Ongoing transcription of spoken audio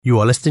You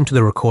are listening to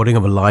the recording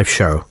of a live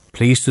show.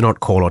 Please do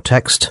not call or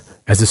text,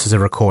 as this is a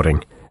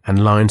recording,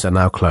 and lines are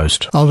now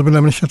closed. I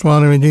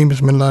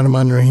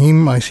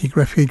seek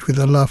refuge with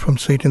Allah from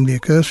Satan the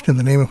accursed, in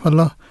the name of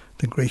Allah,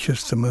 the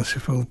gracious, the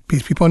merciful.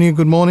 Peace be upon you.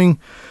 Good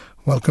morning.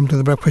 Welcome to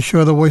the Breakfast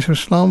Show, The Voice of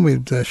Islam,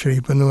 with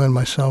Sharif Banu and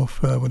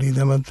myself,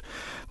 Waleed Ahmed.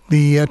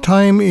 The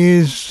time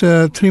is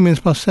 3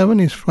 minutes past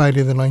 7. It's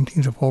Friday, the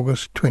 19th of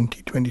August,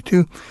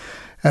 2022.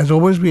 As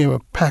always, we have a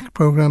packed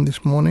program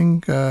this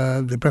morning.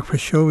 The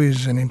Breakfast Show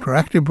is an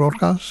interactive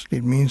broadcast.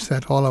 It means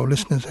that all our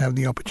listeners have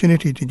the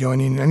opportunity to join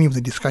in any of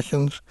the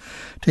discussions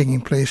taking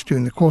place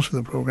during the course of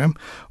the program.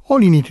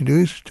 All you need to do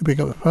is to pick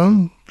up the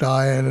phone,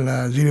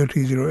 dial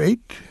 0308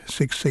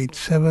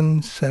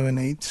 687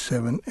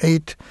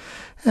 7878,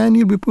 and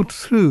you'll be put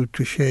through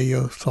to share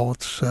your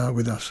thoughts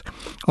with us.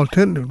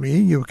 Alternatively,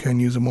 you can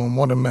use a more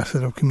modern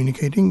method of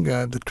communicating,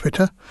 the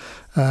Twitter,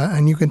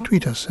 and you can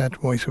tweet us at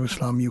Voice of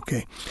Islam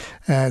UK.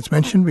 As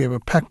mentioned, we have a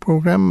packed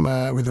program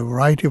with a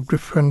variety of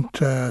different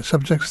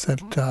subjects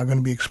that are going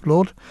to be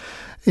explored.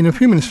 In a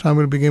few minutes' time,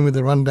 we'll begin with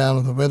a rundown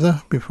of the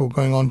weather before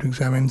going on to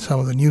examine some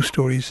of the news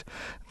stories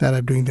that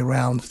are doing the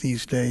rounds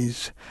these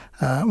days.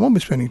 Won't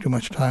be spending too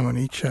much time on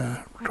each,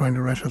 trying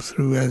to rattle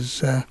through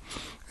as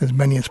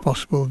many as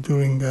possible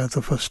during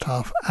the first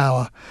half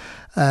hour.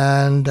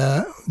 And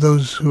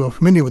those who are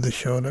familiar with the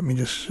show, let me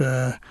just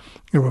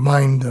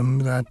remind them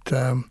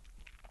that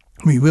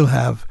we will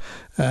have,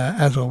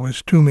 as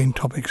always, two main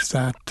topics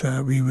that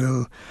we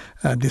will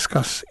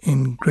discuss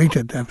in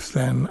greater depth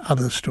than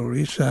other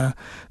stories.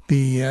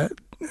 The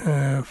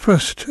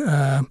first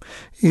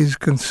is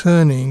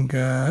concerning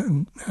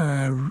the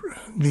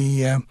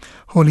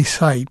holy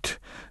site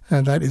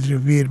that is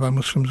revered by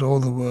Muslims all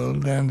the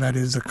world, and that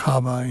is the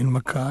Kaaba in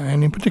Mecca,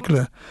 and in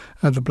particular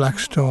the black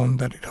stone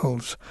that it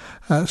holds.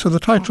 So the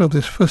title of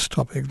this first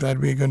topic that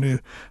we're going to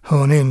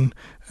hone in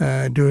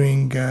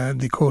during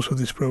the course of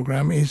this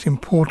program is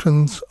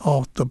Importance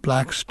of the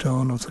Black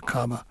Stone of the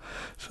Kaaba.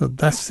 So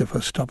that's the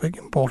first topic,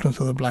 Importance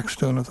of the Black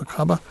Stone of the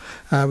Kaaba.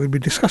 We'll be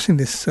discussing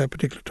this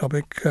particular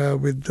topic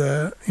with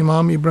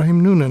Imam Ibrahim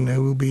Noonan,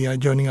 who will be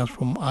joining us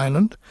from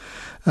Ireland.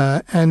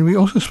 And we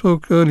also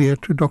spoke earlier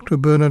to Dr.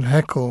 Bernard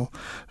Haeckel,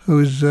 who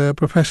is a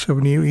professor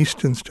of Near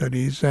Eastern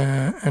Studies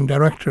and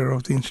director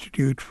of the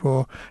Institute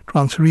for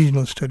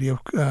Trans-Regional Study of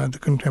the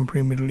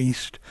Contemporary Middle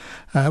East.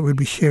 We'll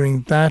be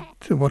sharing that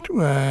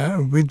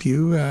with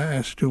you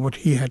as to what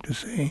he had to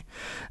say.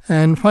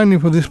 And finally,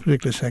 for this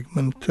particular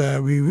segment,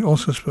 we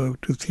also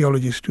spoke to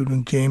theology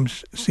student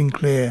James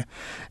Sinclair,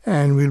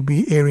 and we'll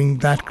be airing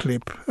that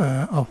clip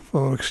of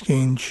our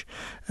exchange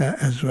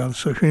as well.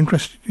 So if you're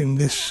interested in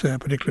this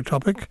particular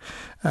topic,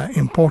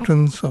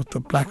 importance of the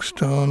black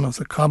stone of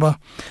the Kaaba,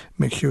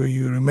 make sure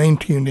you remain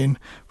tuned in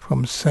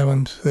from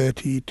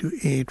 7:30 to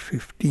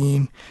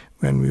 8:15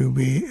 when we will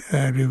be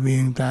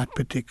reviewing that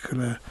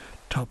particular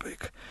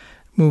topic.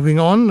 Moving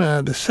on,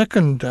 the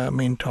second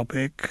main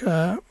topic,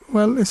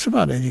 it's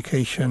about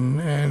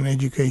education, and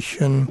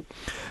education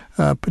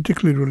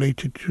particularly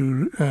related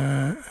to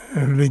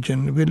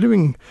religion. We're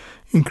living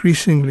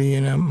increasingly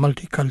in a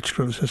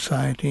multicultural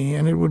society,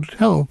 and it would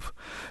help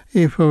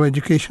if our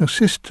educational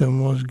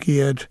system was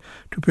geared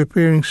to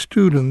preparing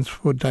students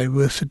for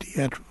diversity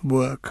at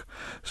work.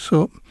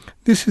 So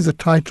this is the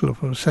title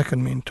of our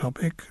second main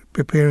topic,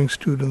 Preparing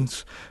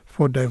Students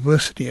for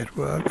Diversity at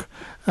Work,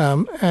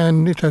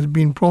 and it has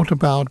been brought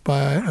about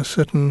by a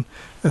certain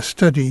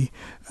study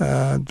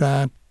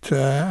that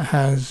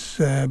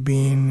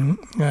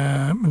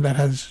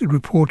has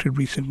reported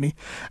recently.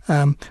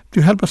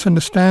 To help us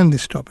understand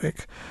this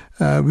topic,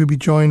 we'll be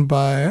joined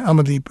by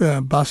Amardeep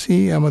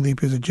Basi.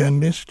 Amardeep is a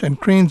journalist and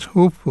trains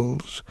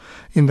hopefuls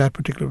in that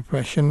particular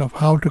profession of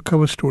how to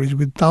cover stories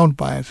without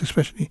bias,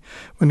 especially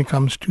when it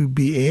comes to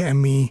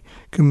BAME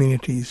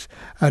communities.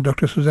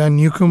 Dr. Suzanne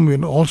Newcomb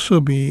will also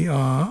be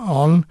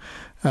on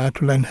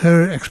to lend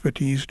her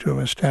expertise to our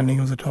understanding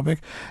of the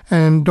topic.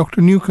 And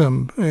Dr.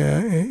 Newcomb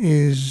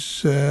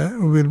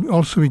will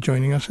also be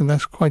joining us, and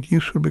that's quite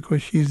useful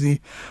because she's the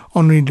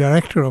honorary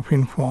director of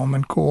Inform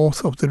and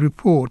co-author of the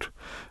report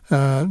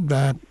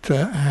that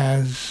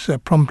has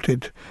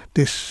prompted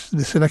the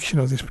selection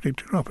of this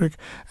particular topic.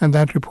 And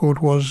that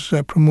report was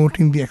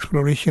promoting the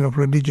exploration of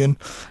religion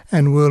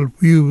and world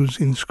views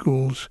in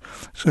schools.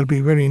 So it'll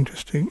be very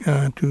interesting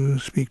to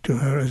speak to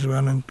her as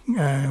well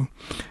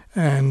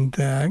and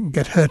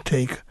get her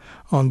take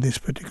on this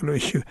particular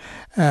issue.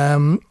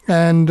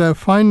 And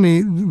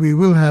finally, we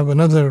will have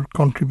another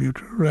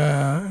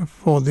contributor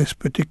for this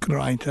particular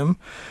item.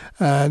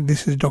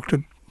 This is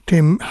Dr.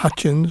 Tim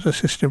Hutchins,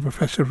 Assistant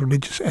Professor of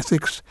Religious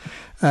Ethics,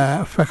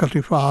 Faculty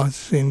of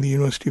Arts in the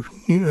University of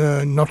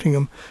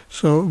Nottingham.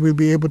 So we'll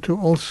be able to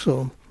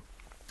also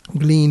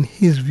glean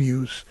his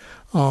views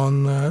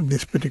on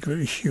this particular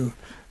issue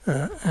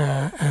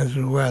as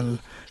well.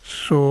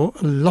 So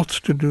lots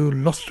to do,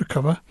 lots to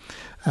cover.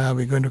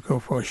 We're going to go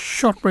for a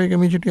short break.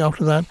 Immediately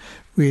after that,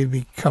 we'll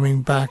be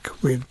coming back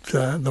with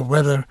the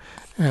weather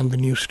and the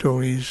news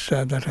stories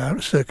that are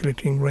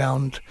circulating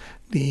around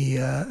the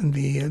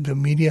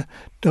media.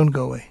 Don't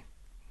go away.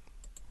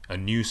 a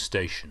new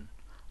station,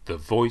 The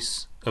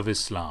Voice of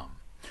Islam,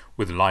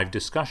 with live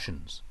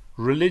discussions,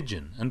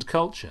 religion and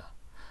culture.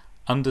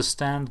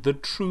 Understand the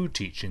true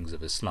teachings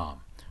of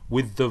Islam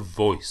with The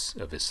Voice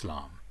of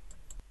Islam.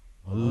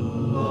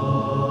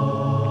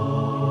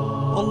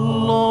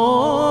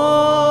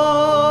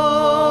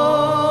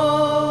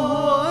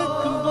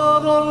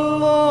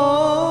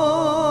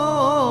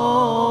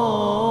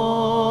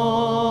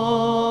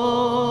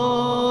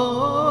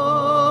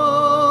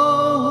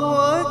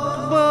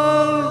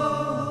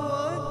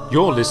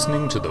 You're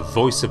listening to The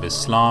Voice of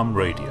Islam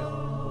Radio,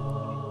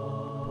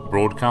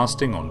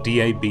 broadcasting on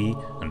DAB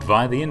and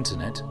via the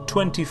internet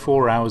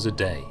 24 hours a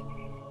day.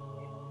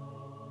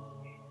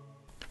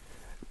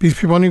 Peace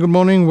be upon you. Good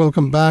morning.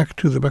 Welcome back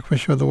to the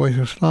breakfast show, The Voice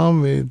of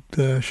Islam, with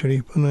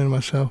Sharif Punna and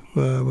myself,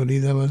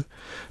 Waleed Ahmed.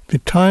 The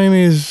time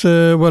is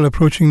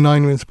approaching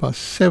 9 minutes past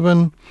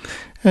 7,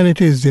 and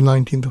it is the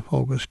 19th of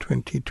August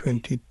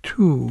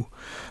 2022.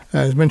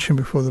 As mentioned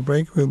before the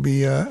break, we'll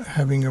be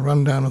having a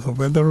rundown of the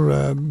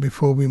weather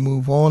before we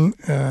move on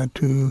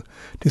to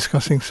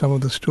discussing some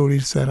of the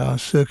stories that are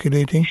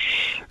circulating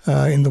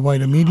in the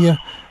wider media.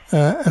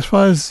 As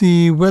far as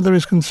the weather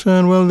is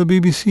concerned, well, the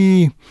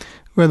BBC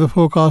weather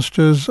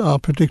forecasters are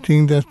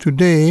predicting that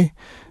today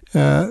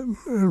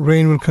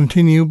rain will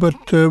continue,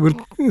 but will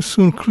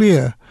soon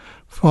clear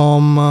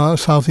from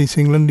southeast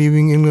England,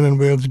 leaving England and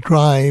Wales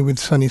dry with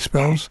sunny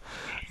spells.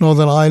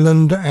 Northern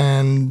Ireland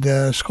and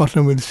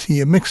Scotland will see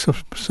a mix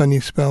of sunny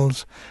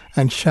spells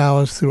and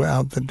showers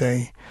throughout the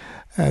day.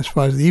 As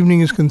far as the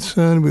evening is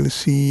concerned, we'll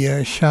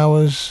see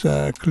showers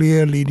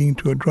clear, leading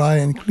to a dry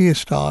and clear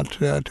start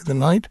to the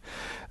night.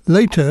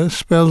 Later,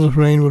 spells of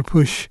rain will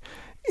push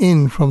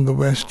in from the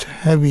west,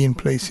 heavy in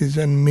places,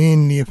 and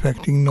mainly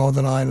affecting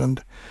Northern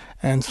Ireland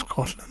and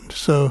Scotland.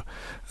 So,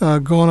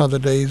 gone are the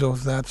days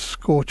of that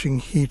scorching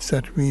heat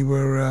that we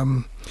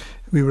were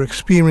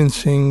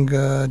experiencing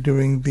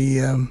during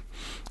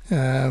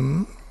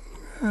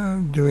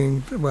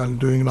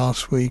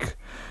last week,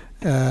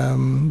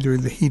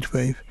 during the heat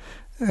wave,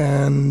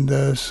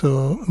 and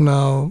so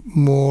now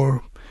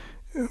more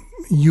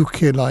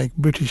UK-like,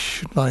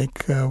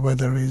 British-like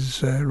weather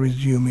is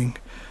resuming.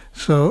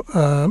 So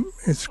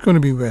it's going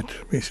to be wet,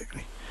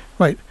 basically.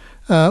 Right.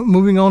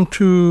 Moving on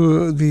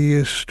to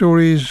the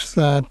stories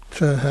that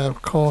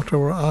have caught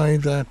our eye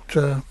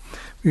that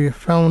we have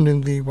found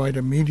in the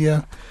wider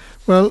media.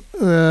 Well,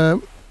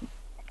 there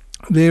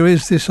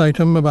is this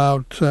item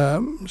about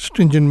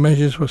stringent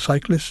measures for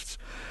cyclists.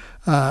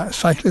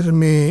 Cycling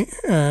may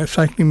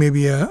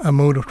be a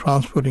mode of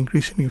transport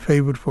increasingly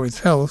favoured for its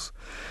health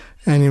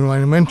and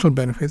environmental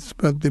benefits,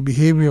 but the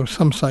behaviour of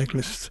some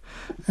cyclists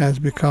has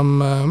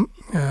become a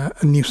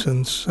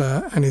nuisance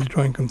and is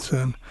drawing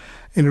concern.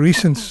 In a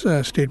recent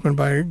statement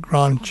by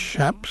Grant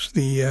Shapps,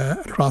 the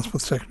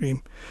Transport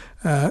Secretary,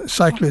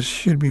 cyclists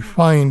should be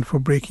fined for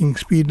breaking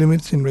speed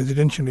limits in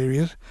residential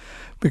areas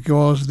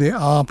because they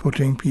are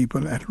putting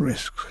people at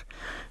risk.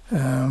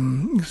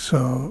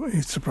 So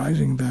it's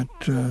surprising that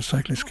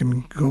cyclists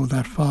can go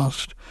that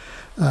fast.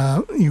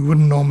 You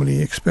wouldn't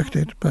normally expect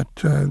it, but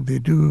they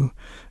do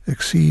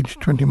exceed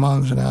 20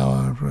 miles an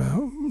hour,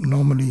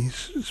 normally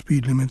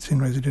speed limits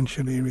in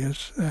residential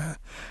areas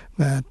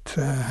that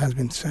has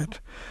been set.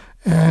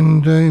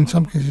 And in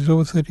some cases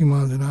over 30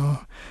 miles an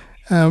hour.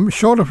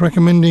 Short of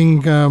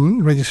recommending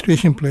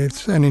registration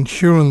plates and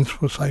insurance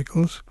for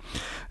cycles,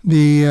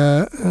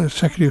 the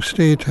Secretary of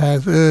State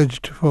has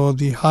urged for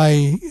the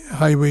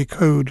highway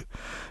code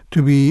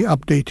to be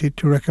updated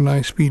to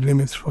recognize speed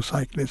limits for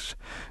cyclists.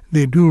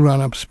 They do run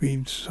up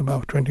speeds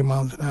above 20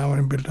 miles an hour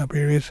in built-up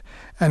areas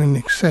and in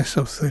excess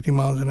of 30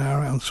 miles an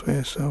hour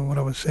elsewhere. So what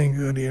I was saying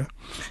earlier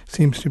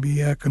seems to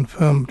be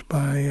confirmed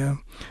by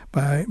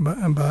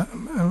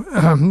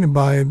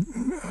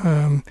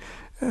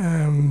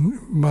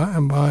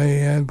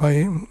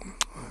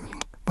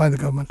the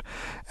government.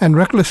 And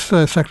reckless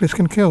cyclists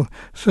can kill.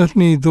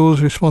 Certainly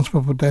those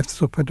responsible for deaths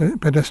of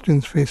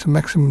pedestrians face a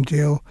maximum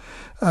jail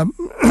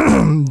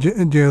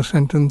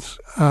sentence,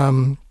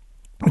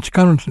 which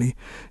currently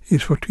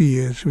is for 2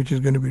 years, which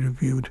is going to be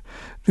reviewed.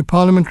 The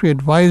Parliamentary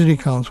Advisory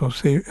Council of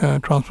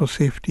Transport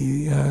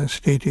Safety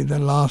stated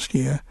that last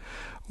year,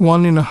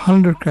 1 in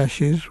 100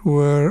 crashes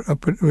where a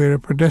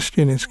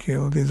pedestrian is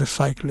killed is a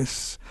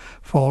cyclist's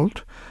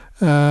fault,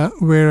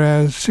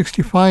 whereas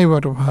 65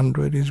 out of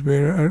 100 is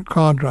where a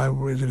car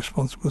driver is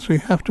responsible. So you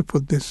have to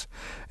put this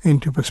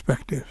into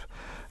perspective.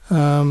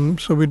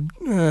 So we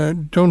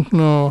don't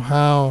know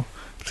how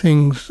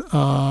things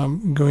are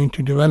going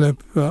to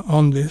develop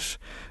on this,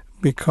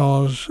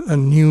 because a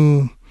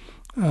new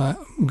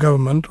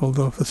government,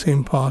 although of the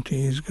same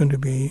party, is going to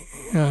be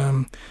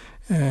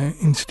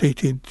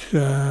instated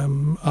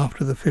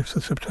after the 5th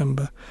of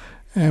September,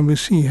 and we'll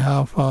see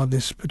how far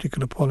this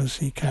particular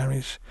policy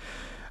carries.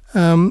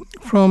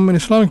 From an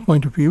Islamic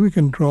point of view, we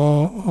can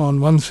draw on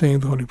one saying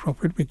of the Holy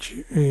Prophet, which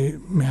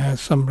has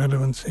some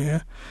relevance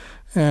here.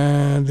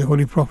 The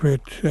Holy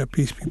Prophet,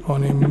 peace be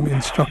upon him,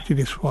 instructed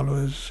his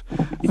followers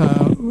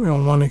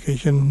on one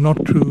occasion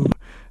not to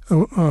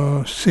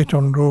sit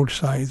on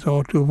roadsides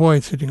or to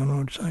avoid sitting on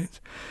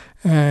roadsides.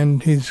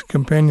 And his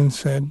companion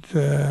said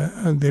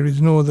there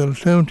is no other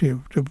alternative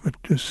but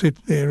to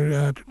sit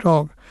there to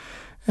talk.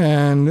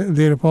 And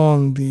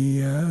thereupon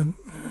the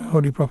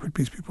Holy Prophet,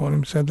 peace be upon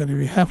him, said that if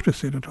we have to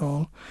sit at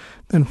all,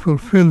 then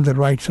fulfill the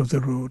rights of the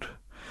road.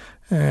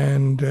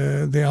 And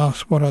they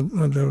asked what are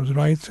those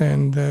rights,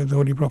 and the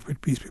Holy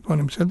Prophet, peace be upon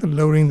him, said that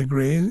lowering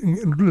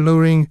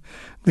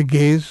the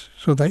gaze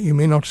so that you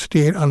may not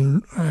stare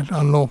at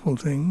unlawful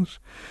things,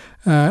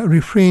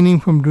 refraining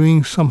from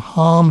doing some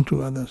harm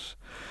to others,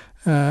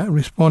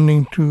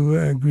 responding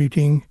to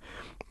greeting,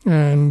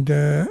 and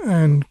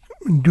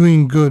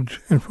doing good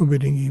and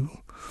forbidding evil.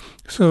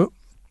 So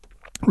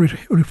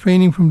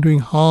refraining from doing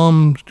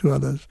harm to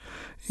others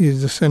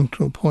is the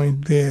central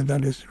point there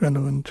that is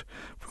relevant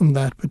from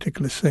that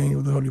particular saying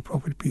of the Holy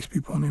Prophet, peace be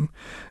upon him.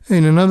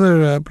 In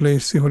another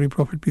place, the Holy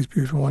Prophet, peace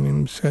be upon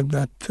him, said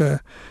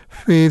that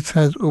faith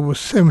has over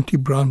 70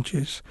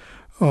 branches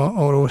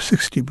or over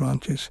 60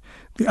 branches,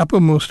 the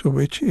uppermost of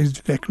which is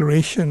the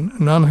declaration,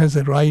 none has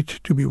a right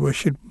to be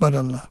worshipped but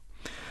Allah,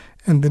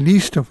 and the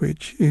least of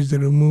which is the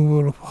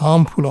removal of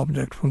harmful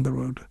object from the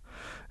road.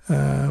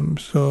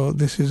 So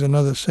this is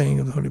another saying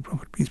of the Holy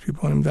Prophet, peace be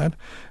upon him, that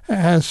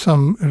has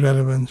some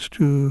relevance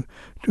to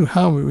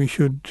how we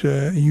should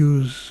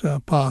use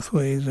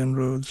pathways and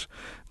roads,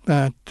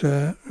 that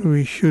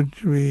we should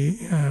be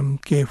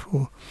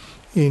careful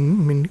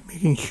in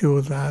making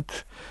sure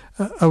that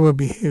our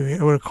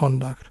behavior, our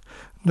conduct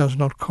does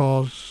not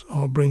cause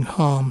or bring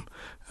harm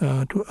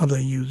to other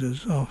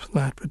users of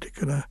that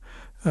particular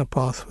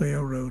pathway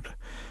or road.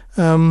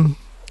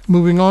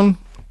 Moving on.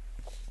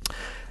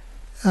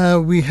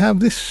 We have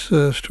this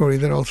story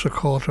that also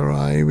caught our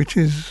eye, which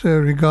is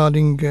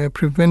regarding a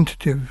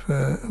preventative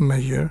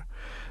measure,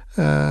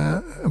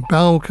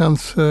 bowel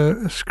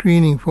cancer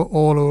screening for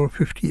all over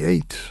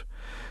 58.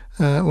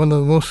 One of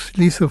the most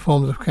lethal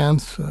forms of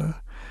cancer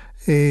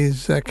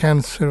is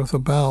cancer of the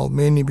bowel,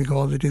 mainly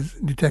because it is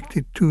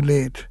detected too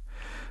late.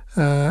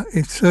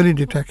 Its early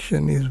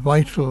detection is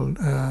vital,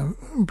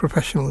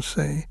 professionals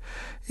say,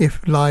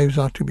 if lives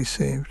are to be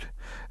saved.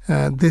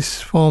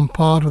 This formed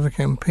part of the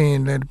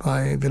campaign led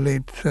by the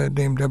late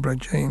Dame Deborah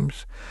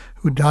James,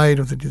 who died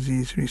of the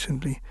disease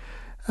recently.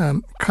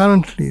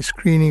 Currently,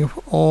 screening of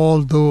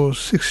all those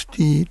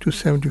 60 to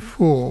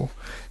 74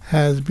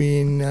 has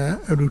been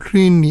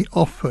routinely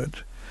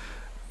offered,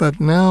 but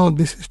now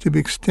this is to be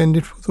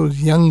extended for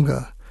those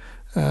younger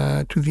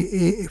to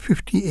the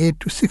 58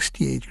 to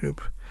 60 age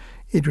group.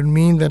 It would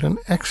mean that an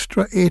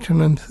extra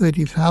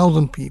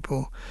 830,000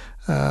 people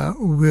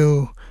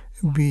will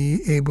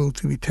be able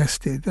to be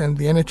tested, and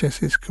the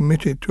NHS is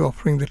committed to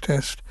offering the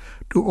test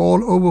to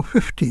all over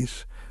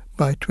 50s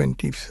by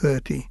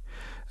 2030.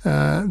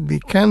 The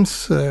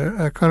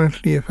cancer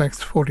currently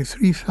affects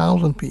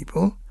 43,000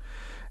 people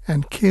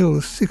and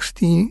kills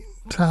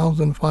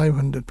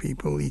 16,500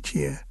 people each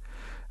year.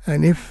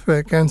 And if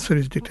cancer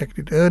is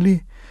detected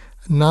early,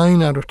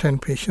 9 out of 10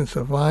 patients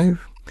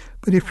survive,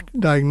 but if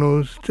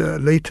diagnosed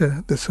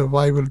later, the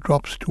survival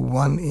drops to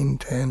 1 in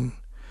 10.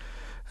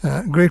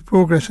 Great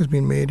progress has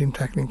been made in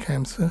tackling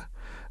cancer.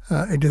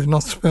 It does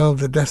not spell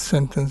the death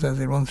sentence as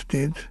it once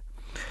did,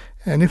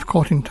 and if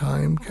caught in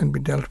time, can be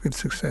dealt with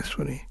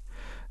successfully.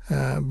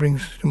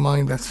 Brings to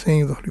mind that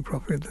saying of the Holy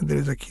Prophet that there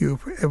is a cure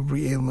for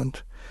every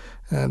ailment.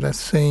 That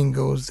saying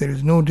goes, there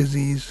is no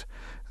disease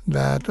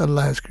that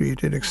Allah has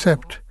created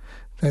except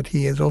that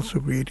He has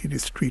also created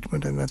its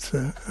treatment, and that's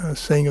a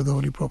saying of the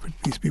Holy Prophet,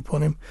 peace be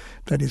upon him,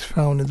 that is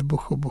found in the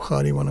book of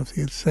Bukhari, one of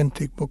the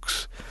authentic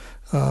books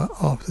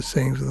of the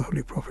sayings of the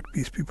Holy Prophet,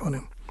 peace be upon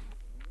him.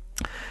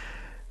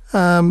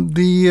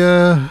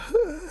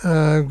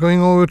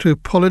 Going over to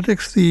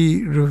politics,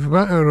 the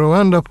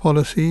Rwanda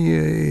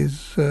policy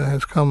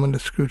has come under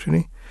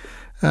scrutiny.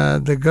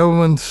 The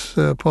government's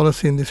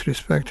policy in this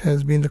respect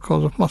has been the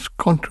cause of much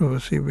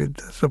controversy,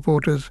 with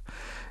supporters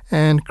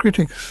and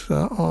critics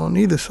on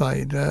either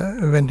side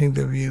venting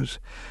their views.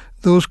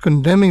 Those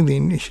condemning the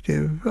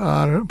initiative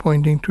are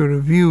pointing to a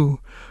review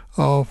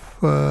of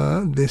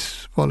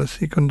this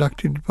policy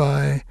conducted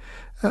by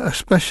a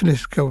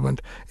specialist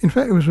government. In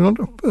fact, it was not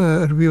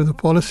a review of the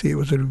policy, it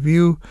was a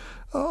review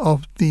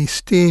of the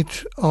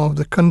state of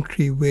the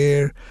country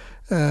where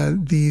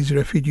these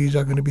refugees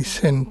are going to be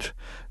sent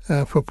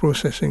for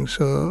processing.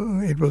 So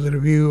it was a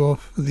review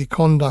of the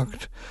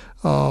conduct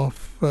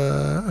of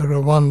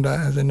Rwanda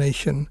as a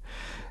nation.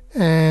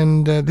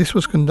 And this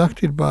was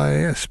conducted by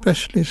a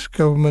specialist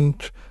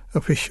government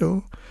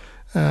official.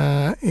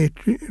 It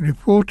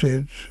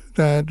reported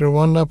that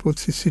Rwanda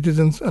puts its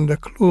citizens under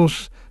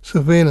close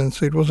surveillance,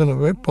 so it wasn't a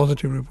very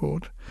positive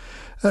report,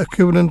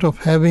 equivalent of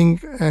having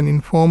an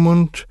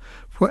informant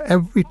for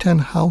every 10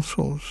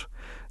 households.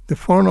 The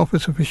Foreign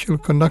Office official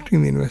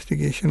conducting the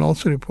investigation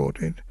also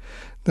reported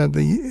that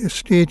the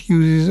state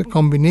uses a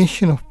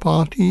combination of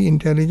party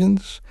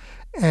intelligence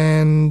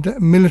and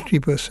military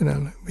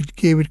personnel, which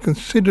gave it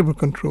considerable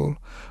control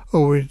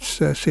over its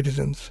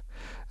citizens.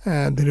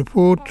 The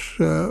report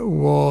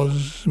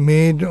was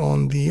made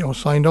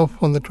signed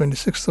off on the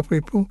 26th of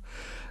April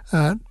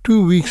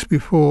 2 weeks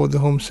before the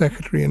Home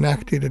Secretary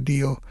enacted a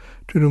deal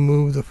to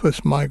remove the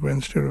first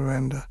migrants to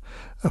Rwanda.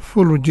 A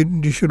full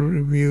judicial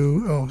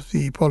review of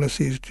the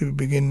policies to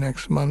begin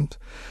next month.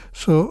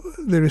 So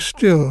there is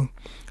still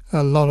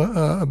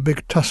a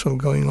big tussle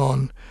going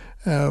on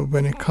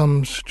when it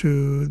comes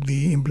to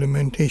the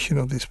implementation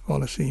of this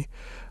policy.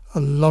 A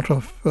lot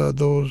of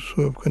those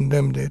who have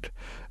condemned it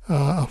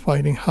are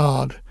fighting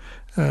hard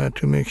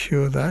to make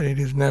sure that it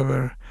is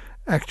never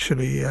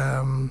actually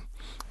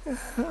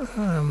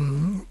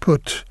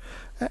put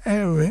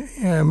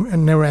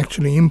and never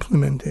actually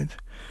implemented.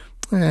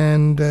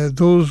 And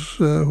those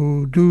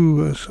who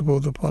do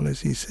support the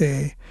policy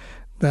say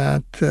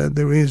that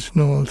there is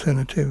no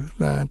alternative,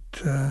 and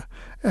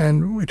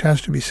it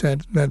has to be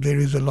said that there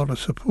is a lot of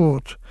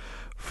support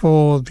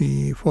for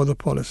the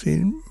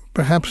policy,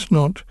 perhaps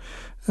not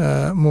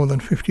more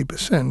than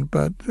 50%,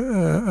 but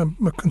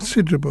a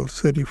considerable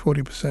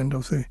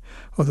 30-40%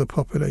 of the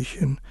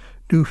population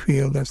do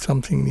feel that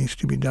something needs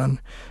to be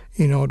done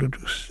in order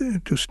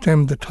to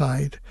stem the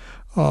tide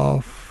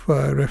of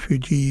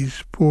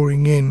refugees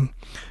pouring in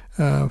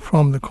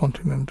from the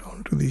continent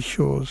onto these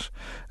shores.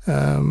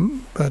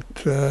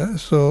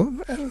 So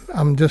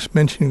I'm just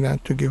mentioning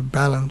that to give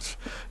balance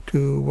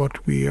to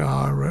what we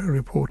are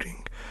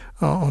reporting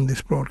on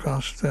this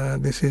broadcast.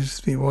 This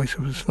is the Voice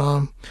of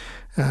Islam.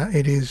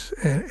 It is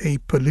a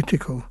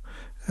political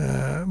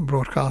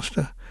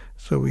broadcaster,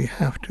 so we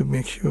have to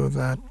make sure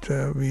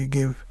that we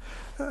give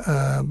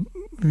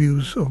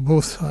views of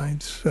both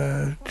sides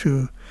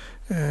to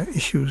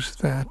issues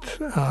that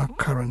are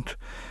current.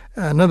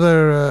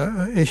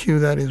 Another issue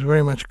that is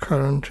very much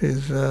current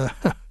is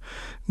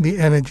the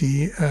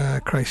energy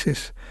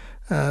crisis.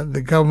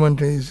 The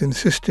government is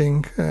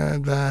insisting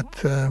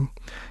that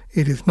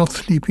it is not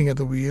sleeping at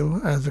the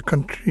wheel as the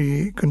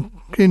country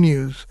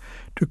continues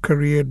to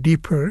career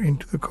deeper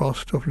into the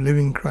cost of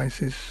living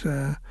crisis,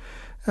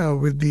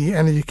 with the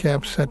energy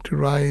cap set to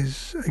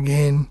rise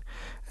again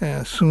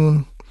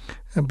soon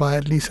by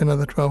at least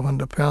another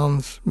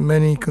 £1,200.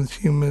 Many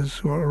consumers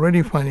who are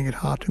already finding it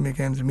hard to make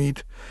ends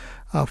meet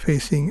are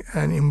facing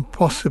an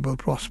impossible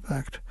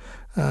prospect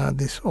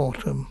this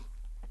autumn.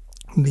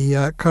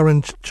 The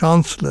current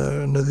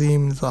Chancellor,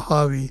 Nazim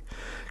Zahawi,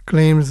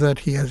 claims that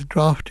he has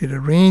drafted a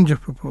range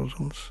of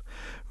proposals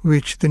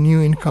which the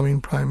new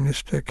incoming Prime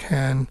Minister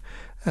can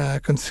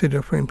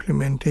consider for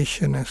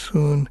implementation as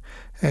soon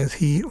as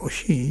he or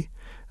she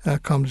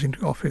comes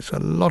into office. A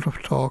lot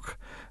of talk,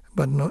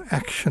 but no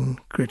action,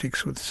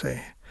 critics would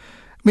say.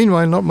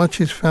 Meanwhile, not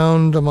much is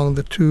found among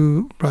the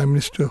two Prime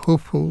Minister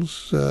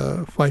hopefuls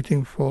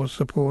fighting for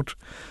support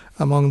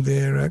among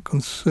their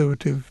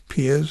Conservative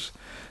peers.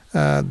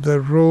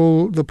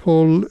 The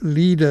poll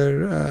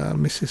leader,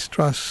 Mrs.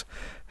 Truss,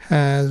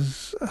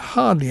 has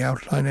hardly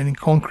outlined any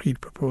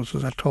concrete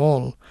proposals at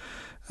all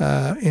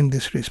in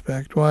this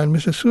respect, while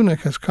Mr.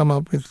 Sunak has come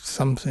up with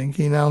something.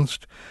 He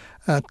announced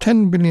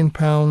 £10 billion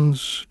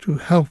to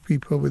help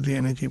people with the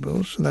energy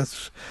bills. So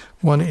that's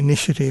one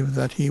initiative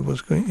that he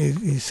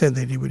said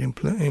that he would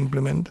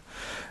implement.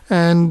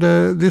 And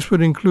this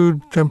would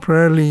include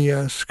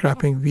temporarily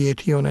scrapping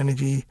VAT on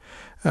energy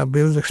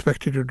bills,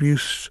 expected to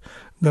reduce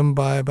them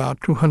by about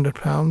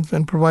 £200,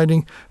 and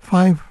providing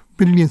 £5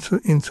 billion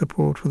in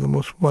support for the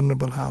most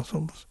vulnerable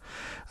households.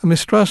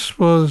 Ms. Truss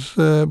was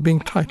being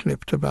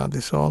tight-lipped about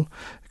this all,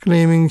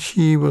 claiming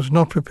she was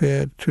not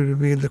prepared to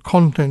reveal the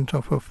content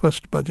of her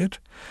first budget,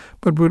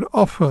 but would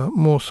offer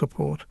more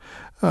support.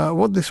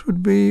 What this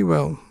would be,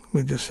 well,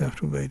 we'll just have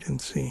to wait and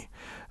see.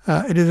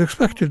 It is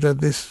expected that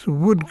this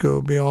would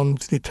go beyond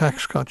the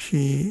tax cut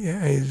she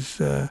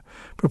is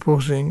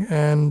proposing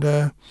and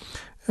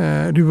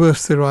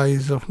reverse the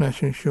rise of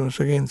national insurance,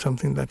 again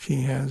something that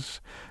she has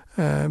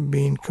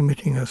been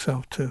committing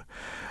herself to.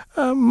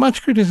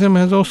 Much criticism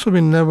has also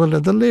been levelled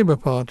at the Labour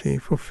Party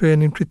for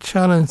failing to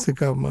challenge the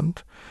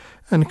government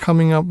and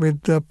coming up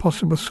with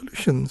possible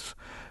solutions.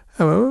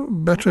 However,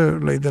 better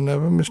late than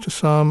never, Mr.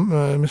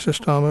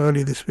 Starmer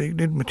earlier this week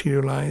did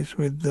materialise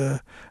with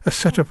a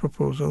set of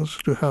proposals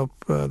to help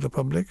the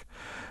public.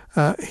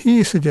 He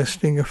is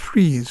suggesting a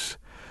freeze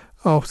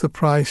of the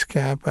price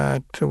cap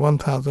at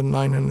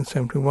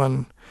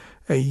 $1,971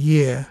 a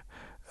year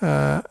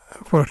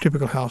for a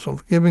typical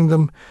household, giving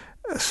them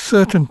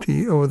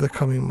certainty over the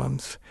coming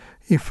months.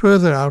 He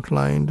further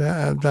outlined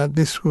that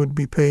this would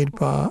be paid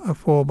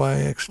for by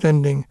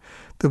extending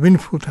the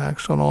windfall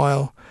tax on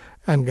oil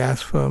and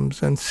gas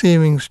firms and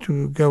savings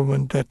to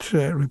government debt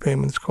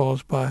repayments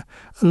caused by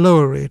a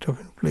lower rate of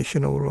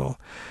inflation overall.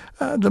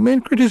 The main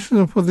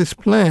criticism for this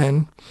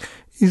plan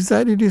is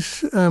that it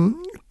is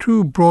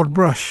too broad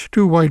brush,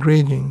 too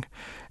wide-ranging,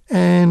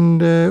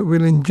 and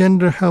will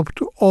engender help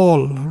to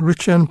all,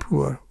 rich and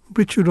poor,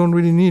 rich who don't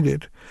really need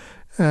it.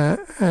 Whereas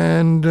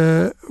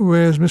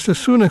Mr.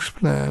 Sunak's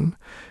plan,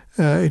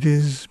 it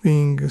is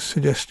being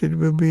suggested,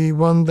 will be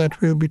one that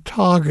will be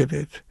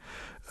targeted,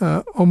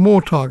 or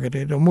more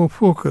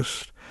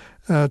focused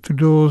to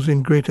those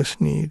in greatest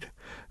need.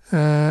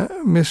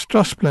 Ms.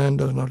 Truss' plan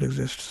does not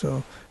exist,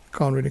 so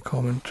can't really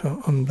comment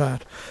on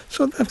that.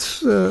 So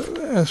that's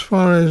as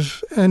far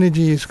as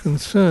energy is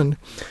concerned.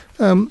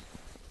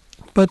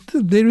 But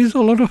there is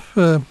a lot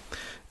of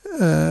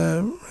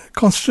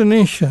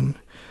consternation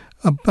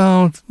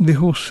about the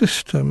whole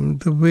system,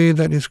 the way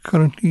that is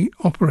currently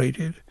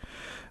operated.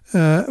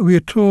 We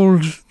are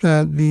told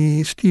that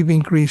the steep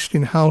increase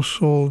in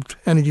household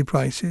energy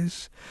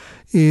prices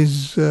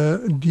is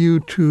due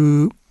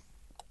to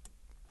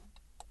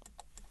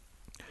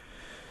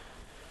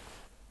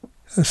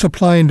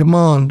supply and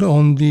demand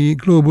on the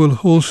global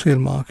wholesale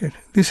market.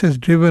 This has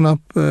driven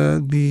up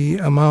the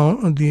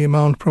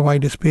amount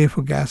providers pay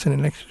for gas and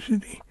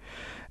electricity,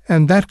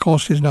 and that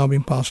cost is now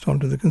being passed on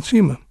to the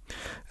consumer.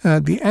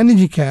 The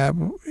energy cap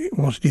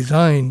was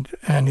designed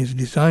and is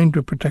designed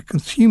to protect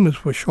consumers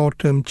for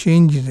short-term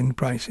changes in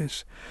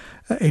prices.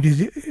 It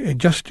is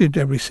adjusted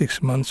every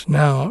 6 months,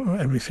 now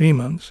every 3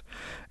 months,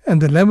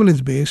 and the level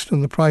is based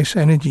on the price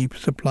energy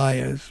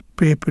suppliers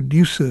pay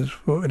producers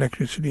for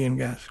electricity and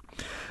gas.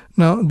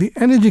 Now, the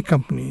energy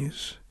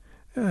companies,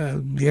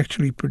 the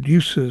actually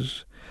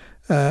producers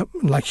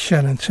like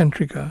Shell and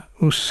Centrica,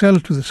 who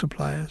sell to the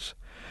suppliers,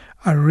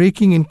 are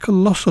raking in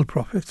colossal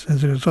profits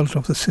as a result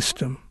of the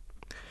system.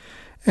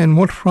 And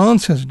what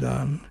France has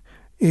done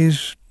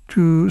is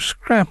to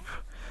scrap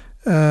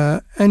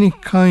any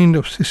kind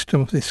of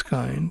system of this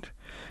kind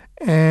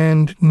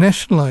and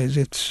nationalize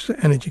its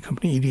energy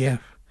company,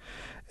 EDF.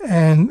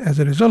 And as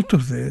a result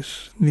of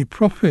this, the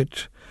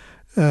profit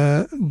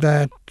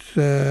that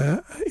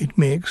it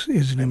makes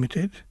is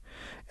limited.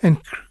 And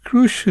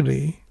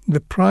crucially,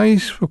 the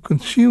price for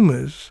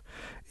consumers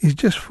is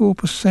just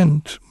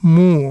 4%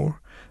 more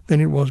than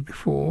it was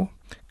before,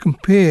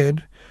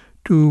 compared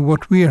to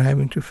what we are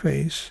having to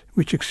face,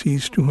 which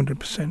exceeds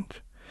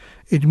 200%.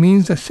 It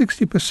means that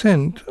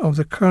 60% of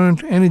the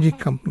current energy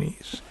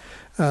companies,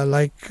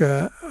 like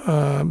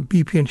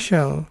BP and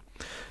Shell,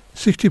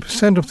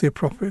 60% of their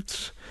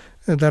profits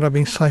that are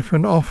being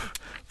siphoned off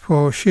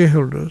for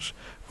shareholders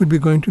would be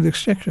going to the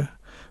exchequer,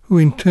 who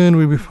in turn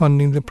will be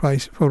funding the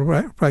price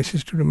for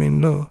prices to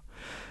remain low.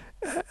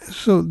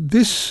 So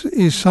this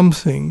is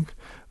something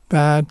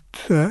that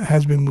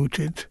has been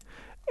mooted,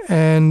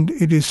 and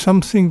it is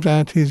something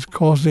that is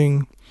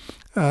causing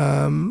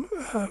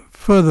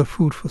further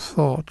food for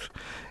thought.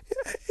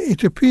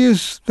 It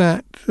appears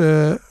that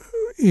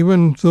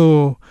even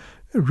though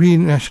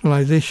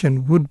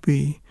renationalization would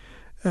be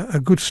a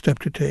good step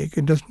to take,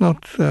 it does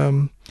not.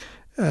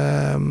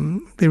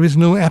 There is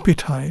no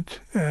appetite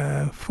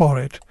for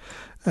it.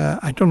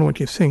 I don't know what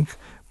you think,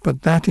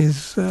 but that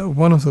is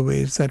one of the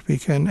ways that we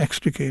can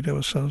extricate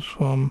ourselves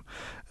from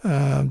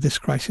this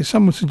crisis.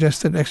 Some would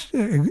suggest that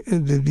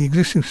the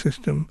existing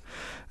system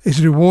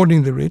is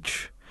rewarding the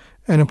rich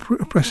and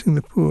oppressing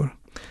the poor.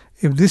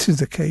 If this is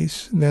the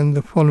case, then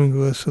the following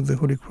verse of the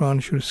Holy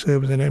Quran should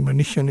serve as an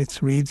admonition.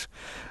 It reads,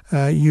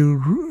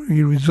 you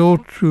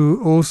resort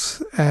to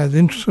oaths as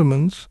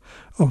instruments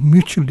of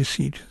mutual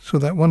deceit, so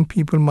that one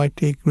people might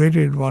take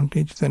greater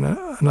advantage than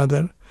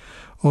another,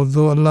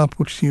 although Allah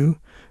puts you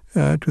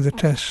to the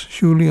test.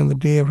 Surely on the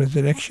day of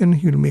resurrection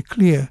He will make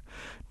clear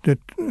the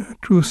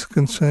truth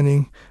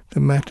concerning the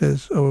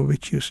matters over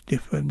which you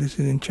differ. This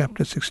is in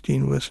chapter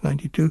 16, verse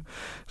 92.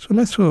 So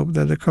let's hope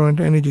that the current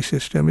energy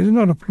system is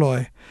not a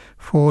ploy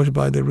forged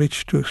by the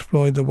rich to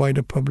exploit the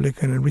wider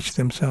public and enrich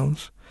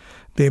themselves,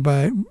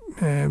 thereby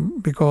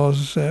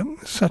because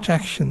such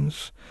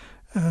actions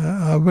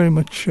are very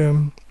much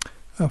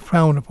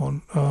frowned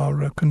upon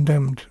or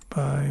condemned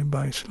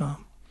by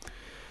Islam.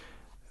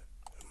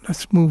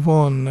 Let's move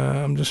on.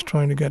 I'm just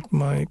trying to get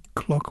my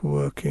clock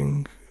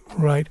working.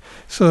 Right.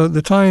 So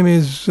the time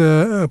is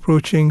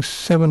approaching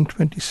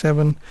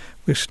 7:27.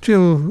 We're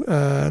still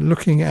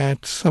looking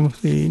at some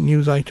of the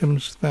news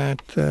items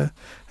that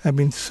have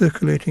been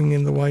circulating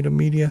in the wider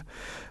media.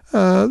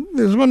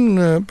 There's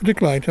one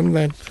particular item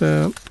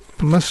that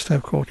must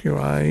have caught your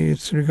eye.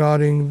 It's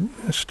regarding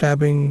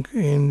stabbing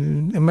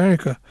in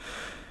America.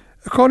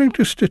 According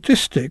to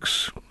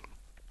statistics,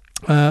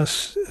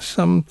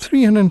 some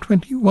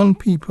 321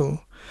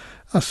 people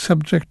are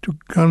subject to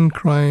gun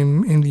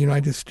crime in the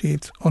United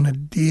States on a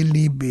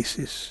daily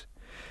basis,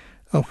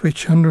 of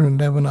which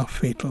 111 are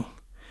fatal.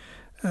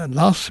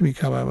 Last week,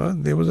 however,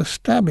 there was a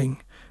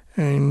stabbing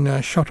in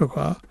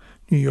Chautauqua,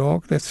 New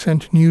York, that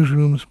sent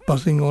newsrooms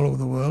buzzing all over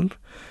the world.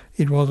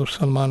 It was of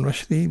Salman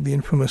Rushdie, the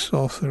infamous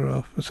author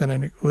of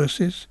Satanic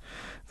Verses,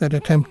 that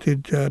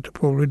attempted to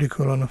pour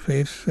ridicule on a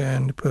faith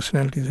and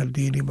personalities held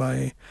dearly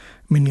by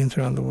millions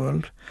around the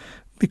world.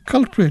 The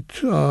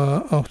culprit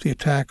of the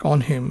attack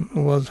on him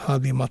was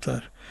Hadi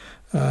Matar,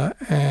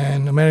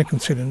 an American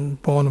citizen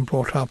born and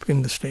brought up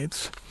in the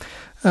States.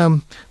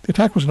 The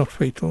attack was not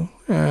fatal,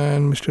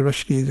 and Mr.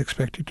 Rushdie is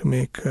expected to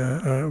make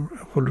a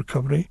full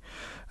recovery.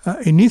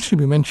 It needs to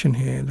be mentioned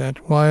here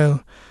that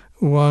while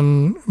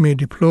one may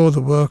deplore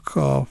the work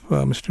of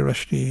Mr.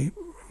 Rushdie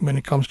when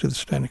it comes to the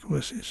Satanic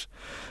Verses,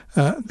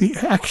 the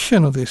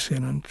action of the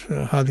assailant,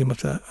 Hadi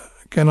Matar,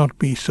 cannot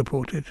be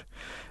supported.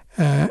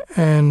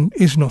 and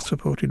is not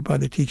supported by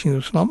the teachings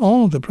of Islam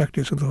or the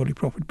practice of the Holy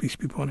Prophet, peace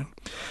be upon him.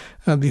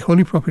 The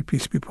Holy Prophet,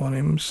 peace be upon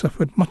him,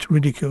 suffered much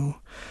ridicule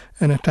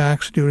and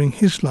attacks during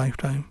his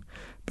lifetime,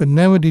 but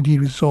never did he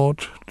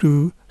resort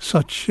to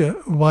such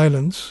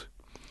violence.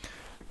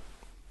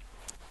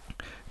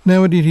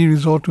 Never did he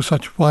resort to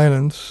such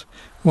violence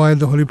while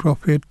the Holy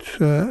Prophet,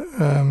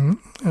 while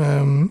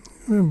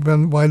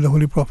the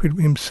Holy Prophet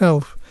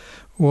himself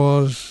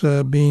was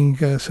being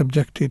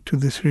subjected to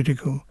this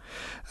ridicule.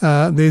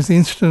 There is the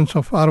instance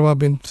of Arwa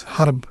bint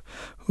Harb,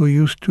 who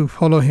used to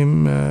follow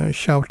him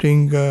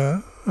shouting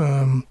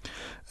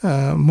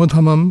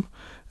Mudhamam.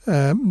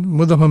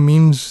 Mudhamam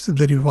means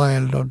the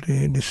reviled or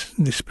the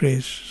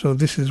dispraised. So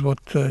this is what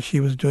she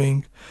was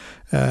doing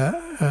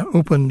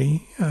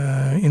openly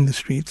in the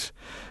streets.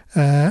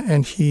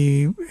 And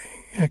she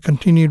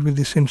continued with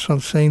this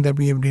insult, saying that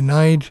we have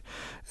denied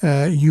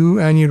you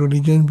and your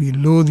religion, we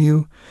loathe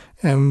you,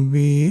 and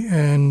we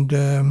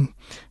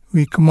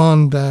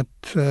command that,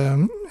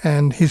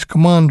 and his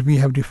command we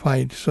have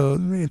defied. So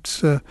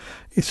it's a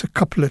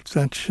couplet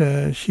that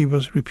she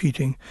was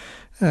repeating.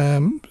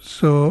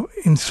 So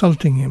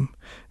insulting him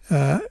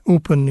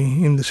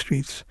openly in the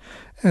streets.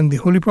 And the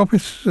Holy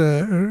Prophet's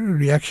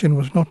reaction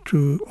was not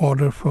to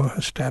order for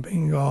her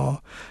stabbing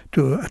or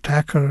to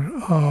attack her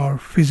or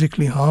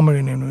physically harm her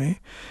in any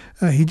way.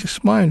 He just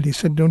smiled. He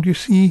said, "Don't you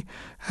see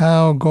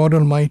how God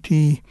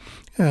Almighty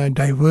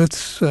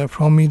diverts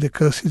from me the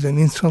curses and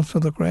insults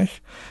of the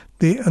Quraysh?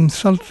 They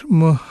insult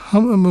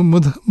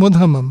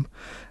Mudhamam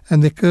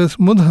and they curse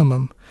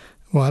Mudhamam,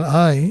 while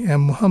I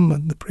am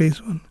Muhammad, the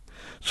praised one."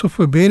 So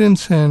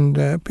forbearance and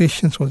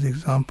patience was the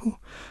example.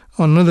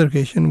 On another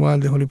occasion, while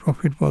the Holy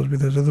Prophet was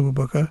with Hazrat Abu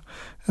Bakr,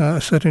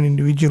 a certain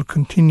individual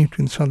continued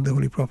to insult the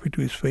Holy Prophet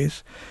to his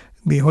face.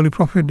 The Holy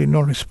Prophet did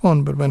not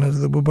respond, but when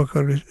Hazrat Abu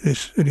Bakr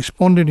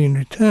responded in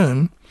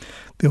return,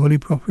 the Holy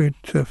Prophet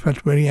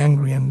felt very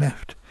angry and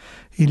left.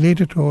 He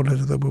later told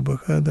Hazrat Abu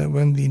Bakr that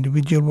when the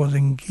individual was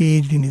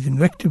engaged in his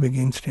invective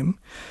against him,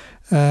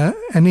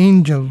 an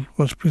angel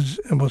was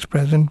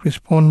present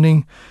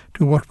responding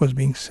to what was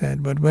being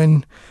said. But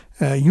when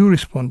you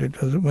responded,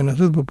 when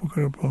Hazrat Abu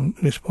Bakr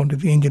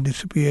responded, the angel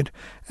disappeared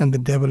and the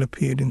devil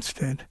appeared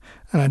instead.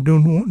 And I do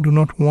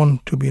not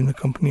want to be in the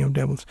company of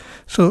devils.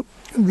 So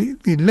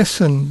the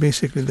lesson,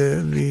 basically,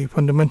 the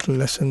fundamental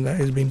lesson that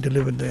is being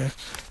delivered there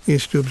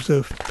is to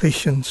observe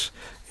patience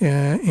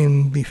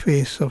in the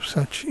face of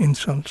such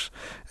insults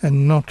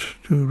and not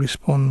to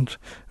respond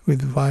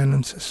with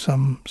violence as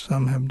some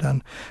have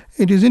done.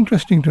 It is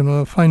interesting to know,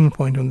 a final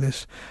point on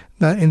this,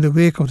 that in the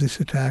wake of this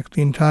attack,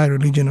 the entire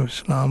religion of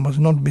Islam was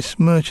not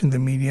besmirched in the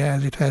media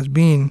as it has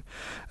been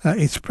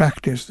its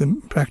practice, the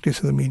practice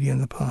of the media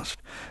in the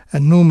past.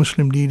 And no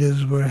Muslim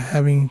leaders were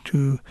having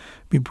to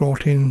be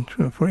brought in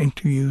for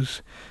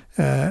interviews,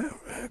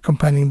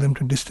 compelling them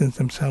to distance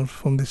themselves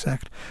from this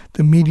act.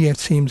 The media, it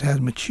seems, has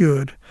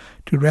matured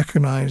to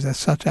recognize that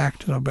such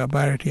acts of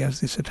barbarity as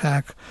this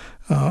attack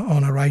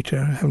on a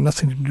writer have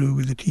nothing to do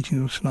with the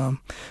teachings of Islam,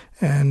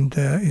 and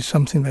is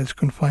something that is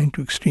confined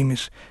to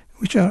extremists,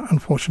 which are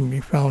unfortunately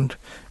found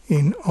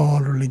in all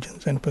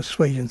religions and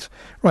persuasions.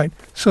 Right.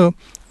 So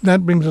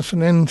that brings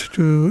an end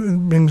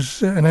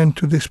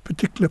to this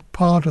particular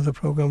part of the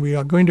program. We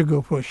are going to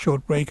go for a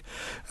short break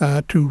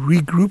to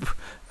regroup,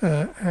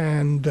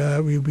 and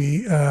we'll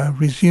be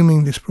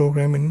resuming this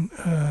program in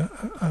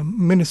a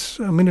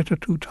minute or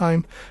two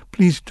time.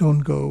 Please don't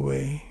go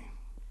away.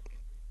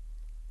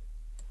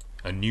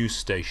 A new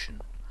station,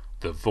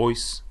 the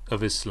Voice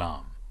of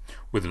Islam,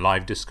 with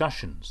live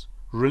discussions,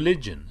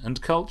 religion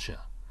and culture.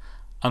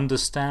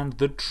 Understand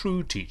the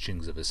true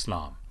teachings of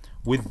Islam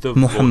with the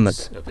Muhammad,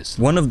 Voice of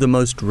Islam. One of the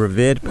most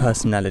revered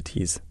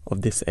personalities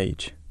of this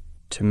age.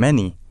 To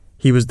many,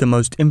 he was the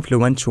most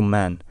influential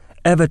man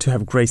ever to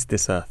have graced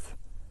this earth.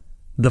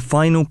 The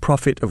final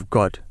prophet of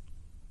God,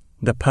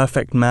 the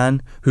perfect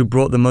man who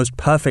brought the most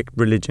perfect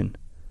religion.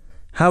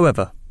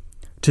 However,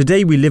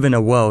 today we live in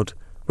a world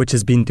which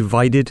has been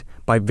divided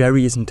by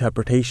various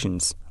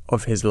interpretations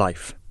of his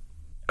life.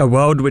 A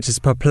world which is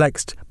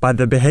perplexed by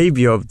the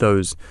behavior of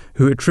those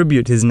who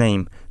attribute his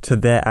name to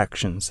their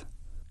actions.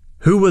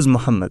 Who was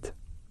Muhammad?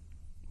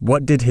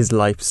 What did his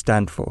life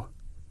stand for?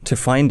 To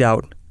find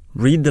out,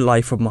 read the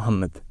life of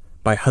Muhammad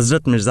by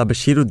Hazrat Mirza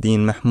Bashiruddin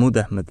Mahmud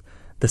Ahmad,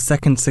 the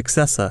second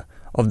successor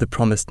of the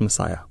promised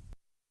Messiah.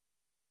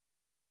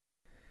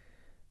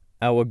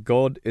 Our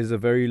God is a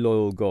very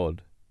loyal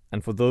God,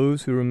 and for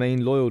those who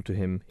remain loyal to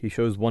him, he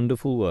shows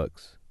wonderful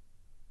works.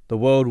 The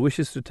world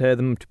wishes to tear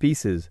them to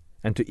pieces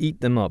and to eat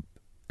them up,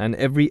 and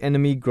every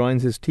enemy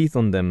grinds his teeth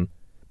on them,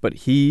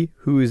 but he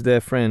who is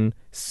their friend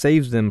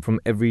saves them from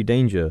every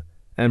danger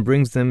and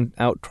brings them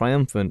out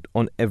triumphant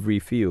on every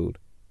field.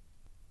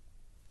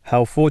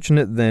 How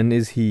fortunate then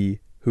is he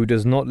who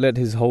does not let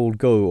his hold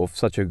go of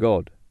such a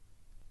God.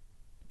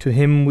 To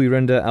him we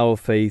render our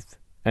faith,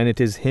 and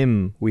it is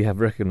him we have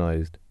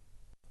recognized.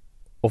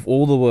 Of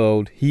all the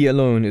world, he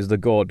alone is the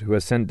God who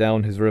has sent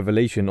down his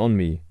revelation on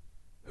me,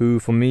 who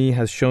for me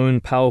has shown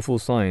powerful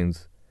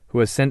signs, who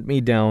has sent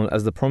me down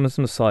as the promised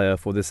Messiah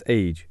for this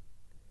age.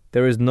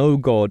 There is no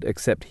God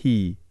except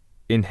He,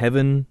 in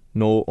heaven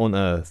nor on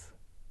earth.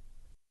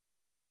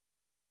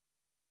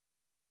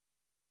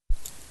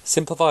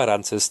 Simplified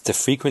answers to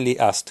frequently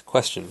asked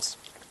questions.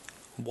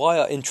 Why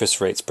are interest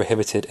rates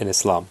prohibited in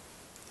Islam?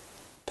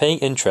 Paying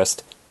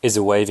interest is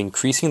a way of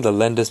increasing the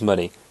lender's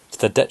money to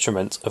the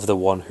detriment of the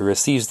one who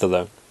receives the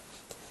loan.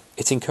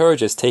 It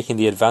encourages taking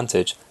the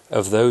advantage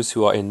of those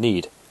who are in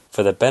need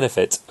for the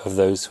benefit of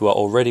those who are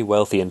already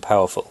wealthy and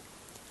powerful.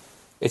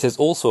 It is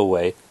also a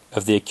way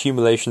of the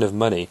accumulation of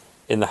money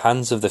in the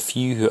hands of the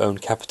few who own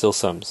capital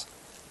sums.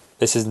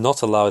 This is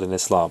not allowed in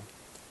Islam.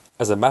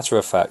 As a matter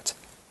of fact,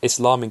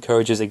 Islam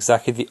encourages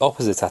exactly the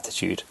opposite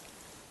attitude.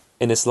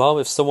 In Islam,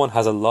 if someone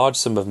has a large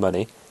sum of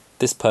money,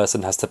 this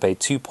person has to pay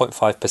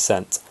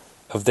 2.5%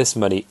 of this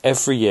money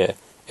every year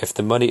if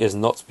the money is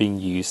not being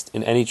used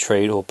in any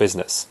trade or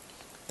business.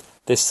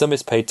 This sum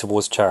is paid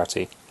towards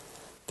charity.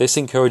 This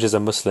encourages a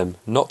Muslim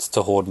not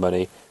to hoard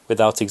money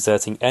without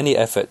exerting any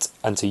effort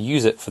and to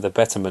use it for the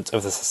betterment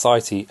of the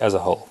society as a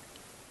whole.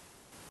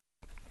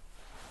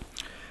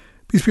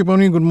 Peace be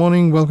upon you. Good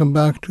morning. Welcome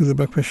back to the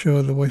Breakfast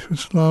Show, The Voice of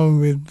Islam,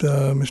 with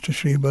Mr.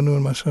 Sharif Banu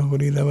and myself,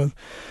 Waleed Ahmed.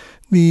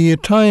 The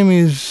time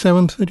is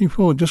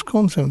 7:34, just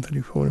gone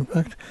 7:34, in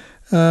fact.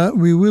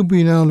 We will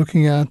be now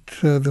looking at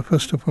the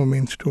first of our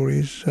main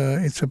stories.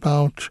 It's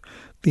about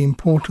the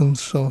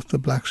importance of the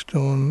Black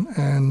Stone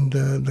and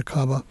the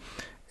Kaaba.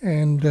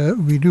 And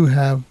we do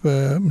have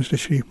Mr.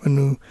 Sharif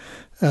Banu.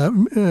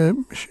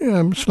 Assalamu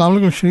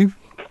alaikum, Sharif.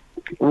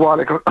 Wa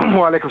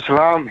alaikum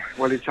salam,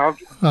 Waleed Sahab.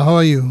 How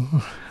are you?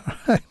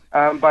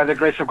 By the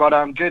grace of God,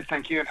 I'm good,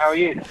 thank you. And how are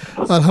you?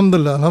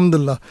 Alhamdulillah,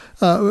 alhamdulillah.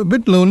 A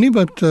bit lonely,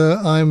 but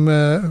I'm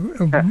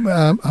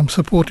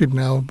supported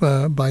now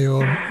by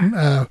your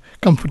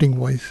comforting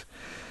voice.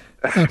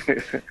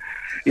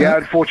 Yeah,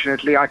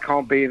 unfortunately, I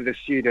can't be in the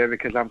studio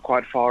because I'm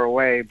quite far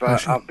away,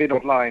 but I've been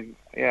online.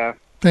 Yeah.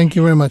 Thank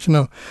you very much.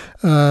 No,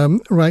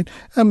 right.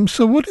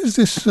 So, what is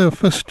this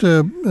first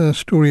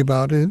story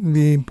about?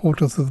 The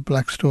importance of the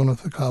Black Stone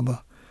of the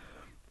Kaaba.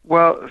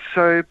 Well,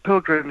 so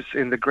pilgrims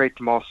in the Great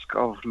Mosque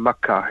of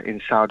Mecca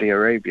in Saudi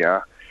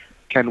Arabia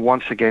can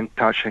once again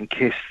touch and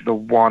kiss the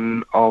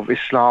one of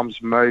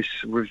Islam's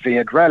most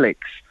revered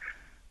relics,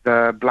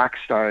 the Black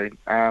Stone,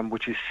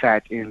 which is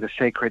set in the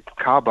sacred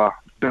Kaaba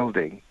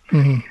building.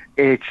 Mm-hmm.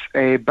 It's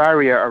a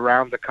barrier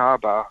around the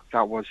Kaaba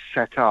that was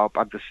set up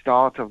at the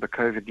start of the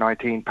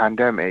COVID-19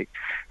 pandemic,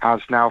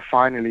 has now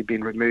finally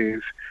been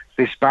removed.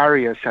 This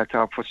barrier set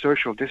up for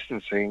social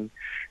distancing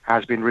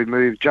has been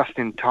removed just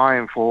in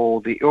time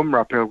for the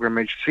Umrah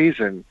pilgrimage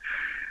season.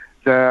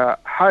 The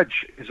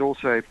Hajj is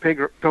also a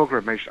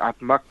pilgrimage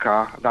at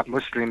Mecca that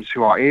Muslims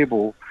who are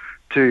able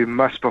to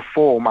must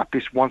perform at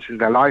least once in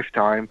their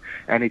lifetime,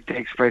 and it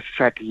takes place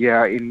set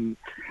year in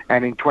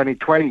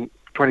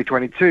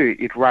 2022,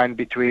 it ran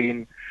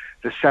between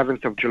the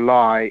 7th of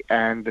July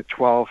and the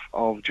 12th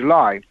of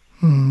July.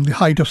 The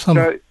height of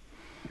summer. So,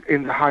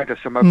 in the height of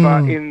summer.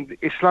 But in the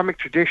Islamic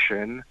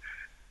tradition,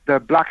 the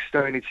Black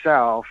Stone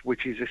itself,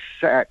 which is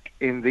set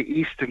in the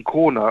eastern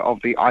corner of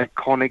the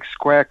iconic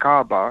square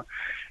Kaaba,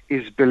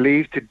 is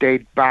believed to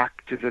date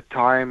back to the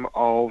time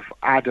of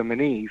Adam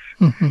and Eve.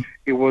 Mm-hmm.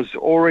 It was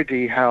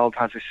already held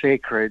as a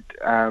sacred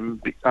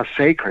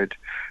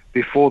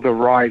before the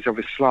rise of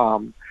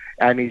Islam,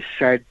 and is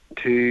said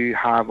to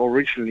have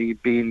originally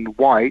been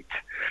white,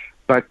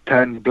 but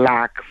turned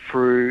black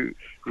through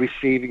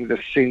receiving the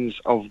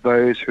sins of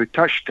those who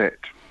touched it.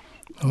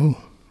 Oh,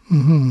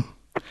 mm-hmm.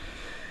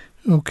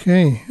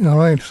 Okay, all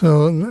right.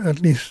 So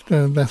at least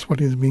that's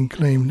what is being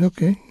claimed.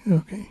 Okay.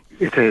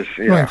 It is,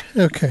 yeah. Right,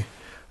 okay.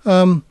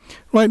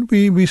 Right,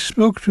 we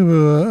spoke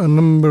to a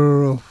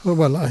number of,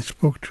 I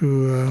spoke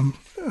to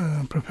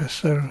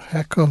Professor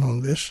Hackle on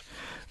this.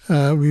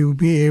 We will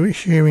be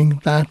sharing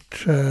that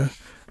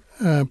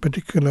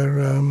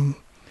particular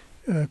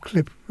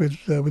clip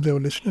with our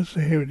listeners. So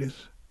here it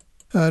is.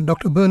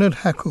 Dr. Bernard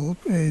Hackle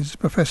is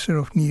Professor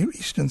of Near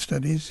Eastern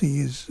Studies.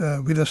 He is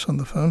with us on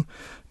the phone.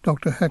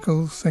 Dr.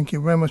 Hackle, thank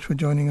you very much for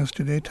joining us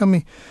today. Tell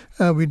me,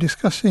 we're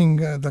discussing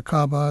the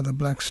Kaaba, the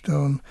Black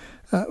Stone.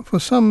 For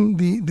some,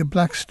 the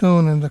Black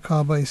Stone and the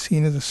Kaaba is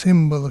seen as a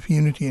symbol of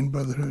unity and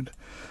brotherhood.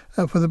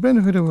 For the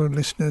benefit of our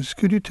listeners,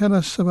 could you tell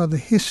us about the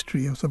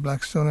history of the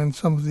Black Stone and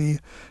some of the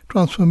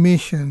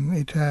transformation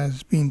it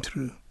has been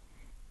through?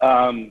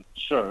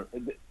 Sure.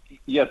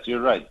 Yes,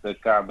 you're right. The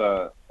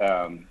Kaaba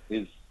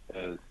is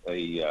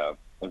a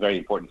very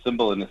important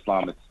symbol in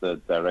Islam. It's the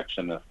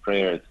direction of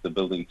prayer. It's the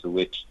building to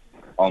which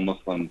all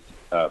Muslims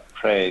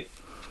pray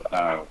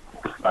 5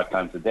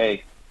 times a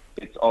day.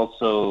 It's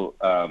also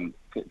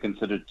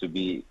considered to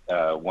be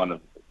one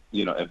of,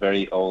 a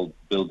very old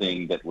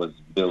building that was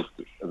built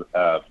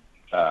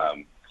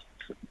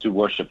to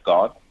worship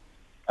God.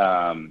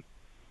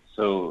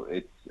 So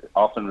it's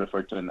often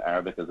referred to in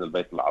Arabic as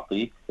Al-Bayt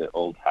Al-Atiq, the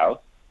old house.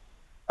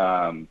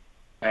 And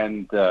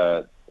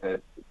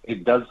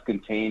it does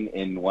contain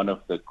in one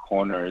of the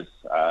corners,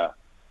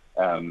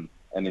 and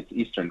its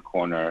eastern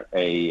corner,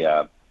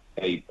 a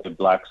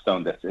black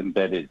stone that's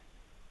embedded.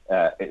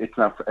 It's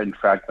not in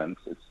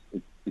fragments.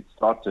 it's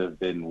thought to have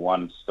been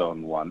one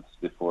stone once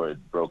before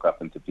it broke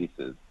up into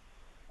pieces.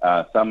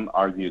 Some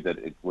argue that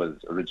it was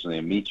originally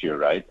a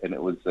meteorite, and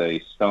it was a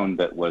stone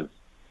that was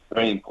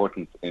very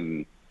important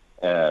in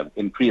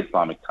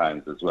pre-Islamic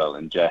times as well,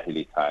 in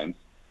Jahili times.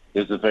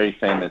 There's a very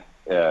famous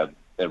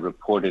a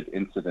reported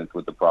incident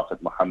with the Prophet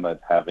Muhammad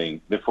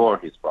having, before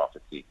his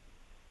prophecy,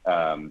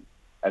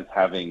 as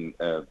having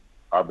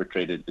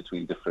arbitrated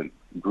between different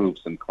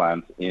groups and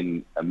clans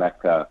in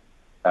Mecca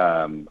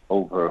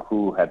over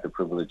who had the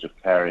privilege of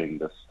carrying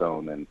the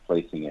stone and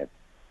placing it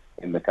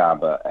in the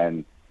Kaaba.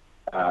 And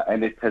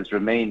it has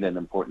remained an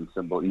important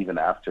symbol even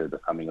after the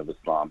coming of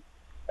Islam.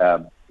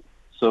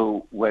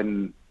 So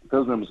when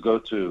pilgrims go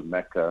to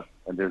Mecca,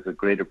 and there's a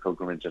greater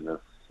pilgrimage and a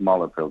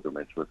smaller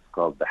pilgrimage, what's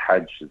called the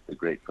Hajj is the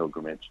great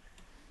pilgrimage,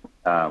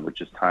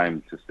 which is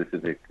timed to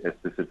specific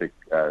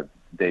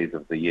days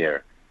of the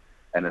year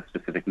and a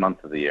specific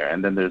month of the year.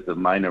 And then there's a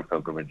minor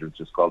pilgrimage, which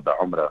is called the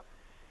Umrah.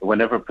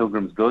 Whenever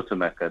pilgrims go to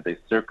Mecca, they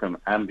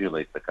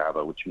circumambulate the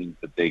Kaaba, which means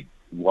that they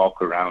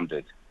walk around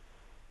it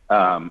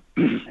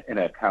in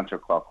a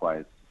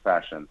counterclockwise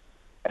fashion.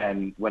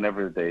 And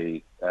whenever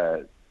they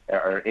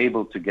are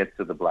able to get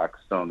to the black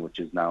stone, which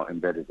is now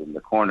embedded in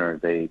the corner,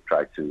 they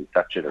try to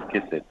touch it or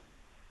kiss it.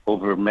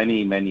 Over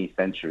many, many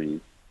centuries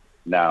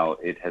now,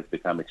 it has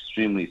become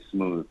extremely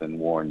smooth and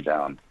worn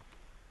down.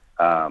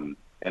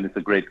 And it's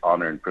a great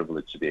honor and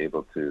privilege to be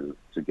able to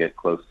get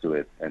close to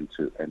it and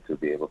to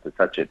be able to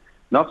touch it.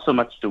 Not so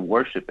much to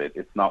worship it.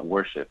 It's not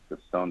worship. The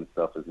stone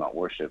itself is not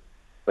worship,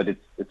 but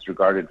it's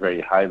regarded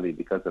very highly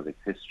because of its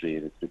history,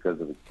 and it's because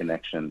of its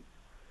connection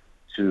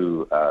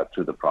to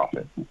the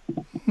Prophet.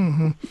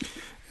 Mm-hmm.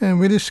 And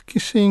with this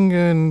kissing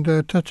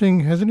and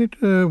touching, hasn't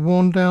it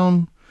worn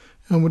down?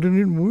 And wouldn't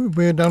it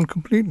wear down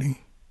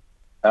completely?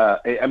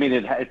 I mean,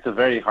 it's a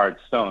very hard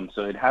stone,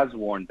 so it has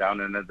worn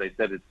down, and as I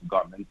said,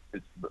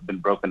 it's been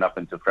broken up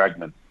into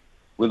fragments.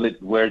 Will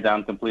it wear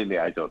down completely?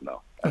 I don't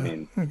know. I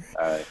mean,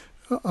 okay.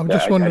 I'm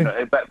just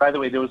wondering. By the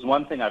way, there was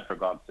one thing I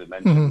forgot to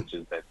mention, which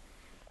is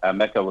that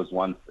Mecca was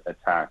once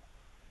attacked.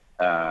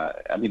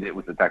 I mean, it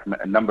was attacked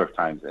a number of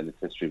times in its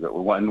history, but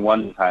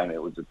one time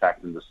it was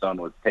attacked, and the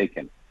stone was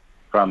taken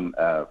from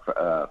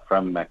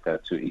Mecca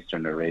to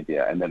Eastern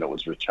Arabia, and then it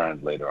was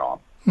returned later on.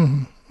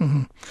 Mm-hmm.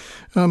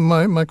 Mm-hmm.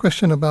 My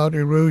question about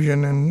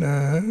erosion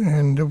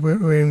and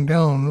wearing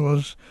down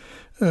was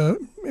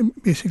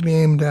basically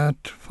aimed at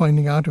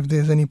finding out if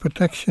there's any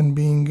protection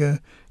being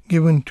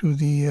given to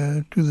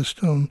the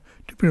stone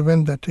to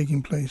prevent that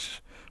taking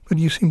place. But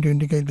you seem to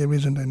indicate there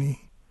isn't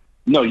any.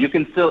 No, you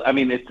can still. I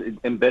mean, it's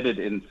embedded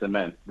in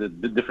cement. The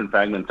different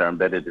fragments are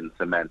embedded in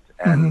cement,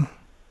 and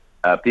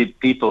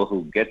people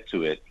who get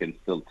to it can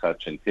still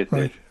touch and kiss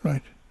it.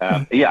 Right.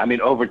 Yeah, I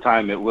mean, over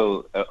time it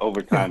will.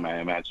 Over time, I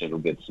imagine it'll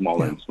get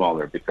smaller and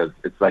smaller because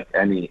it's like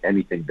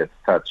anything that's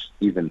touched,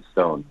 even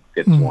stone,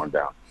 gets worn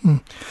down.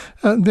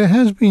 There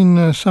has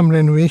been some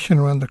renovation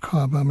around the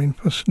Kaaba. I mean,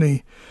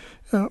 firstly,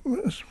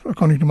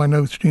 according to my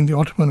notes, during the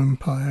Ottoman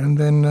Empire, and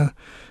then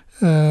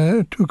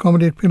to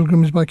accommodate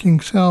pilgrims by King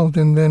Saud,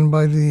 and then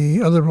by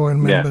the other royal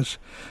members.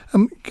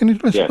 Can you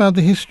tell us about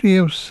the history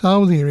of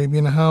Saudi Arabia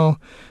and how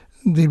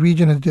the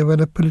region has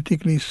developed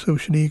politically,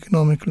 socially,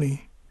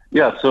 economically?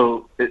 Yeah,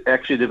 so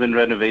actually there have been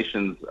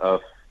renovations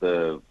of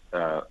the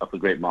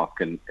Great Mosque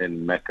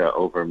in Mecca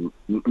over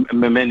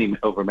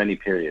many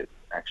periods,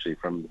 actually,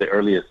 from the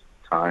earliest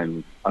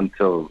time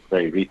until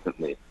very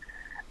recently.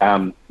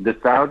 The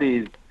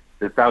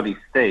Saudi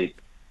state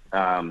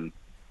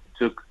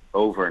took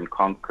over and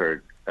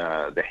conquered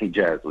the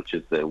Hijaz, which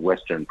is the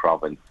western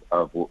province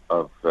of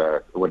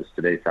what is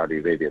today Saudi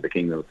Arabia, the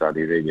Kingdom of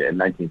Saudi Arabia, in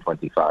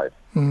 1925,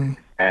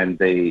 and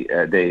they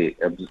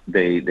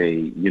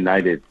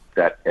united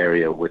that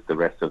area with the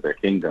rest of their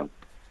kingdom,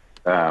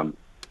 and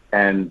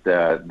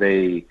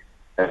the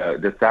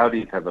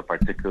Saudis have a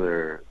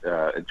particular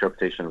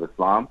interpretation of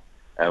Islam,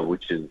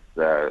 which is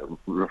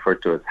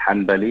referred to as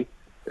Hanbali.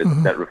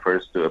 That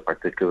refers to a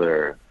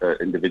particular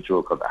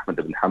individual called Ahmad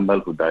ibn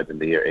Hanbal, who died in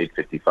the year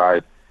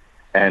 855,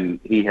 and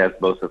he has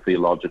both a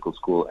theological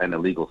school and a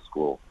legal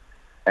school.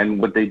 And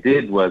what they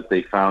did was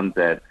they found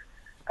that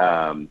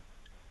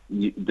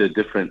the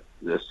different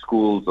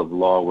schools of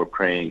law were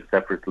praying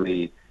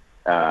separately.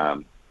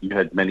 You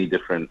had many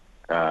different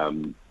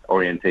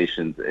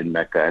orientations in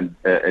Mecca and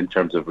in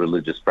terms of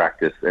religious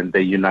practice, and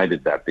they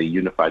united that. They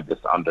unified this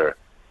under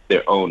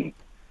their own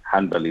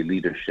Hanbali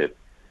leadership.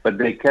 But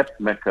they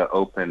kept Mecca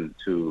open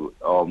to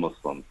all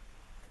Muslims,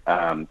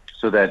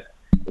 so that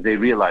they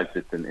realized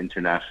it's an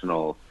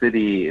international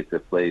city. It's a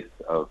place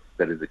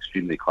that is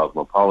extremely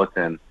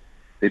cosmopolitan.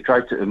 They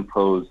tried to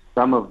impose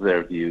some of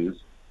their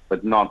views,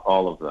 but not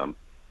all of them.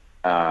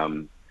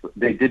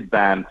 They did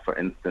ban, for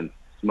instance,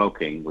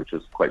 smoking, which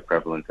was quite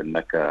prevalent in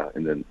Mecca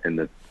in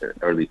the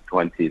early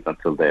 20s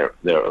until their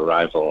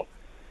arrival.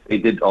 They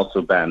did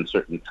also ban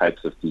certain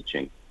types of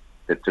teaching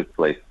that took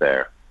place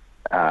there.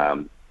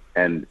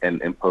 And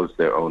impose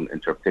their own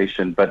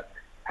interpretation, but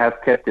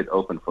have kept it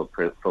open for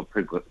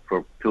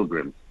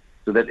pilgrims,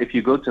 so that if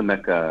you go to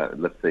Mecca,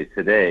 let's say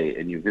today,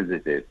 and you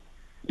visit it,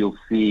 you'll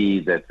see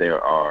that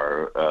there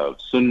are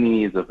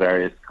Sunnis of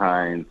various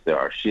kinds, there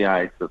are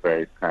Shiites of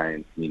various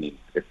kinds, meaning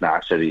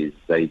Ithna Asharis,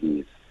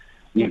 Zaydis,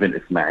 even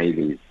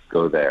Ismailis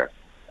go there.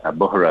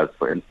 Bohras,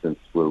 for instance,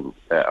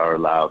 are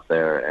allowed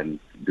there and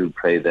do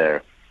pray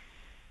there.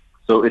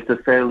 So it's a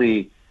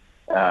fairly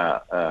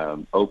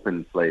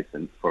open place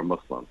for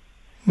Muslims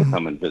to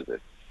come and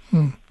visit.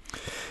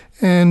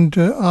 And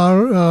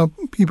are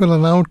people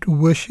allowed to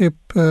worship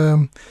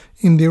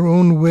in their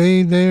own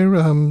way there?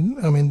 I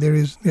mean,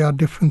 there are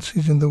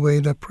differences in the way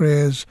that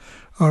prayers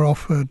are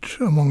offered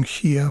among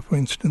Shia, for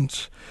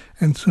instance,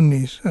 and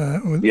Sunnis.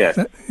 Yes.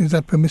 Is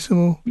that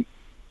permissible?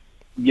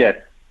 Yes,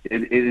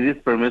 it is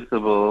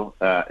permissible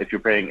if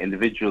you're praying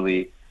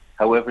individually.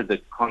 However, the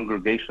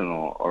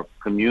congregational or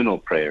communal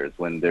prayers,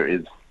 when there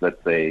is,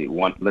 let's say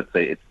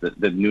it's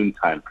the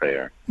noontime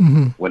prayer,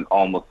 when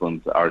all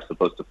Muslims are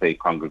supposed to pray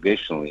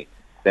congregationally,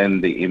 then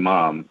the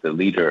imam, the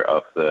leader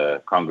of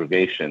the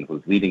congregation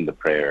who's leading the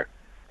prayer,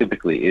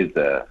 typically is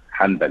a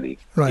Hanbali.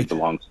 Right. He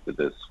belongs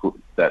to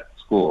that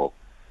school,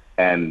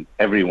 and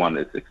everyone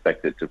is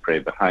expected to pray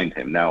behind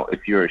him. Now,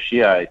 if you're a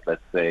Shiite,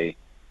 let's say,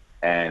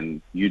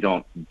 and you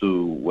don't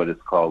do what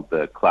is called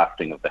the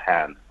clasping of the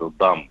hands, so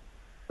dam,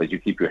 but you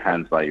keep your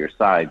hands by your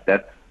side,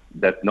 that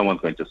no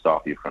one's going to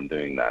stop you from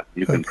doing that.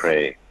 You can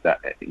pray that,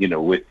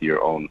 with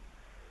your own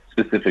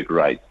specific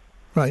rites.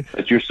 Right.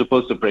 But you're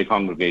supposed to pray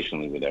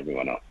congregationally with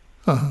everyone else.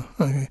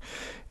 Okay.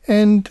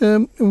 And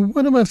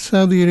what about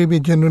Saudi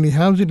Arabia generally?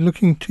 How is it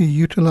looking to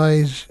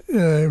utilize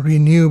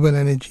renewable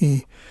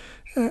energy?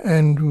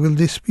 And will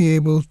this be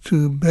able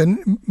to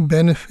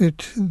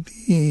benefit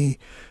the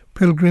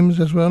pilgrims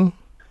as well?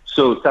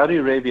 So Saudi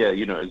Arabia,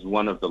 is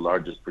one of the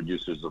largest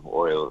producers of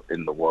oil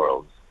in the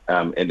world.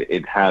 And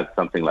it has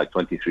something like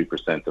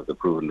 23% of the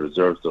proven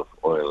reserves of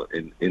oil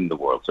in the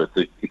world. So it's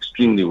an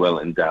extremely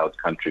well-endowed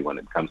country when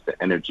it comes to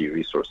energy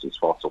resources,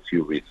 fossil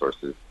fuel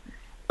resources.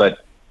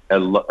 But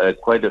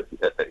quite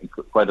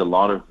a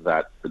lot of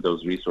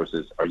those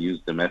resources are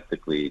used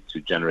domestically to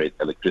generate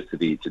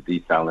electricity, to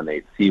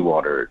desalinate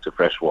seawater to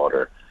fresh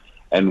water.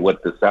 And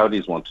what the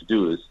Saudis want to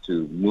do is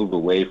to move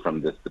away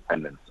from this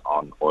dependence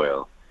on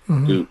oil,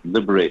 to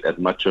liberate as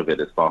much of it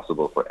as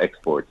possible for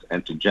exports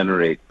and to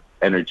generate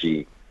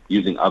energy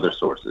using other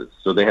sources.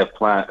 So they have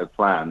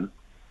plans.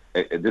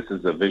 This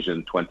is a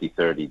Vision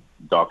 2030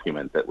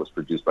 document that was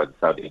produced by the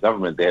Saudi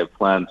government. They have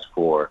plans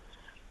for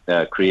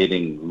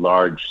creating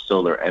large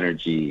solar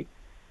energy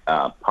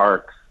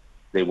parks.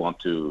 They want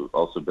to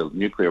also build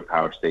nuclear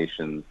power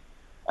stations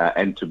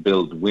and to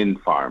build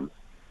wind farms,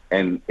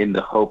 and in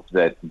the hope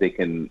that they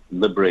can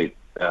liberate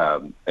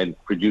and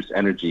produce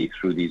energy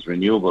through these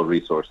renewable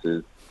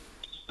resources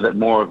so that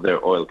more of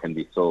their oil can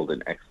be sold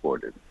and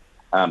exported.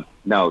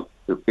 Now,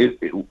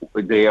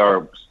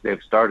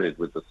 they've started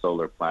with the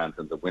solar plants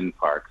and the wind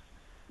parks,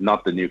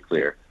 not the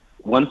nuclear.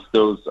 Once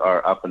those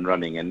are up and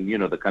running, and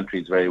the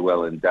country is very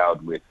well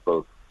endowed with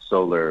both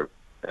solar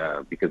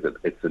because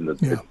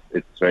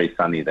it's very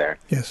sunny there,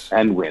 yes,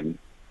 and wind.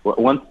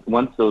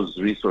 Once those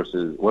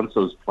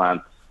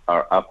plants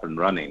are up and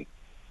running,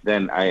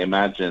 then I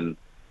imagine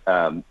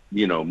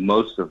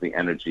most of the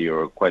energy,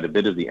 or quite a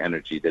bit of the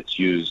energy that's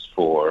used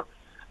for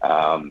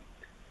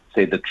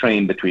say the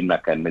train between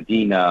Mecca and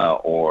Medina,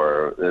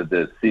 or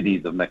the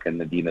cities of Mecca and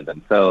Medina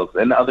themselves,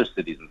 and other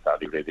cities in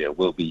Saudi Arabia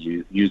will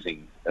be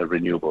using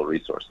renewable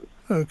resources.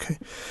 Okay.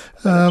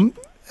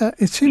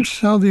 It seems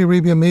Saudi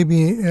Arabia may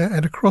be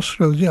at a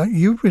crossroads. Yeah,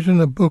 you've written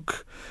a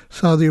book,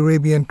 Saudi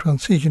Arabia and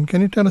Transition.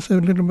 Can you tell us a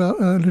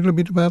little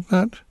bit about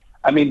that?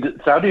 I mean,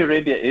 Saudi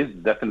Arabia is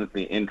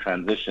definitely in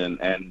transition,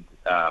 and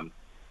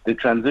the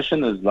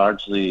transition is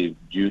largely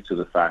due to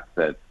the fact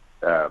that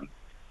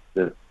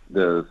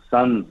the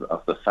sons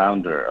of the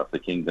founder of the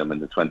kingdom in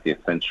the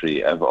 20th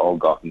century have all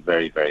gotten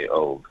very, very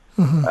old.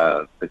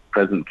 The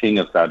present king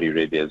of Saudi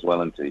Arabia is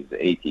well into his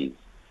 80s,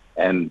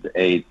 and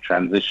a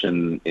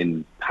transition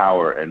in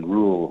power and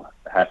rule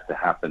has to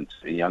happen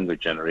to a younger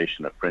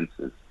generation of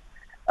princes.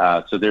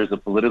 So there's a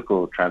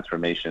political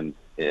transformation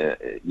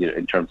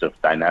in terms of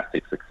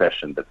dynastic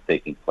succession that's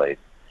taking place.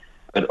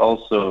 But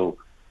also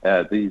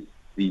these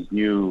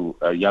new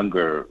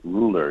younger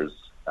rulers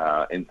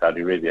in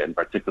Saudi Arabia, in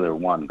particular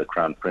one, the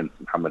Crown Prince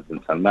Mohammed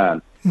bin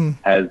Salman,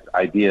 has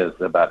ideas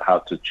about how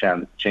to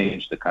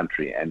change the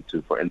country and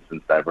to, for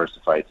instance,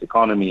 diversify its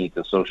economy,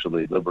 to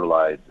socially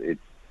liberalize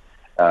its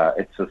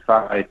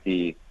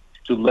society,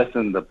 to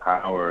lessen the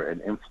power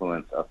and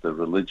influence of the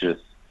religious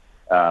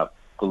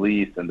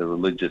police and the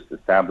religious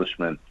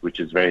establishment, which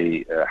is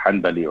very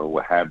Hanbali or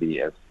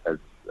Wahhabi, as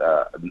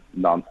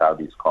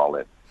non-Saudis call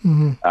it.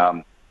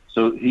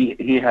 So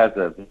he has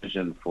a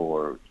vision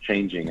for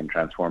changing and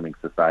transforming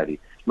society,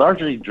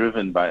 largely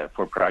driven by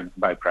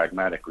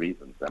pragmatic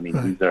reasons. I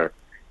mean,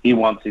 he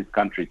wants his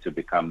country to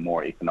become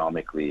more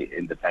economically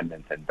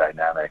independent and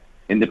dynamic,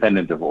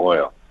 independent of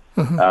oil.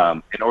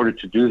 In order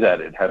to do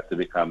that, it has to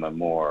become a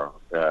more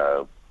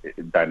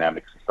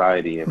dynamic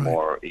society and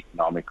more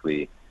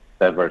economically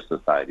diverse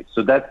society.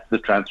 So that's the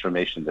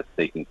transformation that's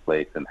taking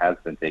place and has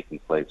been taking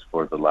place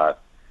for the last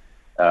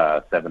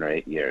 7 or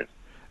 8 years.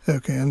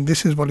 Okay, and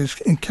this is what is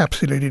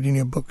encapsulated in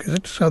your book, is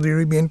it? Saudi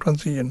Arabian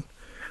Transition.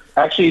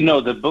 Actually,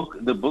 no. The book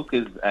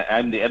is.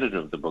 I'm the editor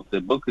of the book.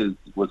 The book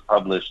was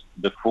published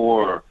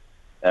before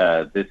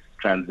this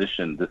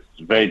transition, this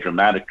very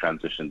dramatic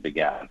transition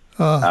began.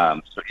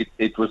 So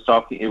it was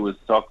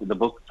talking. The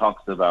book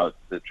talks about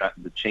the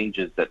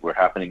changes that were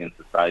happening in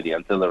society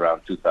until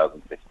around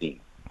 2015.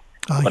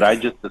 What I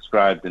just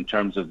described in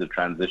terms of the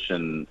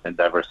transition and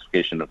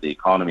diversification of the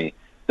economy,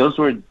 those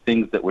were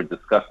things that were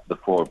discussed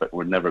before but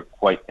were never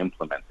quite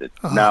implemented.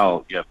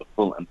 Now you have a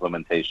full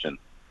implementation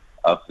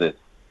of this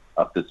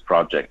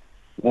project.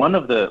 One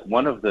of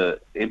the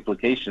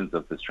implications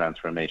of this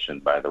transformation,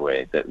 by the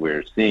way, that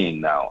we're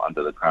seeing now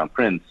under the Crown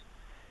Prince,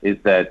 is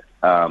that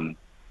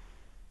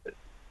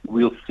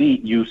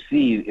you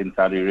see in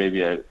Saudi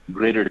Arabia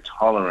greater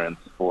tolerance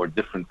for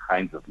different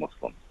kinds of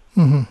Muslims.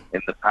 Mm-hmm.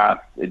 In the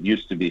past, it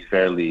used to be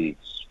fairly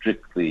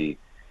strictly,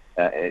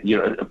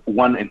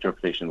 one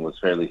interpretation was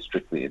fairly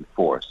strictly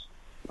enforced.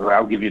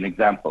 I'll give you an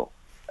example.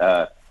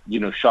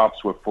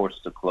 Shops were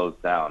forced to close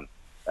down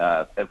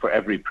for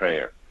every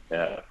prayer.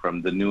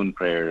 From the noon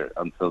prayer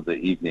until the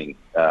evening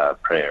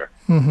prayer,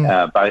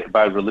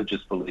 by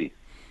religious belief.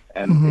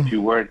 And if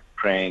you weren't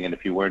praying and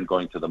if you weren't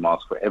going to the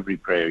mosque for every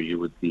prayer, you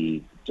would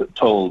be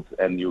told,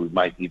 and you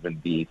might even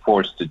be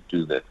forced to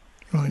do this.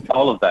 Right.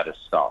 All of that is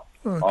stopped.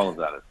 Okay. All of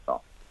that is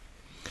stopped.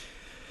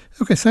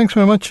 Okay, thanks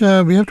very much.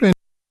 We have to end.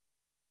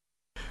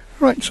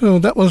 Right, so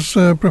that was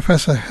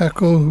Professor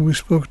Hackle, who we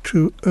spoke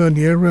to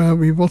earlier.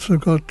 We've also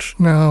got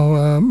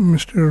now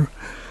Mr.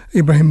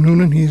 Ibrahim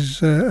Noonan.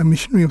 He's a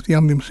missionary of the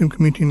Ahmadi Muslim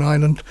community in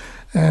Ireland,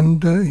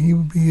 and he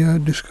will be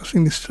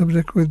discussing this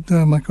subject with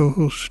my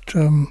co-host,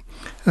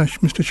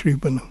 Mr.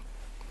 Sharif Banu.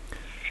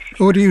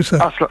 Over to you, sir.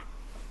 Assalamu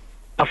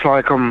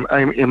alaikum,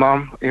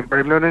 Imam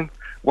Ibrahim Noonan.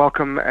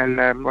 Welcome,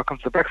 and welcome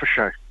to the Breakfast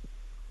Show.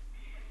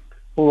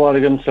 Wa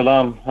alaikum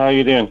salam. How are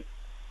you doing?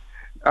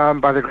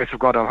 By the grace of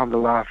God,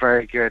 alhamdulillah,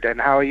 very good.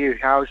 And how are you?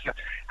 How's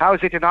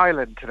it in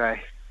Ireland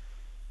today?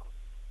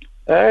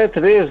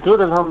 Today is good,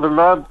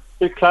 alhamdulillah.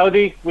 Bit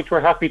cloudy, which we're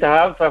happy to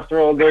have after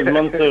all those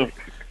months of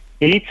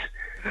heat.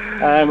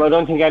 I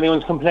don't think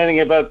anyone's complaining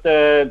about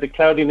the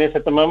cloudiness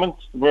at the moment.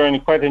 We're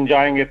quite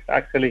enjoying it,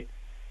 actually.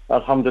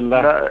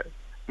 Alhamdulillah.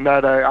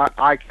 No.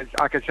 I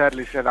can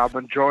certainly say that I'm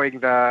enjoying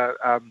the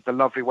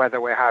lovely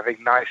weather we're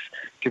having. Nice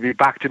to be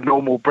back to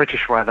normal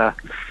British weather,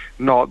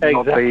 not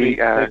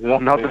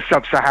the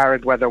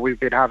sub-Saharan weather we've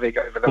been having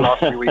over the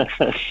last few weeks.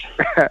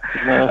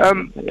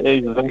 Imam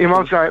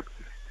Sahib,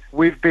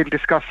 we've been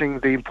discussing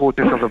the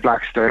importance of the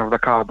Black Stone of the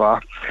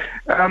Kaaba.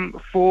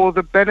 For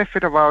the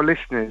benefit of our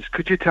listeners,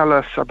 could you tell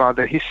us about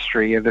the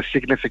history and the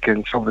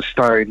significance of the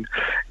stone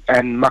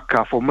and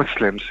Mecca for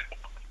Muslims?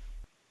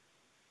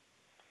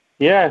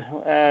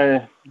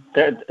 Yeah,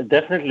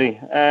 definitely.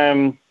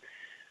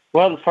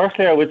 Well,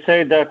 firstly, I would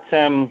say that,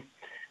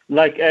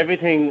 like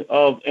everything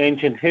of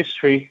ancient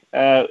history,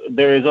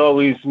 there is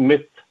always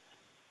myth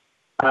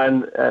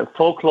and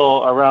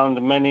folklore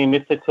around many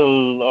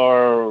mythical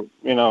or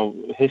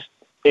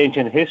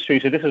ancient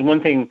history. So this is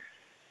one thing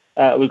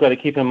we've got to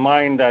keep in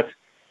mind, that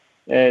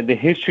the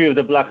history of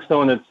the Black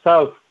Stone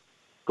itself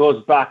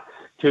goes back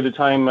to the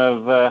time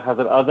of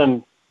Hazrat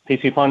Adam,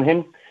 peace be upon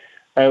him,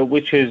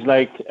 which is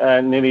like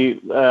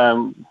nearly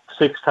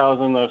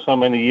 6,000 or so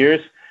many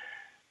years.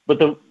 But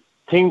the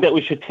thing that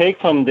we should take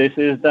from this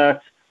is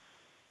that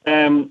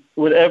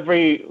with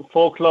every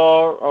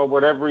folklore or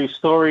with every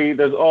story,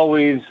 there's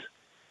always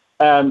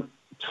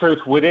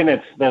truth within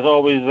it. There's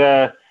always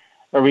a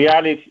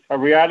reality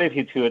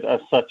to it as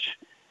such.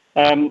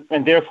 And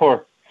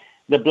therefore,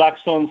 the Black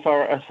Stone,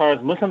 as far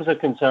as Muslims are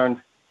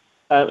concerned,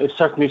 is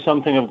certainly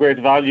something of great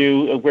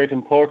value, of great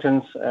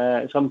importance,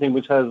 something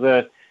which has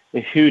a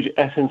huge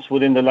essence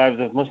within the lives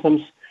of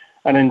Muslims.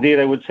 And indeed,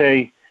 I would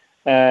say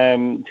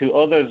to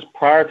others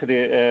prior to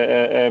the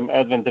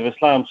advent of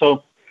Islam.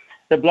 So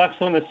the Black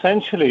Stone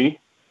essentially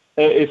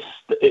is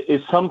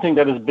something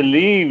that is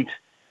believed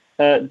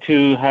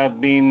to have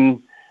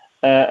been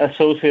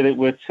associated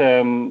with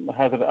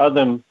Hazrat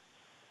Adam.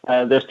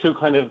 There's two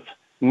kind of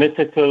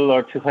mythical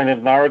or two kind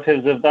of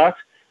narratives of that.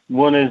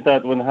 One is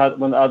that when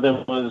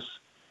Adam was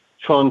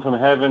thrown from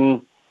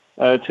heaven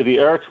to the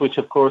earth, which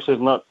of course is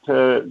not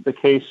the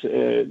case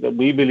that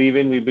we believe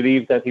in. We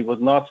believe that he was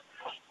not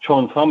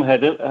thrown from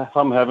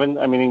heaven,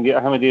 I mean in the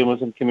Ahmadiyya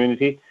Muslim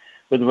community,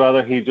 but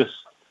rather he just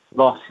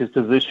lost his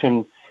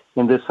position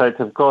in the sight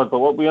of God. But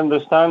what we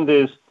understand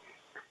is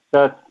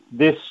that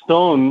this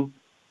stone,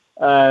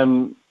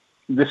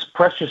 this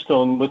precious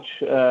stone, which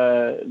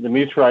the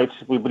meteorite,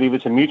 we believe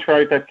it's a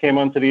meteorite that came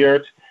onto the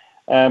earth,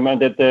 and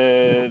that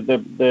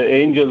the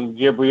angel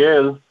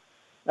Gabriel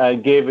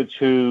gave it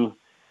to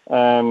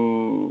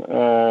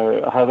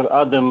Hazrat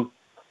Adam,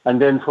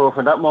 and then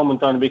from that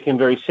moment on it became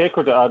very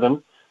sacred to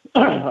Adam.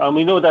 And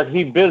we know that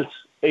he built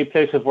a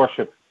place of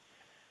worship.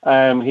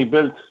 He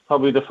built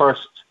probably the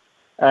first,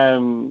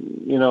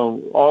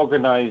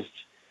 organized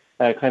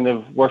kind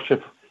of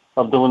worship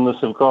of the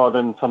oneness of God.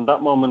 And from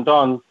that moment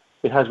on,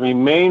 it has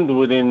remained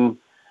within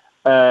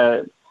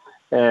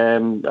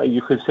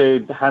you could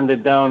say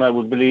handed down, I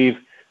would believe,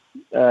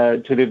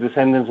 to the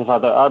descendants of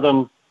Father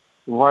Adam,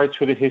 right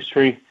through the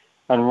history,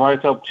 and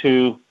right up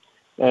to,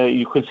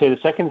 you could say, the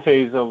second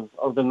phase of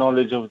the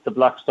knowledge of the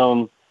Black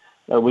Stone,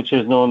 which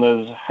is known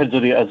as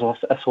Hijri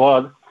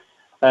Aswad,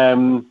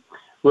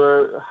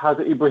 where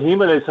Hazrat Ibrahim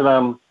alayhi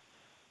salam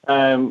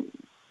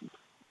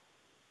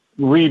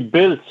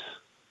rebuilt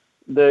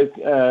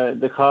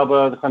the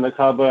Kaaba, the Khana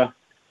Kaaba,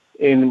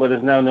 in what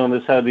is now known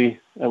as Saudi,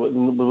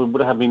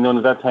 would have been known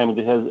at that time,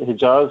 the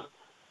Hijaz.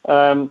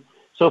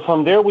 So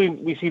from there,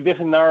 we see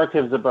different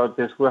narratives about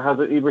this, where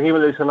Hazrat Ibrahim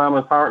alayhi salam,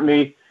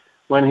 apparently,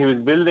 when he was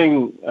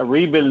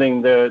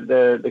rebuilding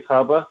the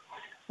Kaaba,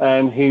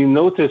 he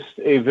noticed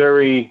a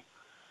very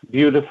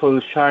beautiful,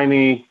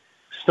 shiny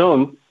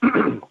stone,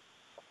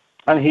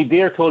 and he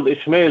there told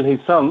Ishmael, his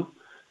son,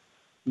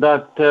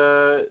 that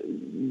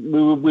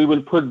we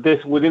will put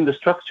this within the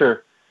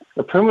structure,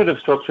 a primitive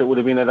structure it would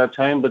have been at that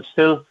time, but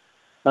still,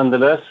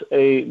 nonetheless,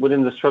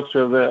 within the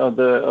structure of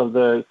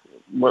the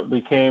what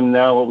became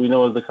now what we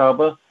know as the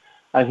Kaaba.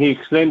 And he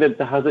explained that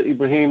Hazrat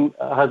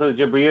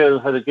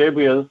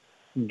Gabriel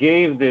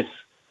gave this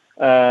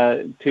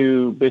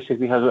to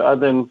basically Hazrat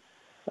Adam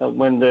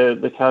when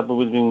the Kaaba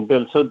was being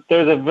built. So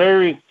there's a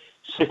very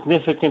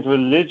significant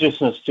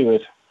religiousness to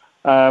it.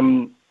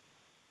 And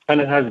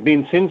it has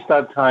been since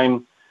that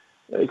time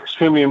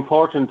extremely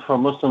important for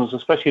Muslims,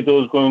 especially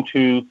those going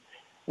to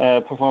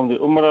perform the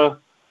Umrah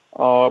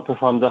or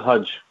perform the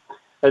Hajj.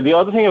 The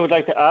other thing I would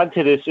like to add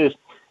to this is,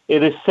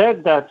 it is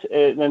said that,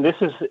 and this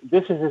is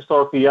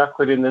historically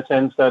accurate in the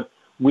sense that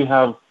we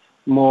have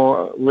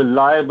more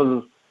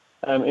reliable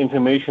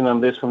information on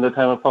this from the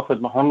time of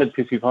Prophet Muhammad,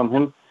 peace be upon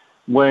him,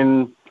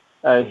 when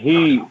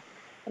he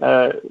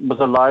was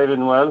alive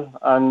and well.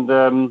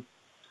 And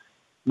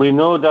we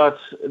know that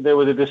there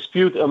was a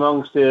dispute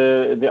amongst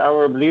the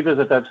Arab leaders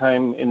at that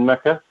time in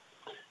Mecca,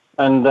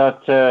 and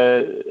that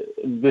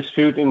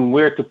dispute in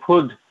where to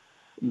put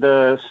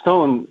the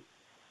stone,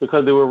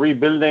 because they were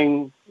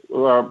rebuilding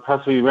or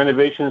possibly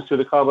renovations to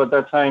the Kaaba at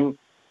that time,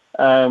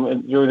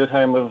 during the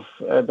time of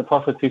the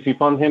Prophet, peace be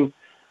upon him.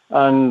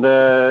 And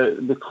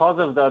because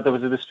of that, there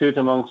was a dispute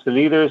amongst the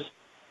leaders.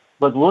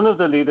 But one of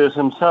the leaders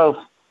himself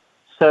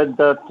said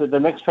that the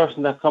next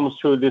person that comes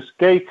through this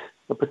gate,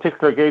 a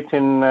particular gate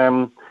in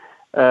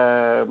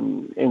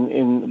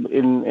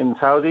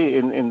Saudi,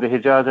 in the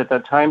Hijaz at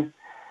that time,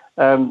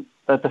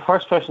 that the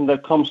first person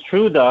that comes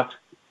through that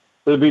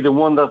will be the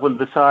one that will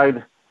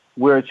decide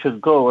where it should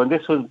go. And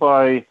this was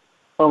by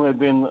Umar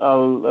bin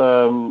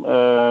al-Bukhari,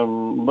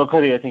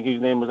 I think his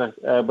name was,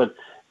 but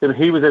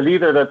he was a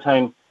leader at that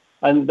time.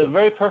 And the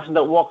very person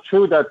that walked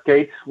through that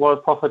gate was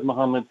Prophet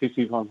Muhammad, peace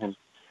be upon him.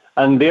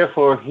 And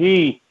therefore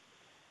he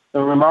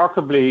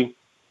remarkably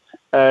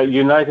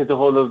united the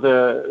whole of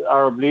the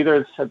Arab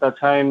leaders at that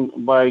time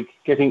by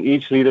getting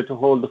each leader to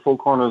hold the four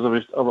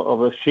corners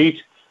of a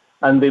sheet,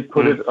 and they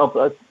put it up,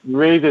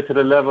 raised it to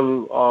the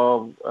level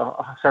of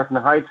a certain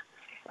height,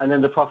 and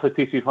then the Prophet,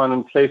 peace be upon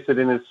him, placed it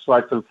in its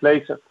rightful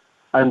place.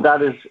 And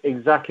that is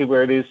exactly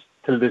where it is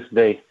till this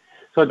day.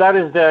 So that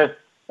is a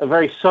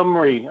very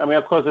summary. I mean,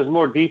 of course, there's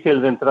more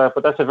details into that,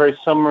 but that's a very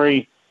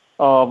summary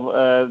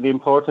of the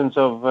importance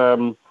of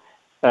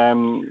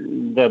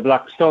the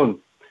Black Stone.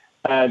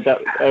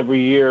 That every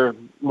year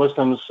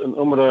Muslims in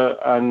Umrah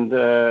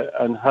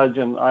and Hajj,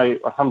 and I,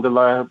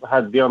 alhamdulillah,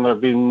 had the honor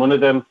of being one of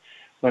them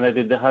when I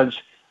did the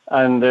Hajj,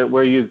 and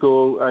where you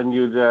go and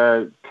you'd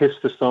kiss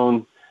the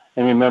stone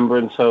in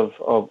remembrance of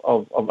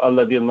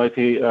Allah the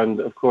Almighty, and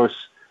of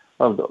course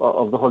of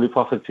the Holy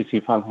Prophet, peace be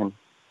upon him.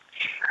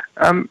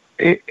 Imam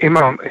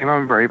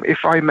Ibrahim,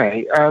 if I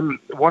may,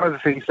 one of the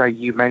things that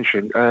you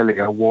mentioned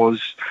earlier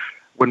was,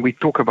 when we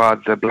talk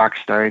about the Black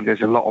Stone,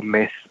 there's a lot of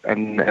myth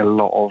and a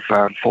lot of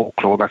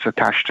folklore that's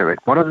attached to it.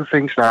 One of the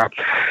things that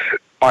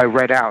I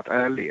read out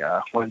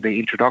earlier when the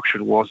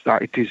introduction was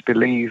that it is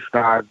believed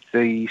that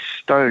the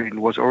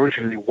stone was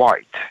originally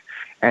white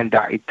and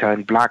that it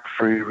turned black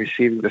through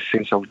receiving the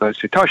sins of those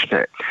who touched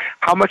it.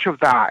 How much of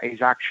that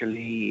is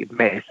actually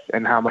myth,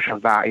 and how much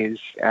of that is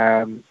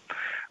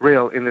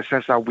real, in the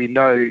sense that we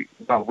know,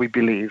 well, we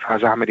believe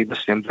as Ahmadi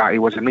Muslims that it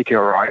was a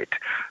meteorite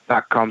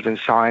that comes, and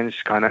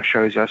science kind of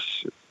shows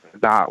us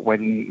that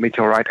when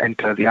meteorite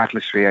enter the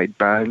atmosphere, it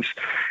burns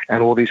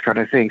and all these kind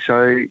of things.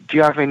 So do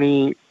you have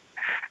any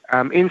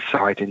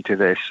insight into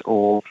this?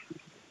 Or?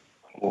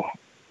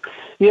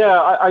 Yeah,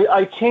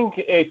 I think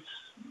it's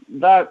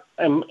that,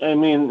 I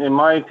mean, in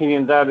my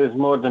opinion, that is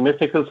more the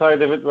mythical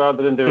side of it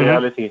rather than the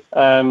reality.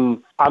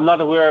 I'm not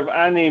aware of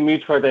any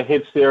meteor that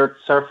hits the Earth's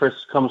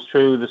surface, comes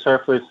through the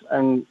surface,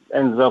 and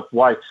ends up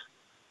white.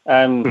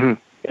 It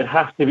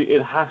has to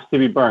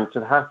be burnt.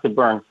 It has to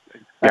burn.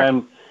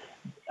 Yeah.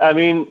 I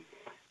mean,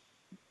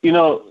 you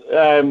know,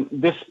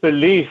 this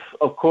belief,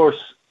 of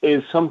course,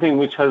 is something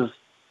which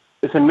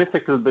it's a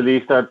mythical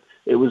belief that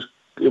it was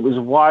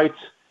white.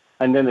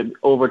 And then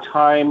over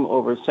time,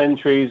 over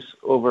centuries,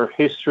 over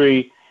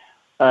history,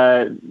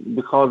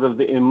 because of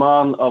the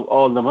iman of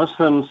all the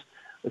Muslims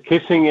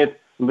kissing it,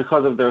 and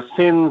because of their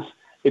sins,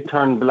 it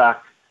turned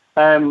black.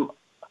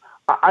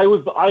 I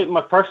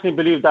personally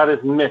believe that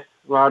is myth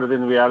rather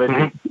than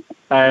reality.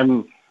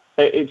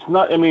 It's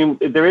not. I mean,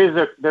 there is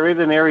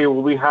an area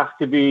where we have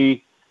to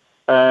be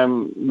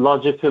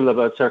logical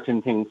about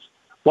certain things.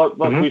 What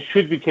we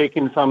should be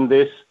taking from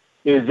this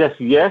is just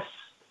yes,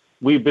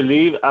 we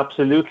believe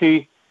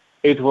absolutely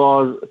it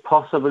was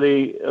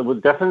possibly,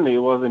 definitely it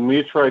was a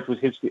meteorite which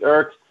hits the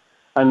earth,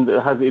 and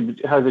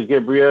Hazrat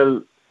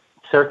Gabriel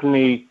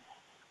certainly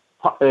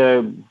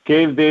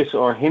gave this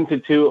or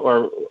hinted to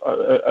or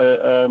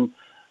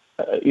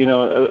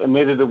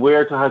made it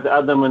aware to Hazrat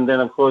Adam, and then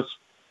of course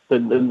the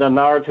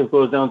narrative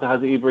goes down to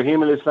Hazrat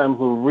Ibrahim al-Islam,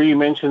 who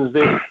re-mentions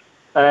this.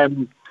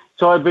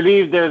 So I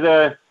believe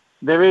there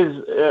is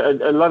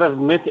a lot of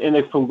myth in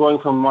it from going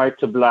from white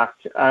to black.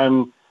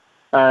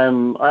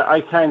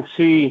 I can't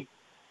see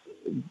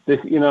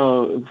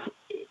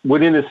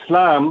within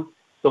Islam,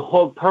 the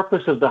whole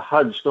purpose of the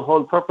Hajj, the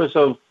whole purpose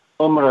of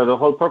Umrah, the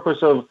whole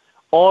purpose of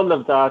all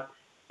of that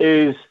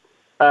is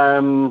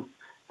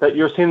that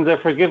your sins are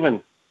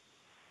forgiven.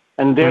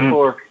 And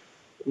therefore,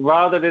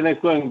 rather than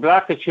it going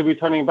black, it should be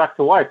turning back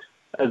to white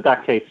in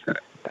that case.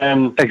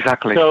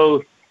 Exactly.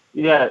 So,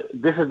 yeah,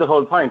 this is the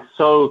whole point.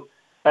 So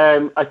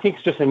I think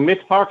it's just a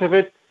myth part of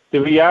it. The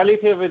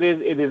reality of it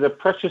is a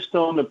precious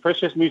stone, a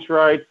precious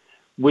meteorite,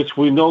 which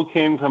we know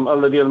came from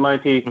Allah the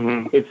Almighty.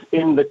 It's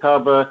in the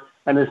Kaaba,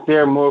 and it's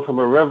there more from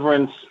a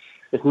reverence.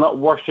 It's not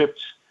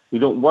worshipped. We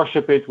don't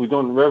worship it. We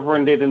don't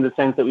reverend it in the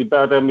sense that we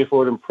bow down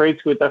before it and pray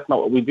to it. That's not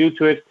what we do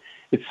to it.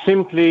 It's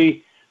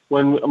simply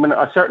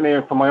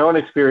certainly from my own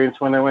experience,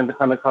 when I went to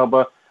Khan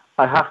Kaaba,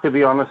 I have to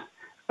be honest,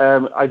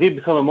 I did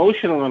become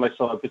emotional when I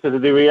saw it because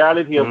of the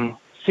reality of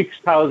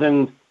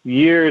 6,000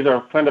 years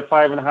or kind of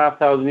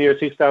 5,500 years,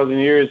 6,000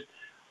 years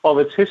of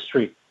its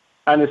history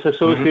and its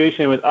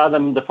association with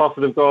Adam, the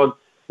Prophet of God,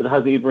 with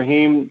Hazrat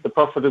Ibrahim, the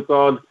Prophet of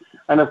God,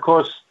 and of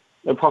course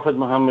the Prophet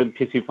Muhammad,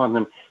 peace be upon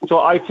him. So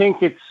I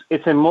think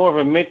it's a more of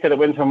a myth that it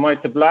went from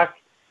white to black,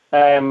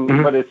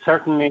 but it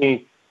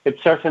certainly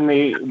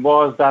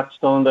was that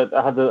stone that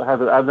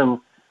Hazrat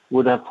Adam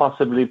would have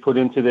possibly put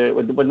into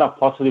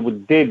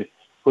did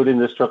put in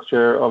the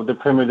structure of the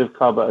primitive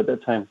Kaaba at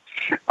that time.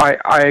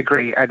 I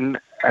agree, and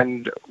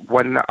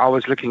when I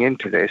was looking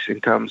into this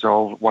in terms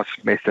of what's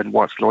myth and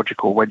what's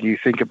logical, when you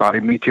think about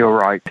a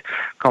meteorite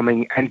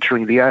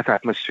entering the Earth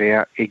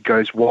atmosphere, it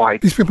goes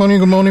white. Peace be upon you.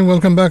 Good morning.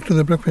 Welcome back to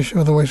the Breakfast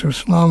Show, The Voice of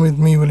Islam, with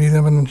me, Waleed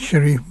Ahmed and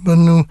Sharif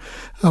Bannu.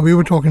 We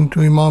were talking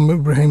to Imam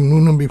Ibrahim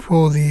Noonan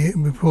before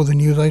the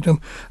news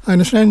item. I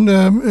understand,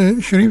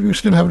 Sharif, you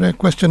still have a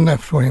question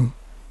left for him.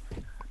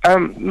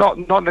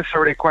 Not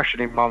necessarily a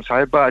question, Imam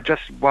Sahib, but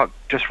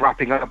just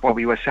wrapping up what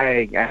we were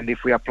saying, and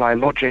if we apply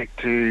logic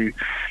to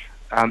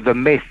the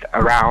myth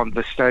around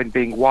the stone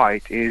being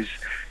white, is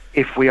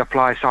if we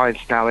apply science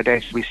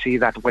nowadays, we see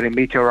that when a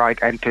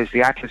meteorite enters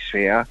the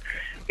atmosphere,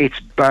 it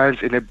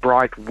burns in a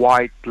bright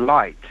white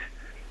light,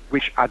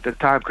 which at the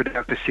time could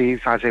have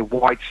perceived as a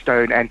white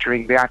stone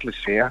entering the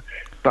atmosphere,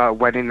 but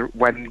when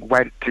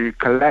went to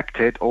collect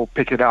it or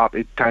pick it up,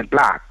 it turned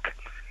black.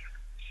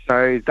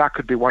 So that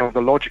could be one of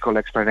the logical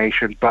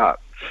explanations, but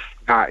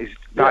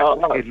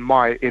in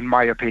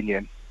my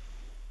opinion.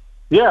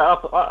 Yeah,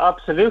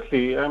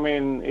 absolutely. I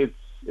mean,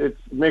 it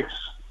makes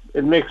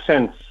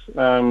sense.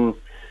 We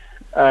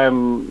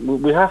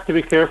have to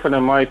be careful,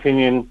 in my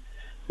opinion,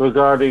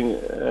 regarding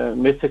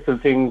mythical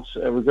things,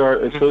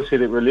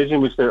 associated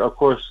religion, which there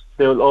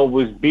will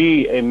always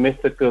be a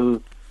mythical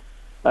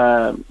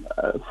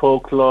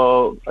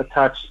folklore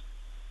attached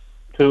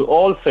to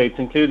all faiths,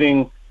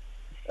 including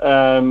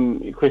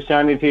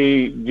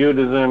Christianity,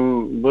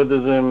 Judaism,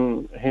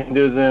 Buddhism,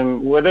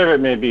 Hinduism, whatever it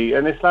may be.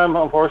 And Islam,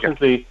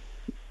 unfortunately,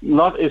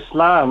 not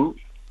Islam.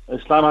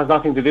 Islam has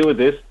nothing to do with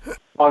this.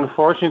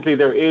 Unfortunately,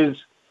 there is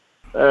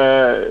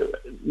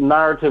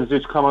narratives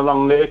which come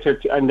along later,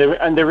 and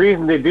the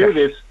reason they do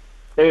this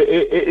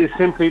is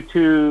simply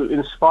to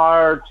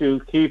inspire,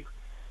 to keep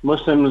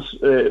Muslims,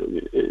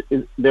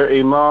 their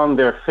iman,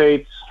 their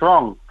faith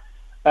strong.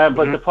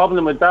 But the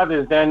problem with that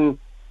is then,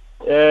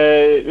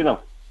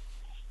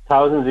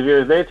 thousands of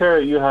years later,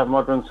 you have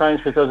modern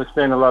science which does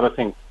explain a lot of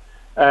things.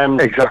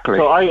 Exactly.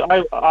 So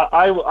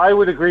I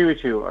would agree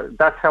with you.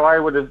 That's how I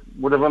would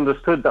have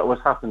understood that was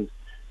happened.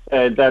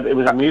 That it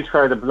was a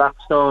meteorite, a black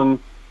stone,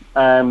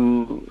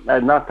 and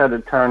not that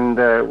it turned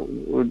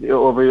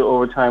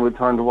over time it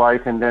turned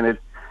white, and then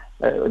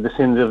the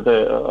sins of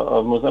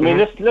Muslims. I mean,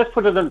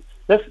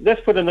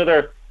 let's put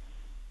another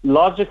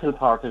logical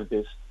part of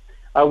this.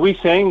 Are we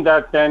saying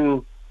that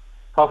then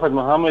Prophet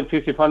Muhammad,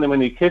 peace be upon him,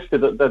 when he kissed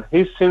it, that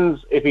his sins,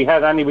 if he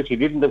had any, which he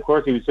didn't, of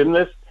course, he was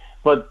sinless,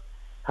 but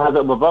Hazrat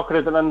Abu Bakr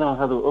and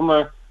Hazrat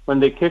Umar, when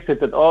they kissed it,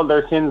 that all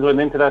their sins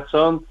went into that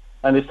stone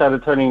and they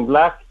started turning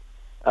black?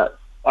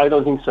 I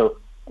don't think so.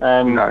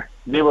 No.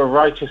 They were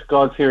righteous,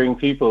 God-fearing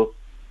people.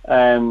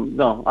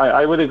 No,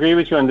 I would agree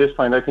with you on this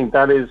point. I think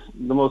that is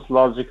the most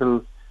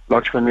logical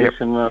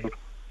explanation.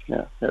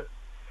 Yep.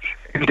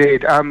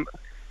 Indeed.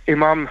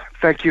 Imam,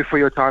 thank you for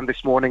your time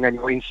this morning and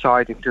your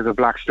insight into the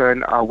Black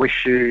Stone. I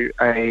wish you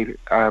a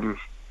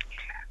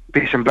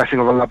Peace and blessing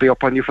of Allah be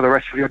upon you for the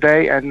rest of your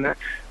day, and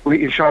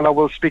we, inshallah,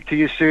 will speak to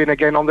you soon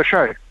again on the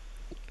show.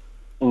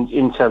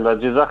 Inshallah.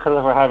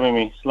 Jazakallah for having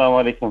me.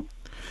 Assalamu alaikum.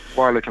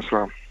 Wa alaikum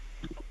salam.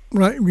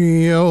 Right,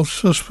 we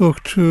also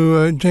spoke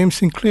to James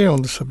Sinclair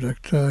on the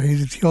subject.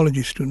 He's a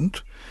theology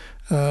student.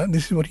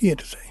 This is what he had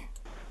to say.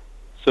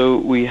 So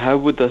we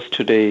have with us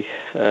today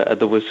at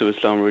the Voice of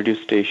Islam radio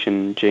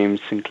station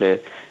James Sinclair,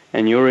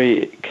 and you're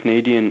a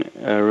Canadian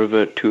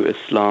revert to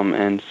Islam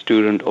and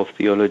student of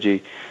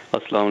theology.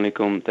 Assalamu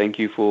alaikum. Thank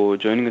you for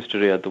joining us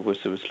today at the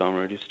Voice of Islam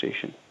radio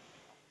station.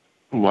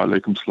 Wa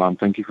alaikum salam.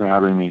 Thank you for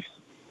having me.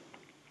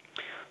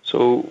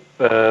 So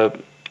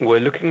we're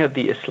looking at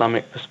the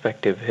Islamic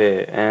perspective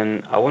here,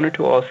 and I wanted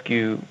to ask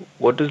you,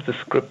 what does the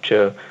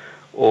scripture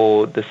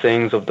or the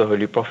sayings of the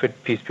Holy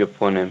Prophet, peace be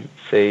upon him,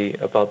 say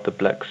about the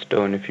black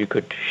stone? If you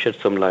could shed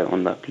some light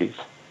on that, please.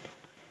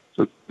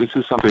 So this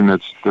is something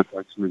that's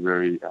actually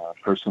very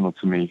personal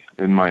to me.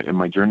 In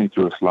my journey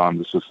through Islam,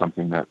 this was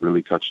something that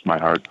really touched my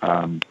heart,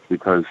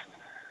 because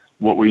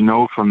what we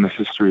know from the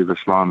history of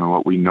Islam and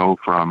what we know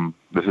from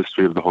the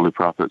history of the Holy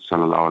Prophet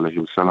sallallahu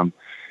alaihi wasallam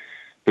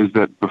is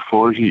that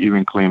before he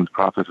even claimed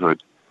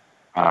prophethood,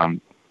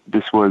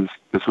 this was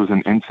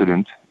an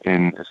incident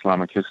in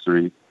Islamic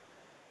history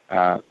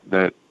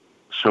that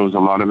shows a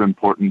lot of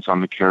importance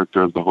on the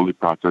character of the Holy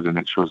Prophet, and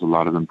it shows a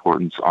lot of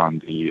importance on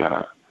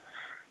the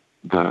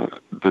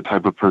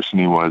type of person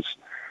he was.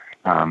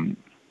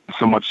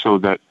 So much so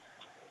that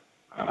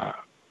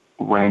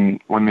when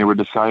they were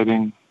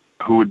deciding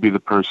who would be the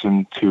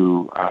person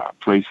to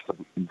place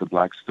the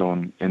black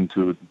stone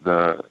into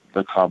the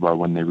Kaaba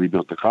when they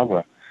rebuilt the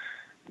Kaaba,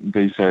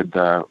 they said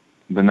the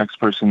next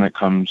person that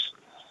comes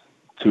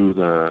to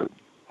the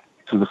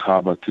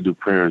Kaaba to do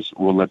prayers,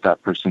 we'll let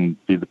that person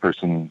be the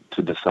person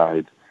to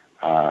decide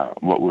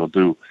what we'll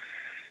do.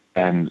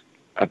 And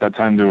at that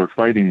time they were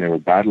fighting, they were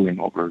battling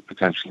over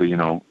potentially,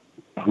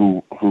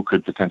 who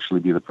could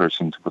potentially be the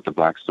person to put the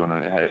black stone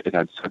on. It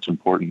had such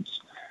importance.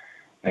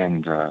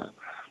 And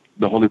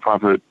the Holy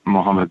Prophet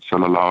Muhammad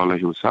sallallahu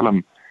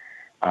alaihi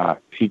wasallam,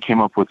 he came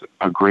up with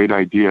a great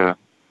idea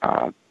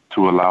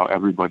to allow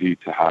everybody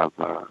to have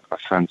a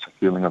sense, a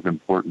feeling of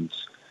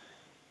importance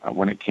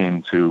when it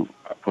came to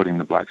putting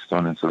the black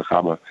stone into the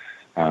Kaaba.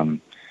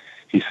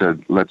 He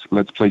said, let's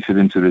place it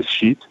into this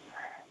sheet,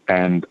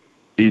 and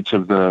each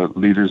of the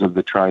leaders of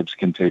the tribes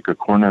can take a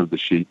corner of the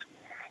sheet,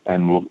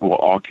 and we'll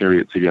all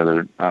carry it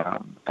together,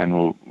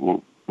 and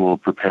we'll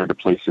prepare to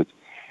place it.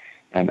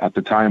 And at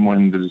the time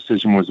when the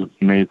decision was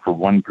made for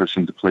one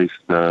person to place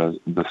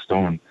the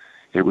stone,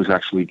 it was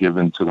actually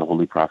given to the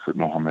Holy Prophet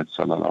Muhammad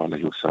sallallahu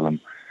alaihi wasallam.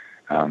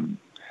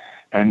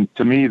 And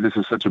to me, this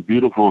is such a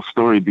beautiful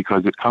story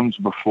because it comes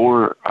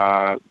before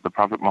the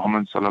Prophet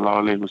Muhammad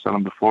sallallahu alaihi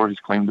wasallam, before his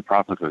claim to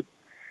prophethood,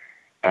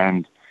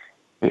 and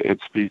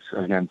it speaks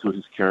again to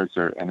his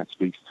character, and it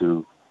speaks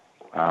to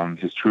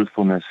his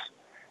truthfulness.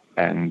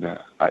 And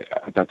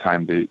at that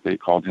time, they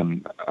called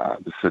him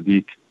the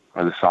Sadiq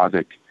or the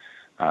Sadiq,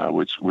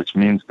 which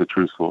means the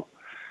truthful.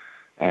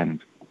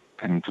 And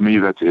to me,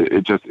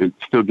 it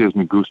still gives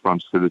me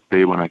goosebumps to this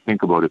day when I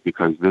think about it,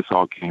 because this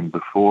all came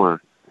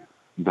before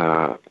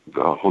the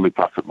Holy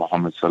Prophet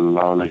Muhammad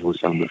sallallahu alaihi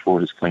wasallam, before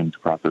his claim to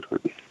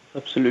prophethood.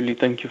 Absolutely,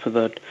 thank you for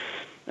that.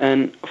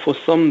 And for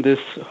some, this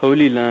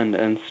holy land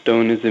and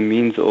stone is a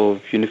means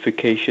of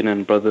unification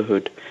and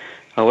brotherhood.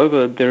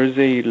 However, there is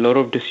a lot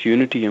of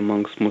disunity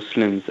amongst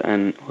Muslims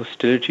and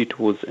hostility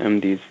towards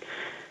Ahmadis.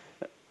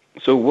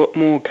 So what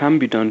more can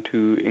be done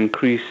to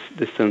increase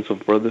this sense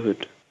of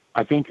brotherhood?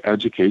 I think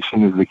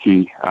education is the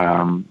key.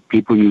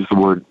 People use the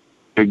word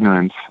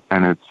ignorance,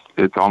 and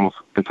it's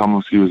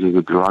almost used as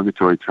a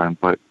derogatory term,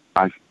 but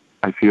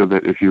I feel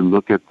that if you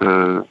look at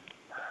the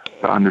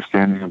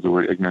understanding of the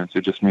word ignorance,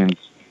 it just means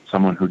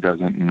someone who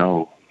doesn't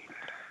know.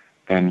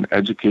 And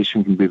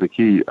education can be the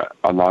key.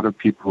 A lot of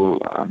people,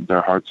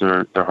 their hearts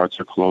are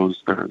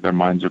closed, their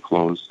minds are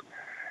closed,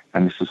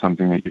 and this is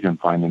something that you can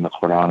find in the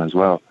Quran as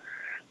well.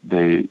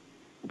 They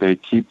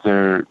keep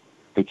their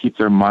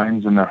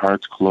minds and their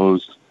hearts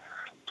closed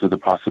to the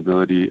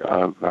possibility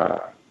of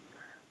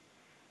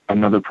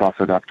another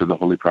prophet after the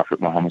Holy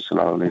Prophet Muhammad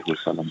sallallahu alaihi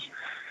wasallam.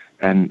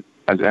 And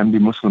as Ahmadi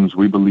Muslims,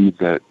 we believe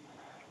that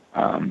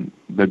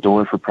the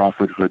door for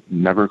prophethood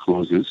never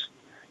closes.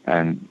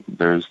 And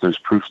there's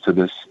proofs to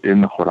this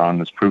in the Quran,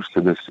 there's proofs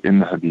to this in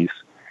the Hadith.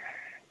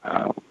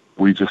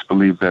 We just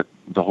believe that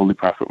the Holy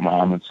Prophet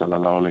Muhammad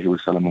sallallahu alaihi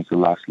wasallam was the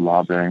last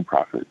law-bearing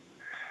prophet.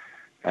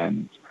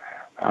 And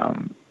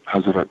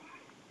Hazrat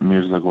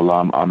Mirza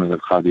Ghulam Ahmad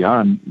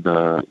al-Qadian,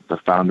 the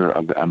founder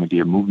of the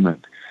Ahmadiyya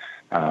movement,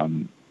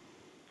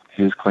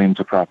 his claim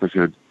to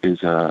prophethood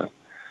is a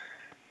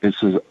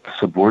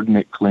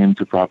subordinate claim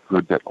to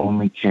prophethood that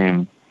only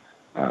came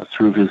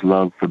through his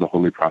love for the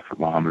Holy Prophet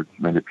Muhammad,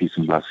 may the peace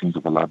and blessings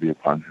of Allah be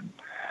upon him.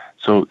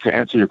 So to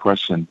answer your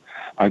question,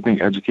 I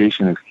think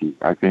education is key.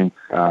 I think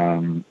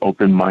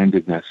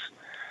open-mindedness.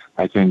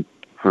 I think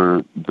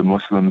for the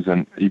Muslims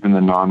and even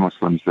the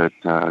non-Muslims that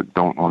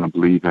don't want to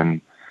believe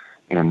in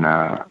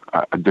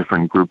a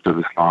different group of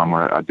Islam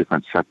or a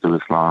different sect of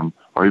Islam,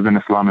 or even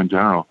Islam in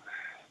general,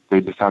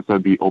 They just have to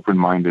be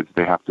open-minded.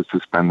 They have to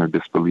suspend their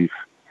disbelief,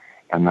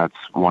 and that's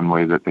one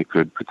way that they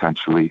could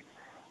potentially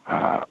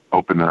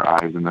open their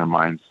eyes and their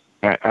minds.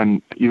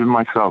 And even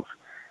myself,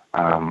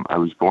 I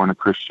was born a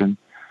Christian.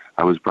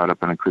 I was brought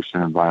up in a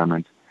Christian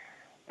environment,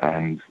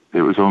 and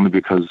it was only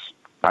because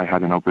I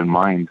had an open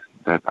mind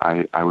that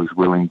I was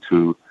willing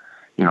to,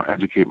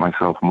 educate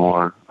myself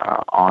more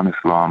on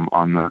Islam,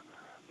 on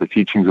the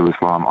teachings of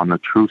Islam, on the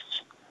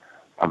truths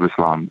of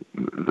Islam,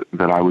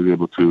 that I was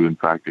able to, in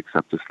fact,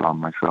 accept Islam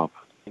myself.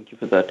 Thank you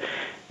for that.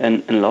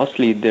 And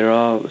lastly, there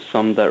are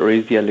some that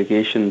raise the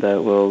allegation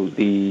that, well,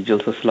 the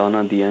Jalsa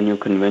Salana, the annual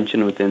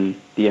convention within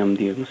the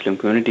Ahmadiyya Muslim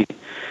community,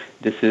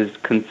 this is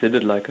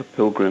considered like a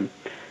pilgrim.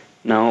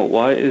 Now,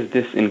 why is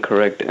this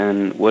incorrect,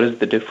 and what is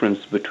the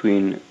difference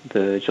between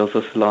the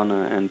Jalsa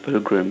Salana and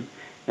pilgrim?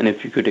 And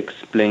if you could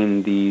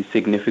explain the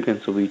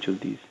significance of each of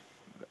these.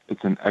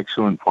 It's an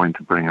excellent point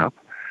to bring up.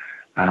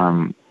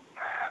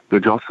 The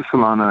Jalsa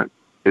Salana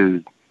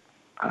is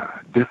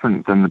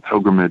different than the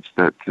pilgrimage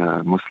that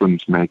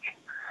Muslims make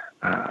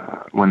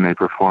when they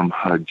perform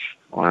Hajj,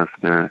 or if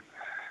they're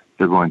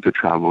going to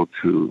travel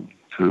to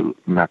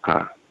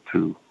Mecca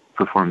to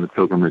perform the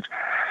pilgrimage.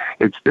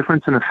 It's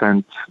different in a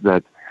sense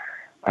that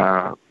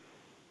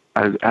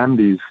as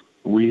Ahmadis,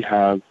 we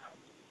have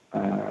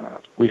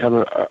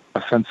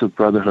a sense of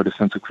brotherhood, a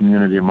sense of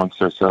community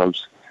amongst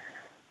ourselves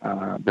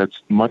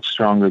that's much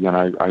stronger than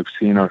I've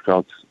seen or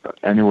felt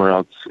anywhere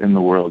else in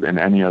the world, in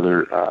any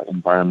other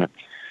environment.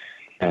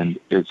 And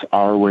it's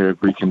our way of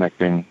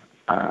reconnecting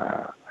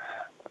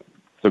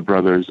the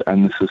brothers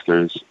and the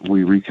sisters.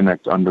 We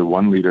reconnect under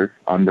one leader,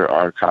 under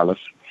our Caliph.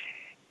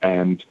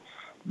 And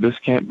this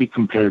can't be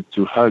compared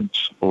to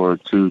Hajj or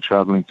to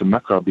traveling to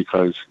Mecca,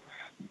 because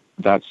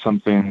that's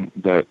something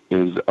that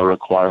is a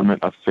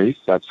requirement of faith.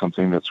 That's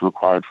something that's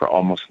required for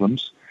all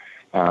Muslims.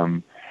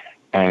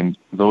 And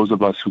those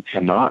of us who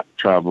cannot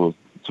travel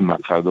to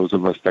Mecca, those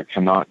of us that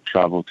cannot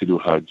travel to do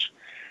Hajj,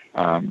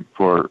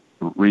 for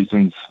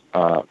reasons,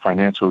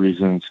 financial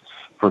reasons,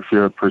 for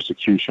fear of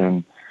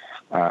persecution,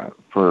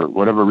 for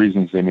whatever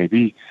reasons they may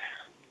be,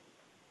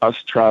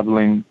 us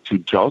traveling to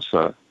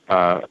Jalsa,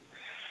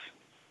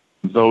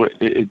 though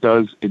it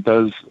does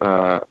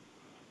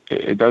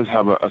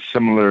have a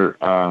similar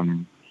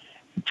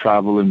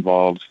travel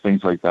involved,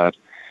 things like that.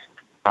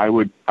 I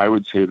would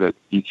say that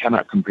you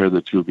cannot compare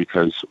the two,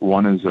 because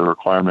one is a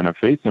requirement of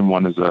faith and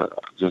one is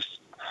just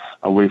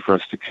a way for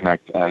us to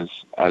connect as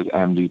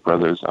Ahmadi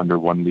brothers under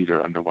one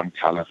leader, under one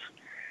Caliph.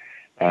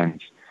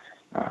 And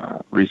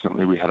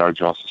recently we had our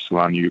Jalsa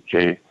Salana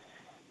UK,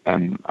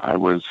 and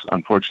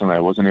unfortunately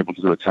I wasn't able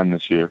to attend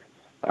this year.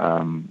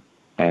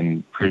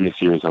 And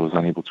previous years I was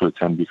unable to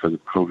attend because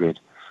of COVID.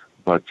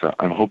 But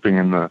I'm hoping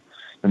in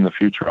the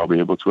future I'll be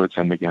able to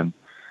attend again,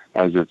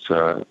 as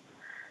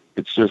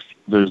it's just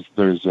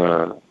there's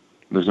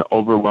an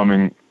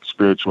overwhelming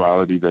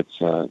spirituality that's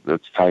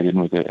tied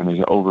in with it, and there's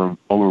an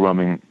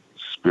overwhelming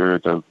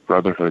spirit of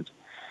brotherhood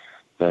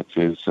that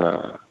is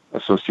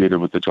associated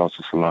with the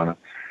Jalsa Salana.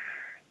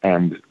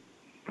 And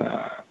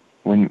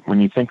when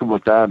you think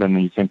about that,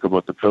 and you think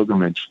about the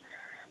pilgrimage,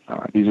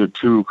 these are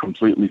two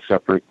completely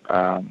separate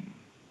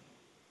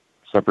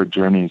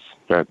journeys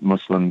that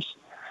Muslims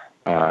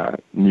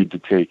need to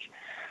take.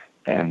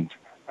 And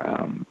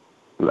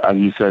as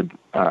you said,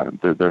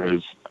 there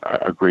is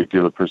a great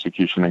deal of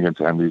persecution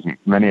against Ahmadis.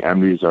 Many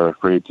Ahmadis are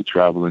afraid to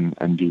travel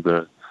and do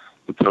the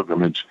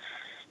pilgrimage.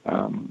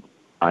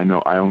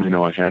 I only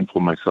know a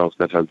handful myself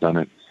that have done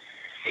it.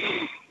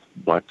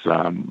 But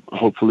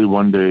hopefully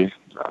one day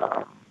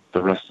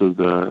the rest of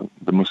the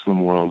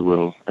Muslim world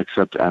will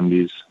accept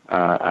Ahmadis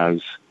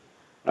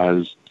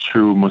as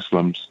true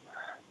Muslims,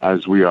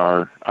 as we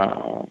are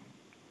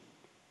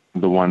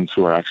the ones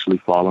who are actually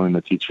following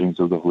the teachings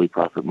of the Holy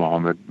Prophet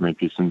Muhammad, may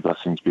peace and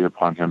blessings be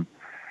upon him,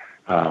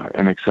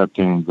 and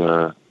accepting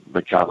the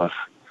Caliph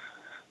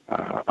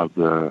of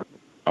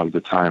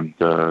the time,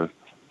 the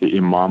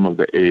Imam of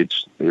the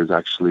age. Is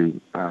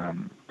actually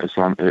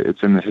Islam.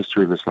 It's in the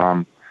history of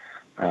Islam.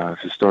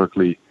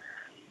 Historically,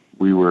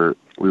 we were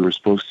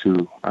supposed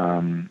to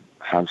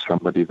have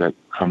somebody that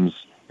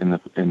comes in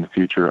the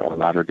future, a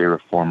latter-day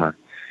reformer,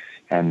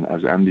 and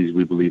as Ahmadis,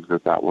 we believe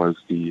that was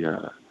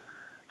the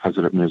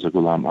Hazrat Mirza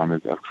Ghulam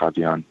Ahmad of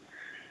Qadian.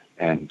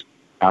 And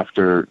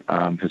after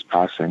his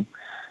passing,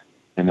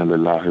 Inna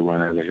lillahi wa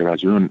inna ilayhi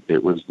raji'un,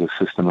 it was the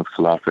system of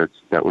Khilafat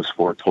that was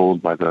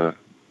foretold by the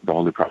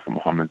Holy Prophet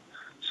Muhammad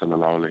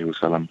sallallahu alayhi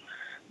wasallam,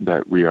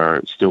 that we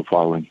are still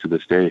following to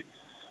this day.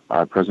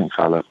 Our present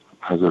Caliph,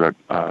 Hazrat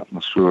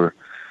Masroor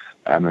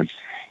Ahmad,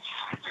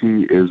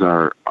 he is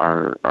our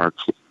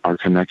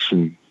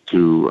connection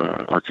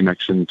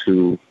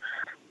to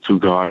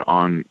God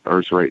on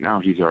earth right now.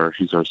 He's our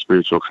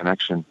spiritual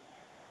connection.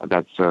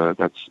 That's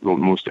what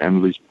most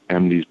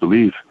Ahmadis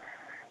believe.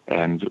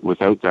 And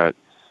without that,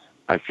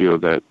 I feel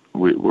that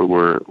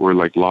we're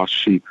like lost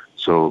sheep.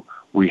 So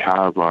we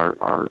have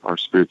our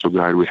spiritual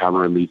guide. We have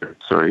our leader.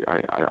 Sorry,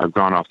 I've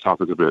gone off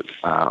topic a bit.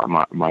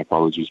 My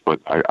apologies,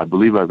 but I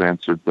believe I've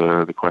answered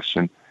the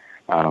question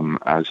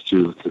as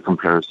to the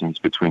comparisons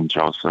between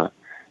Jalsa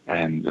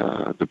and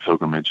the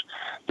pilgrimage.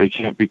 They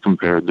can't be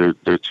compared.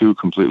 They're two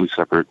completely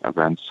separate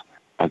events.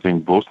 I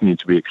think both need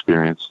to be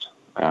experienced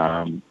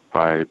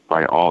by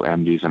all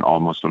Ahmadis and all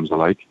Muslims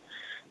alike.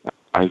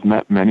 I've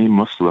met many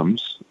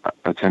Muslims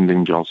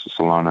attending Jalsa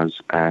Salanas,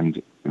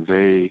 and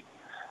they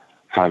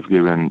have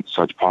given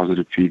such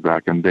positive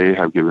feedback, and they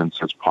have given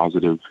such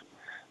positive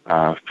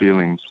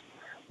feelings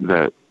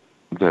that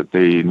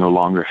they no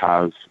longer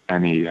have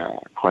any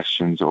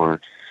questions or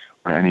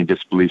any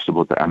disbeliefs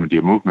about the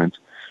Ahmadiyya movement,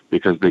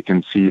 because they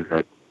can see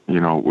that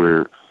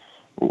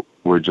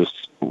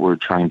we're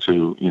trying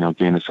to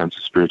gain a sense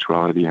of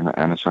spirituality and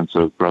a sense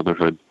of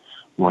brotherhood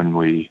when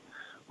we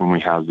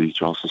have these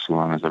Jalsa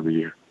Salanas every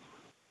year.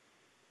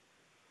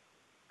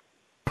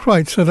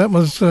 Right, so that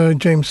was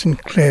James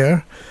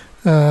Sinclair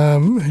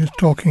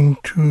talking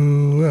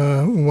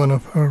to one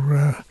of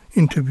her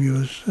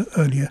interviewers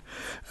earlier.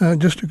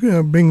 Just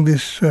to bring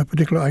this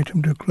particular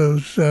item to a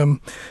close,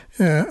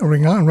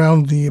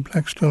 around the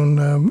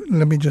Blackstone,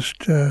 let me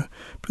just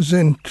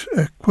present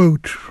a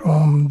quote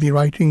from the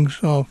writings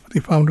of the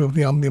founder of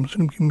the Ahmadiyya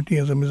Muslim community,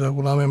 Hazrat Mirza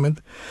Ghulam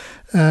Ahmad.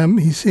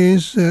 He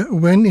says,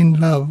 when in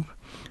love,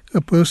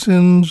 a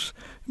person's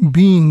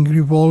being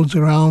revolves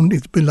around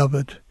its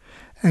beloved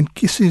and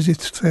kisses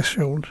its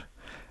threshold.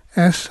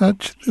 As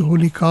such, the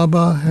Holy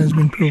Kaaba has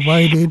been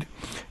provided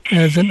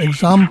as an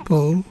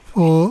example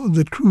for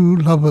the true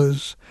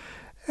lovers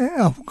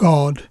of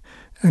God.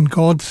 And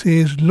God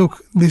says,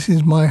 look, this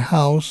is my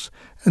house,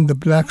 and the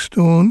black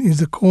stone is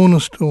the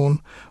cornerstone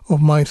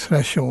of my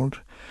threshold.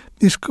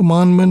 This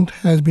commandment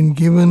has been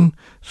given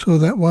so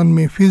that one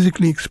may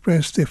physically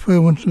express their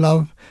fervent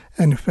love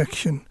and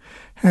affection.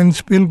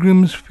 Hence,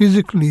 pilgrims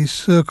physically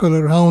circle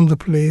around the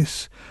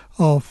place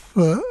of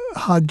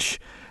Hajj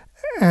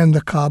and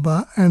the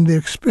Kaaba, and their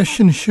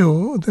expressions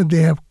show that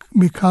they have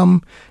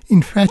become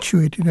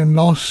infatuated and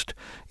lost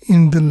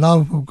in the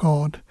love of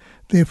God.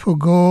 They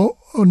forgo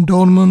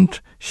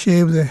adornment,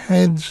 shave their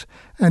heads,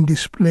 and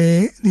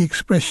display the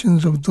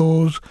expressions of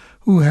those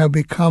who have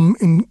become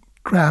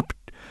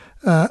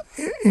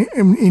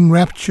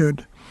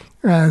enraptured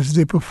as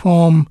they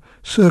perform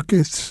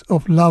circuits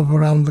of love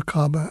around the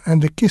Kaaba,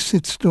 and they kiss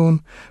its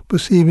stone,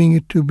 perceiving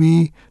it to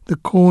be the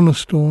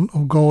cornerstone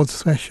of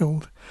God's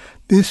threshold.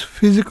 This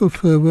physical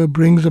fervor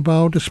brings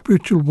about a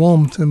spiritual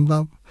warmth and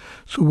love.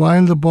 So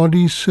while the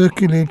body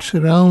circulates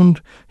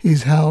around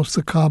his house,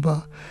 the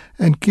Kaaba,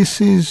 and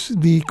kisses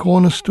the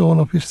cornerstone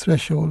of his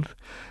threshold,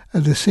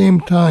 at the same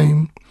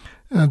time,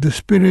 the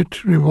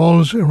spirit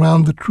revolves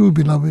around the true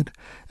beloved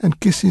and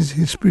kisses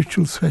his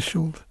spiritual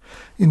threshold.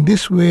 In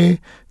this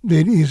way,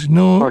 there's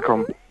no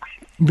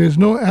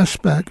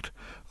aspect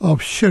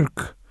of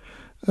shirk.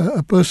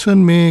 A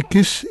person may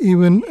kiss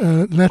even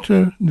a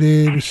letter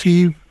they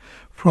receive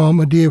from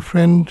a dear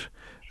friend.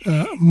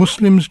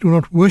 Muslims do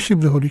not worship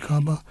the Holy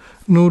Kaaba,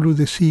 nor do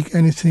they seek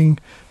anything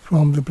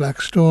from the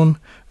Black Stone.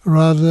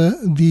 Rather,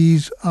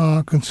 these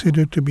are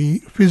considered to be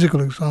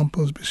physical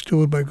examples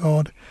bestowed by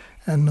God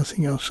and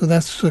nothing else. So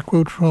that's a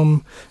quote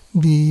from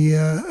the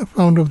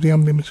founder of the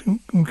Ahmadiyya Muslim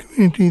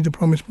community, the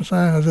promised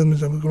Messiah, Hazrat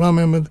Mirza Ghulam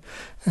Ahmad,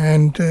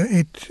 and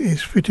it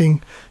is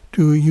fitting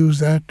to use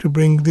that to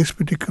bring this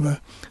particular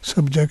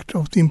subject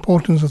of the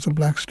importance of the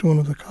Black Stone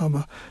of the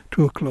Kaaba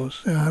to a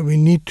close. We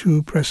need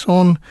to press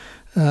on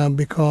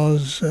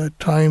because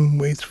time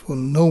waits for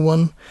no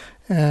one,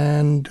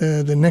 and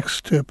the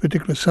next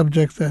particular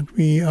subject that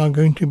we are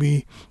going to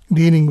be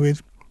dealing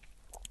with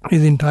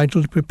is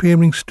entitled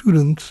Preparing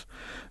Students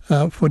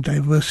for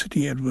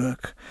Diversity at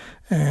Work.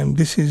 And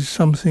this is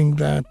something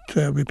that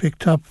we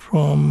picked up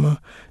from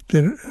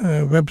the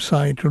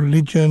website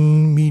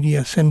Religion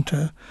Media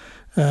Center,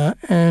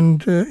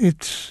 and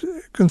it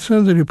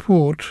concerns a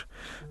report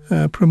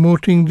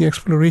promoting the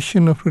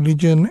exploration of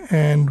religion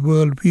and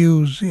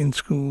worldviews in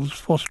schools,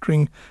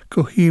 fostering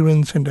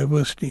coherence and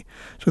diversity.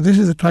 So this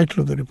is the title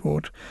of the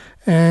report,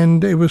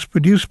 and it was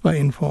produced by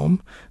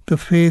Inform, the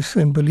Faith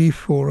and Belief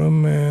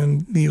Forum,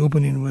 and the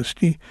Open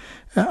University.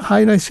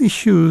 Highlights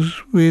issues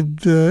with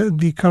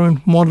the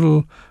current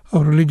model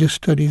of religious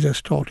studies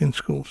as taught in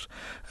schools.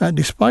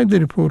 Despite the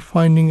report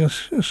finding a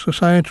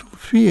societal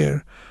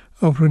fear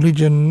of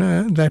religion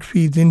that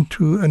feeds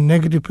into a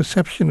negative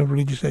perception of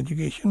religious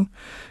education,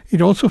 it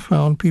also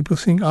found people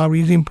think RE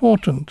is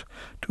important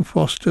to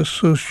foster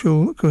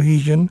social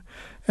cohesion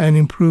and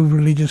improve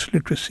religious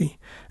literacy,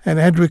 and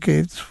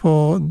advocates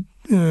for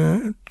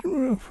to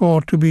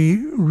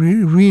be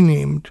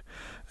renamed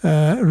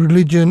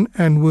Religion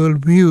and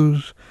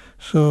Worldviews.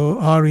 So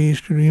RE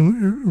is to be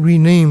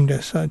renamed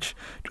as such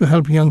to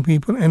help young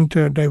people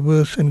enter a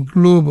diverse and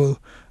global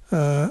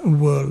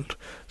world.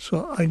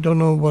 So I don't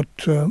know what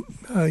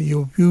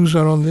your views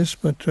are on this,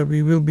 but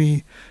we will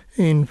be,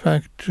 in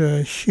fact,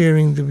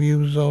 sharing the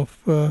views of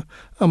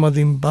Ahmad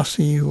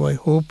Basi, who I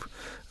hope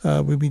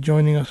will be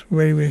joining us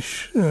very,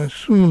 very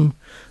soon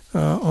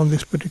on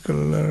this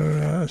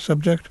particular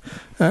subject.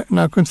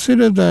 Now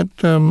consider that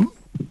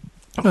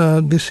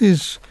this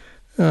is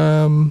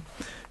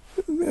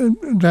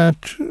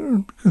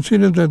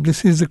consider that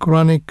this is the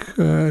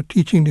Quranic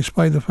teaching,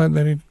 despite the fact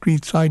that it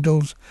treats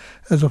idols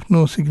as of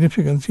no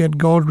significance. Yet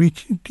God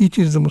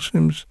teaches the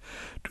Muslims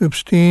to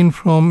abstain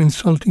from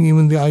insulting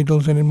even the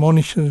idols and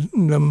admonishes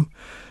them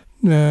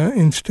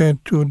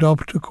instead to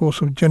adopt a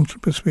course of gentle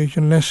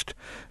persuasion, lest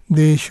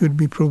they should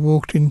be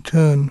provoked in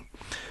turn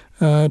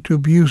to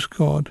abuse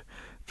God.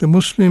 The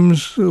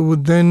Muslims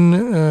would then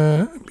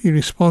be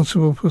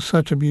responsible for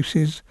such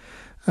abuses.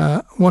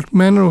 What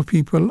manner of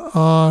people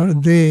are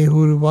they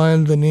who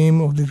revile the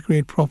name of this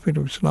great Prophet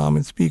of Islam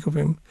and speak of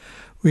him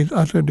with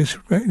utter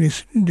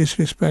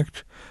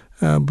disrespect,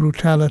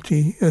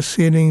 brutality,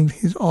 assailing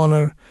his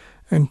honor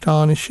and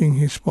tarnishing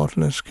his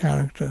spotless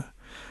character?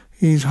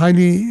 He is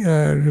highly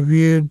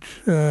revered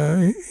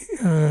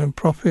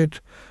Prophet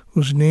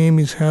whose name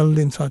is held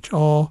in such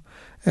awe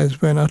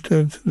as when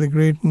uttered the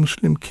great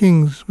Muslim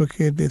kings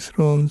vacate their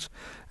thrones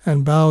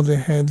and bow their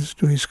heads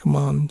to his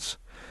commands.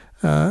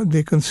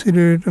 They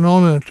consider it an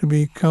honor to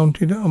be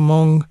counted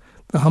among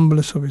the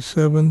humblest of his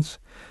servants.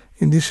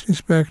 In this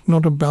respect,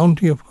 not a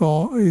bounty of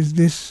God. Is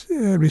this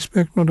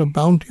respect not a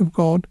bounty of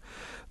God?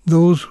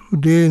 Those who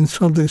dare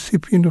insult the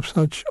recipient of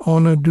such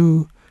honor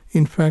do,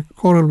 in fact,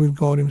 quarrel with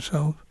God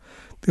himself.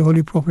 The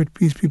Holy Prophet,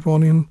 peace be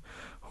upon him,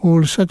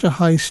 holds such a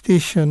high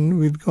station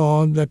with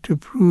God that to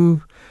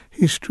prove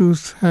his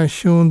truth has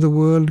shown the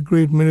world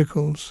great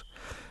miracles.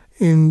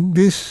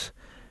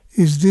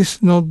 Is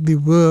this not the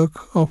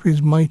work of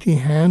his mighty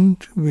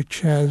hand,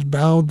 which has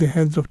bowed the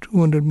heads of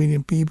 200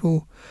 million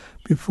people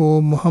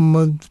before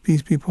Muhammad,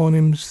 peace be upon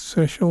him's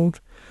threshold?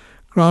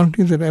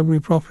 Granted that every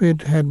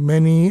prophet had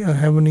many a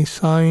heavenly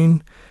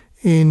sign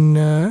in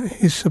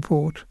his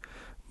support,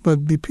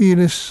 but the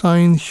peerless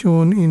signs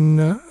shown in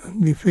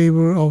the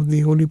favor of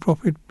the Holy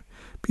Prophet,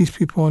 peace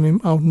be upon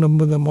him,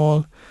 outnumber them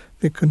all.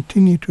 They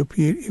continue to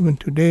appear even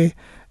today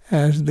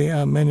as they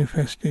are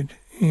manifested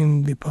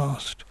in the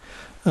past.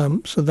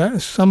 So that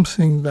is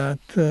something that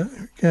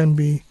can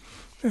be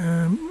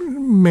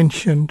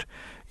mentioned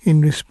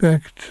in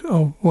respect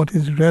of what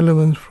is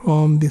relevant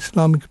from the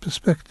Islamic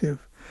perspective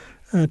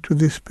to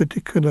this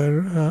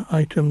particular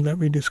item that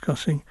we're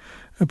discussing,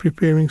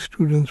 preparing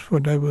students for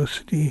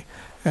diversity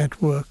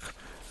at work.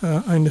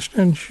 I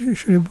understand,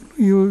 Sharif,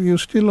 you're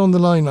still on the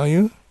line, are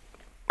you?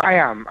 I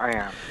am.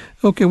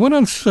 Okay, what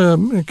else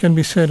can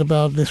be said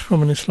about this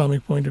from an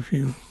Islamic point of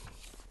view?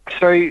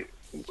 So,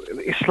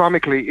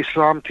 Islamically,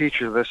 Islam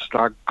teaches us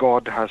that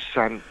God has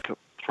sent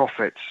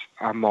prophets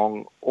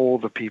among all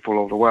the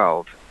people of the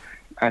world,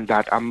 and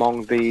that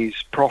among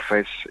these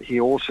prophets, he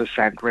also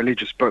sent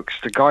religious books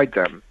to guide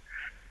them.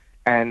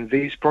 And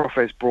these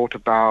prophets brought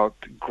about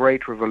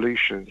great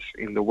revolutions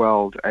in the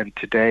world, and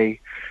today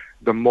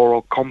the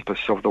moral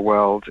compass of the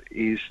world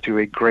is to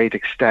a great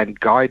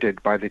extent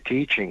guided by the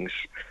teachings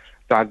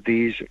that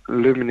these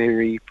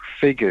luminary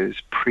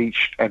figures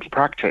preached and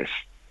practiced.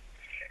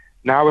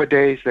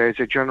 Nowadays, there is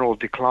a general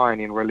decline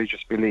in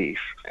religious belief,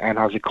 and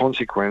as a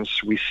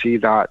consequence, we see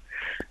that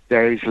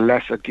there is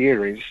less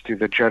adherence to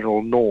the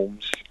general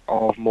norms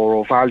of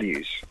moral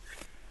values.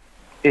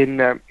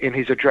 In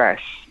his address,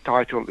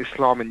 titled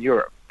Islam in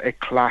Europe, A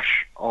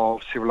Clash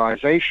of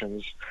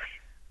Civilizations,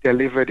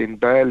 delivered in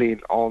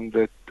Berlin on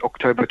the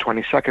October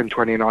 22nd,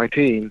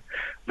 2019,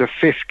 the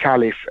fifth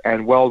caliph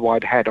and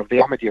worldwide head of the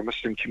Ahmadiyya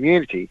Muslim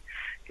community,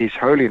 His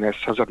Holiness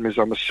Hazrat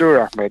Mirza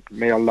Masroor Ahmad,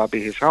 may Allah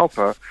be his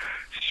helper,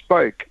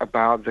 spoke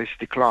about this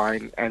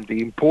decline and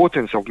the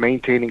importance of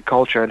maintaining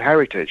culture and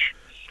heritage.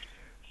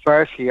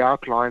 First, he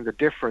outlined the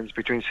difference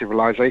between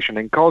civilization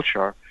and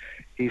culture.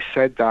 He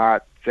said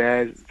that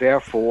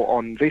therefore,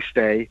 on this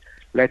day,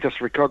 let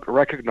us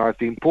recognize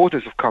the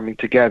importance of coming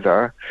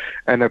together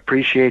and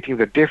appreciating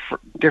the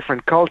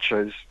different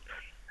cultures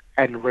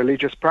and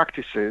religious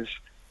practices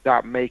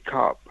that make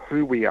up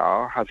who we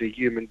are as a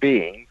human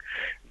being.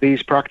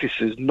 These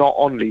practices not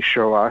only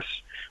show us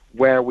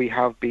where we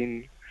have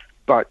been,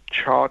 but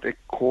chart a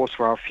course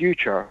for our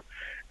future.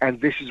 And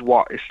this is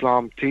what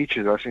Islam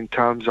teaches us in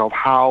terms of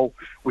how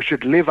we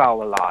should live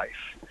our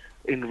life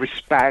in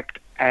respect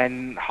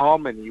and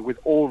harmony with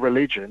all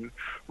religion,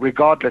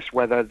 regardless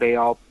whether they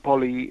are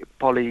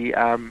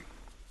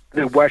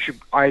they worship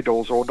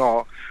idols or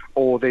not,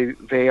 or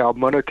they are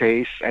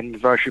monotheists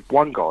and worship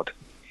one God.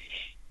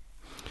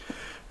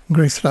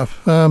 Great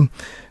stuff.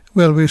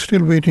 Well, we're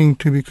still waiting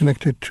to be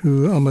connected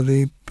to Ahmad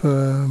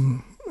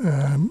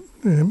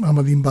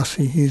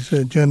Mbassi. He's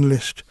a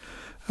journalist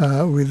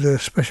with a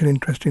special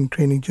interest in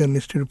training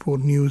journalists to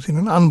report news in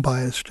an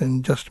unbiased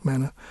and just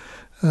manner.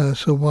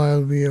 So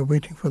while we are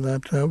waiting for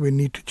that, we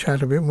need to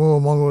chat a bit more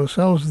among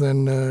ourselves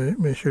then,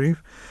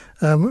 Sharif.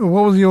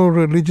 What was your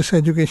religious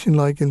education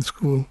like in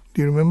school?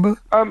 Do you remember?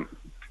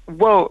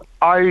 Well,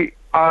 I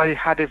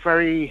had a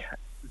very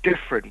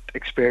different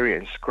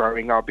experience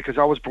growing up because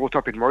I was brought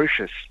up in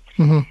Mauritius.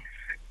 Mm-hmm.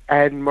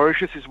 And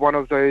Mauritius is one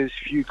of those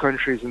few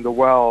countries in the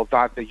world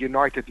that the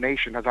United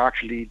Nations has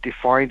actually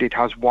defined it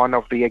as one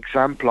of the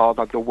exemplar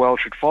that the world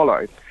should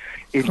follow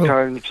in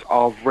terms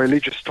of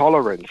religious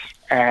tolerance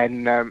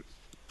and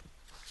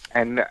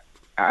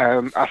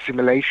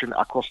assimilation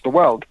across the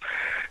world.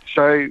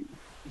 So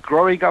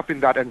growing up in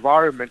that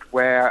environment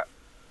where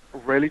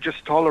religious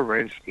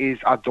tolerance is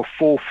at the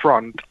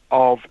forefront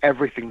of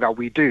everything that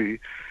we do.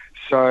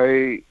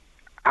 So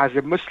as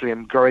a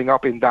Muslim growing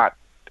up in that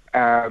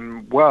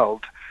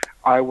world,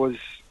 I was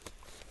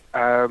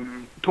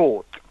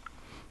taught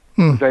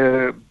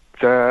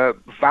the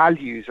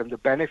values and the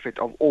benefit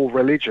of all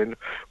religion,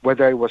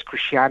 whether it was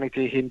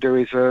Christianity,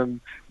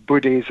 Hinduism,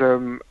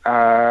 Buddhism,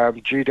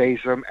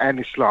 Judaism, and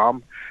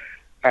Islam,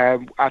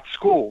 at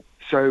school.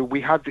 So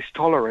we had this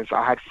tolerance.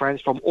 I had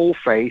friends from all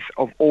faiths,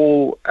 of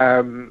all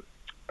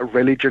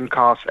religion,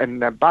 caste,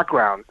 and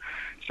background.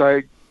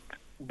 So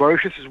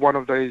Mauritius is one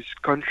of those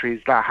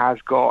countries that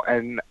has got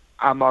an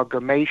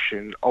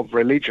amalgamation of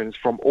religions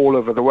from all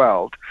over the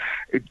world,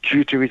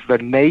 due to the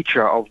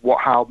nature of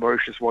how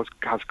Mauritius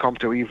has come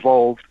to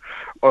evolve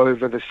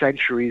over the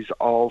centuries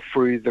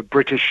through the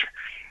British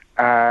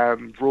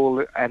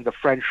rule and the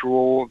French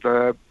rule,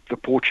 the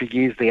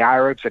Portuguese, the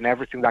Arabs, and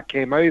everything that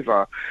came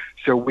over.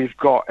 So we've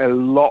got a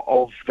lot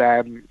of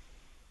them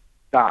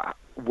that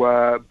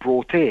were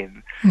brought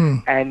in.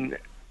 And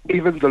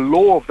even the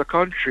law of the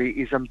country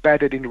is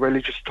embedded in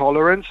religious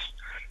tolerance.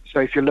 So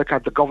if you look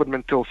at the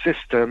governmental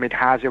system, it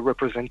has a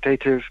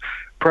representative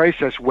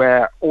process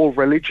where all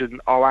religions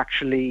are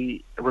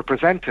actually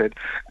represented.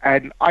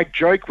 And I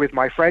joke with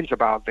my friends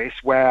about this,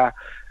 where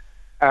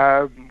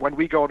when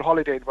we go on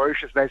holiday in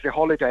Mauritius, there's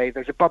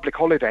a public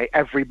holiday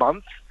every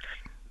month.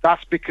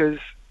 That's because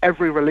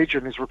every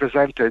religion is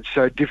represented.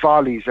 So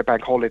Diwali is a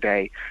bank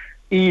holiday,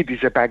 Eid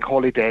is a bank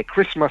holiday,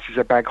 Christmas is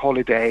a bank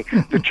holiday,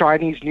 the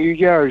Chinese New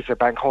Year is a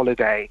bank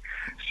holiday.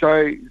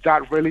 So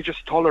that religious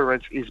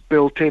tolerance is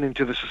built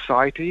into the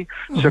society.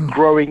 So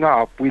growing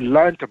up, we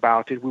learned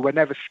about it. We were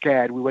never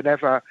scared. We were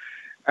never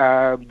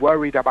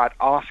worried about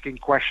asking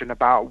questions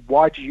about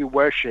why do you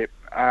worship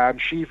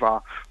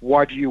Shiva?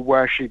 Why do you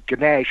worship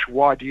Ganesh?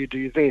 Why do you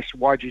do this?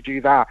 Why do you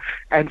do that?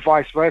 And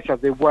vice versa.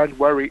 They weren't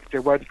worried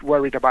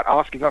about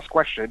asking us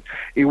questions.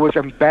 It was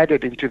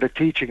embedded into the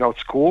teaching of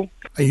school.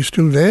 Are you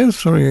still there?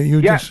 Sorry, Can you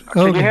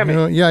hear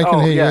me? Yeah, I can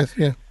hear you. Yeah. Yes,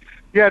 yeah.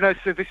 Yeah, no,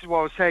 so this is what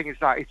I was saying, is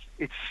that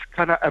it's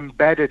kind of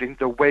embedded in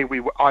the way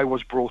I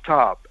was brought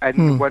up.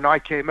 And when I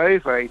came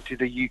over into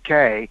the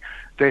UK,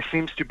 there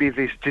seems to be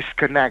this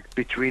disconnect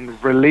between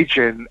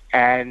religion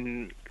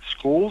and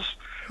schools,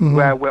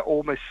 where we're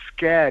almost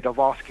scared of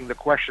asking the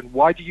question,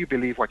 why do you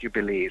believe what you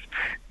believe?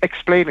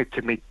 Explain it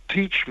to me.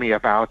 Teach me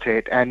about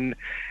it.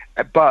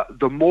 But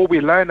the more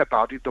we learn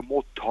about it, the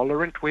more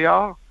tolerant we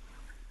are.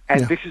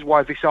 And this is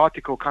why this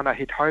article kind of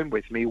hit home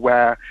with me,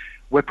 where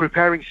we're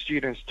preparing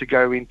students to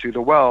go into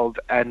the world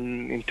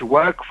and into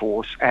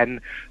workforce.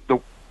 And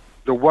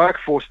the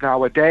workforce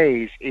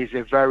nowadays is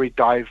a very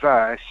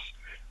diverse,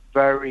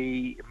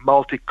 very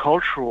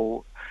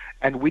multicultural,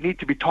 and we need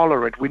to be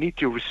tolerant. We need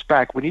to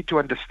respect. We need to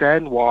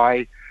understand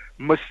why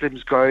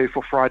Muslims go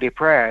for Friday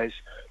prayers.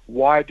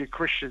 Why do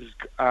Christians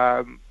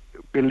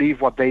believe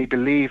what they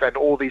believe, and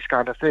all these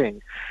kind of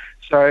things.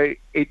 So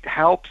it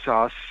helps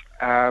us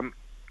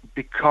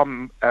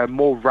become a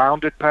more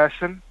rounded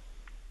person.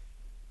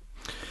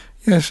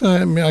 Yes,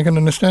 I can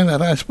understand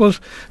that. I suppose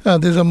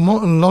there's a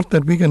lot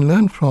that we can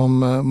learn from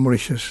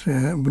Mauritius,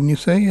 wouldn't you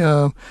say?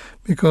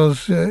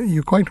 Because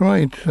you're quite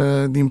right.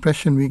 The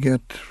impression we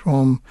get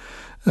from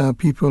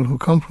people who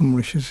come from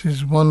Mauritius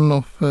is one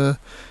of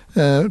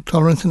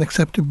tolerance and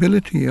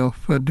acceptability of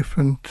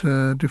different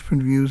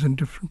views and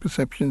different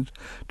perceptions,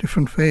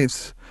 different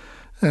faiths.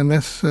 And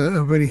that's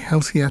a very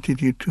healthy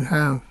attitude to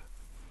have.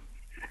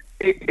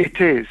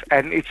 It is,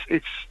 and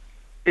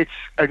it's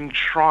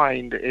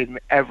enshrined in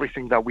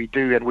everything that we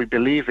do and we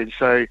believe in.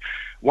 So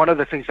one of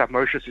the things that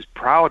Mauritius is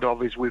proud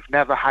of is we've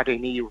never had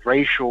any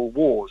racial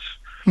wars.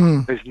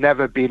 There's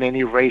never been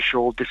any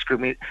racial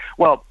discrimination.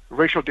 Well,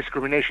 racial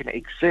discrimination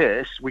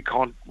exists. We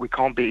can't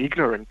be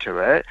ignorant to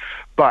it,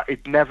 but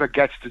it never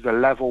gets to the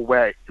level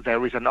where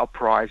there is an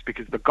uprising,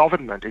 because the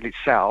government in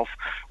itself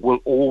will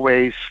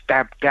always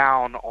stamp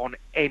down on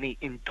any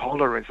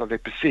intolerance that they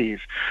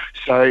perceive.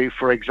 So,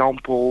 for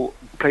example,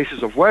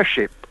 places of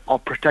worship are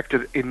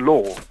protected in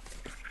law.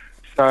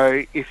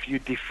 So if you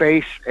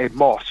deface a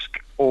mosque,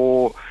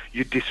 or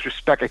you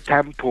disrespect a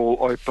temple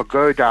or a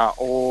pagoda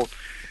or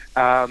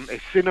a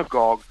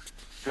synagogue,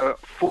 the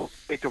full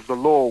weight of the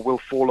law will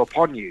fall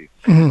upon you.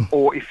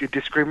 Or if you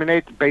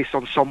discriminate based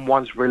on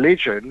someone's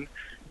religion,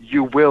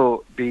 you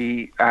will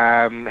be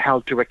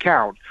held to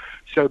account.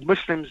 So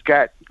Muslims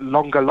get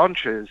longer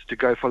lunches to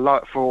go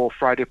for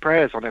Friday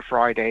prayers on a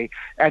Friday,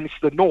 and it's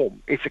the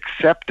norm. It's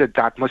accepted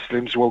that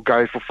Muslims will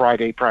go for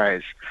Friday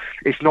prayers.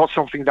 It's not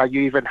something that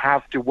you even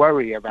have to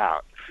worry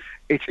about.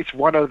 It's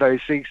one of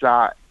those things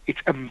that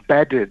it's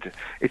embedded.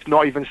 It's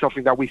not even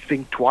something that we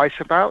think twice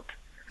about.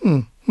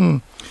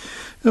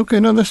 Okay,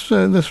 now that's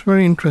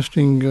very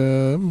interesting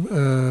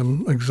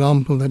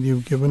example that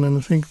you've given, and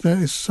I think that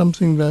is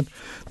something that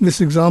this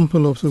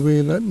example of the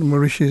way that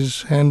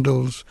Mauritius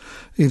handles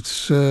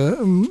its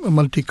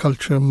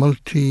multicultural,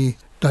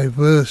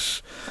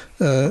 multi-diverse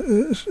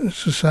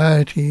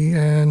society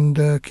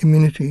and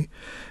community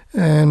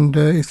And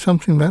it's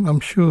something that I'm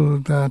sure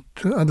that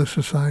other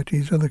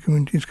societies, other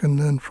communities can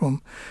learn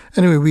from.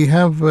 Anyway, we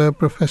have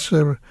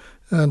Professor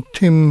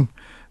Tim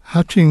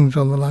Hutchings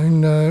on the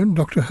line.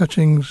 Dr.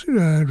 Hutchings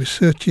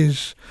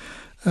researches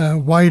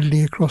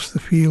widely across the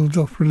fields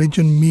of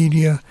religion,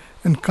 media,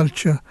 and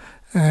culture,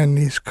 and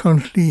his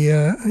current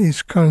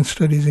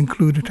studies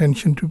include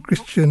attention to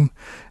Christian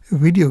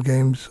video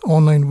games,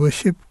 online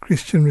worship,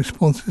 Christian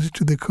responses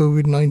to the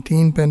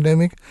COVID-19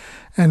 pandemic,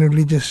 and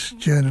religious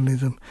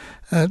journalism.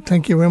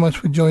 Thank you very much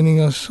for joining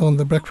us on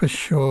The Breakfast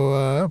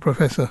Show,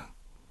 Professor.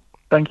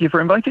 Thank you for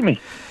inviting me.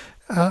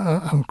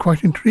 I'm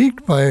quite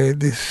intrigued by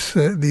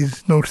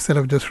these notes that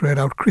I've just read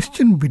out.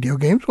 Christian video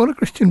games. What are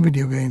Christian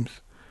video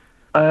games?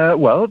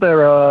 Well,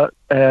 there are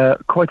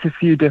quite a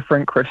few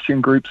different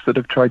Christian groups that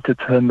have tried to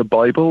turn the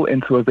Bible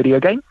into a video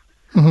game,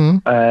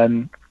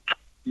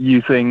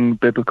 using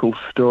biblical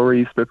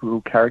stories,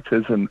 biblical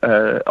characters, and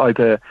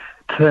either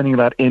turning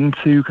that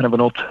into kind of an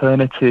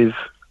alternative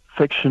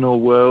fictional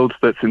world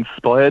that's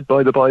inspired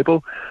by the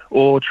Bible,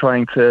 or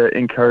trying to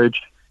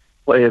encourage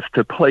players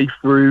to play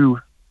through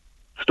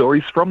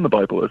stories from the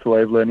Bible as a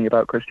way of learning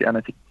about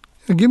Christianity.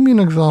 Give me an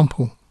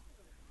example.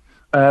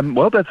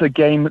 Well, there's a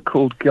game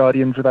called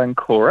Guardians of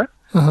Ancora.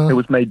 It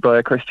was made by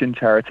a Christian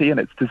charity, and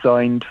it's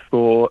designed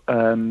for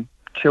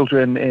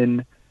children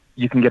in,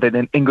 you can get it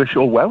in English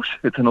or Welsh.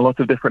 It's in a lot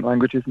of different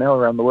languages now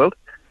around the world.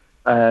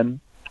 And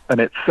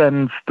it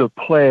sends the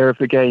player of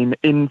the game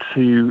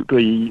into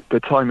the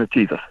time of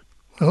Jesus.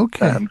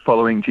 Okay.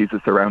 Following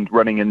Jesus around,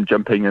 running and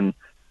jumping and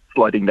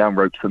sliding down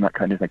ropes and that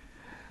kind of thing.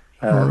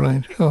 All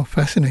right. Oh,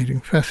 fascinating.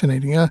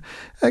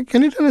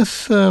 Can you tell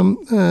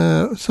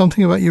us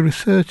something about your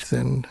research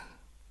then?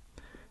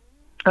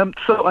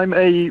 So I'm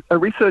a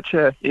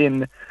researcher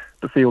in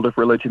the field of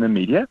religion and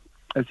media,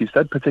 as you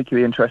said,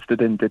 particularly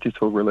interested in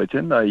digital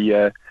religion.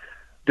 I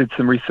did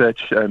some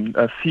research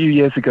a few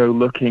years ago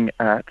looking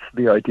at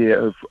the idea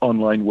of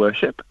online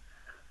worship,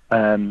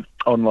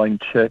 online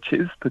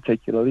churches,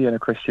 particularly in a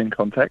Christian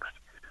context,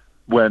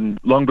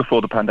 long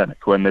before the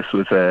pandemic, when this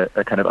was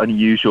a kind of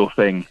unusual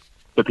thing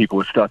that people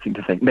were starting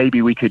to think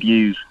maybe we could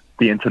use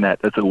the internet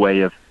as a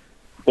way of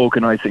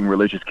organizing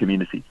religious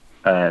communities.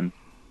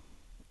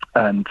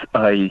 And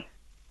I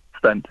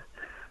spent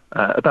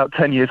about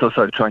 10 years or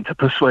so trying to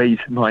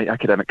persuade my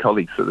academic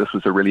colleagues that this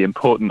was a really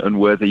important and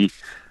worthy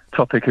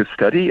topic of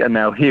study. And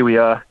now here we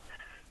are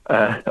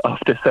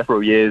after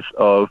several years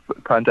of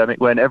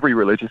pandemic, when every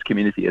religious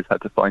community has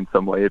had to find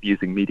some way of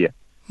using media.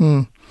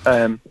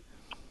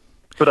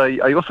 But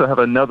I also have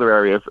another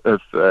area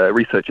of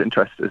research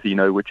interest, as you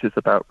know, which is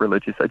about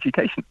religious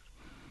education.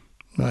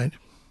 Right.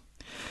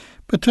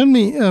 But tell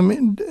me,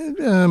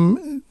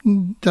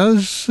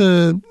 does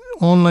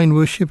online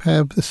worship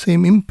have the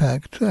same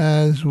impact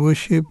as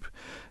worship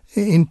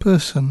in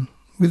person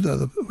with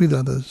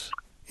others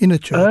in a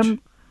church?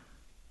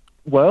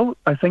 Well,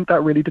 I think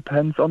that really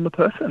depends on the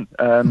person.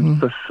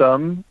 For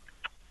some,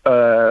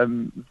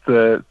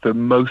 the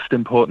most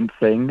important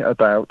thing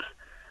about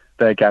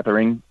their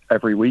gathering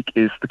every week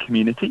is the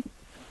community.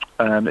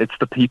 It's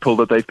the people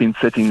that they've been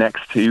sitting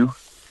next to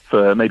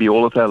for maybe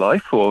all of their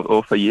life,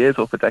 or for years,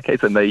 or for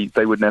decades, and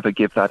they would never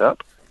give that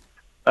up.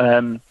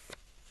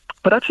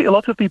 But actually, a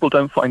lot of people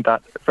don't find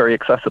that very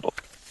accessible.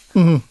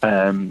 So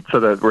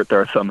there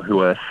are some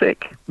who are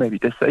sick, maybe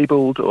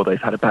disabled, or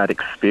they've had a bad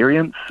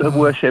experience of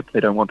worship.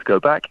 They don't want to go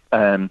back.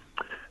 There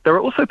are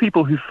also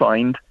people who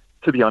find,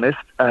 to be honest,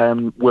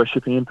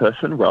 worshipping in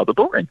person rather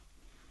boring.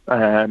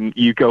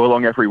 You go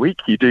along every week,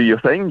 you do your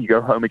thing, you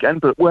go home again,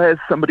 but where's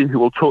somebody who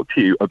will talk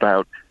to you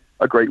about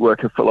a great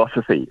work of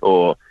philosophy,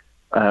 or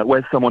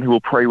where's someone who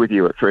will pray with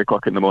you at 3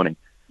 o'clock in the morning?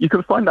 You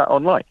can find that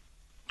online.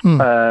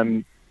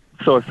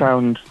 So I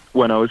found,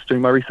 when I was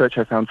doing my research,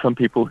 I found some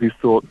people who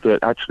thought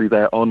that actually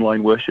their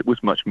online worship was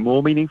much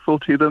more meaningful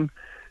to them.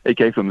 It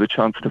gave them the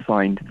chance to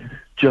find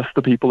just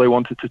the people they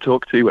wanted to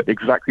talk to at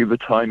exactly the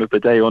time of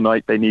the day or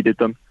night they needed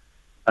them,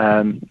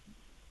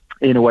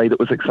 in a way that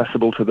was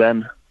accessible to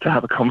them, to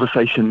have a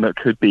conversation that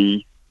could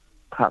be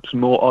perhaps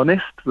more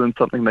honest than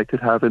something they could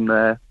have in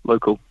their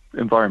local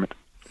environment.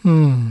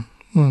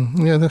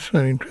 Yeah, that's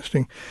very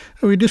interesting.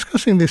 We're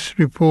discussing this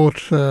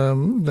report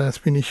that's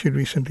been issued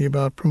recently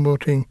about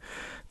promoting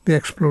the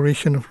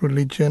exploration of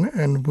religion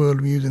and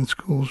worldviews in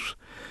schools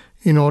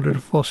in order to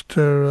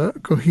foster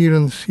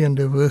coherency and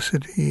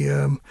diversity.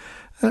 And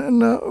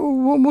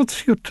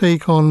what's your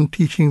take on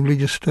teaching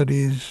religious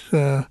studies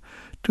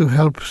to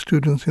help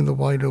students in the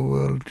wider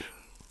world?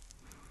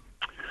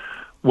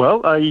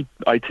 Well,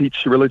 I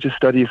teach religious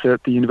studies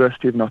at the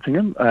University of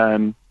Nottingham,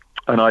 and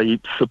I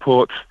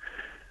support...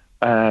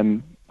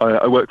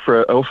 I work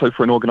also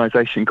for an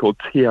organisation called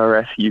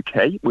TRS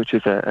UK, which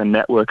is a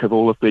network of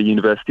all of the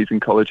universities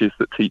and colleges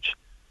that teach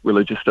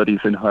religious studies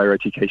in higher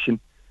education.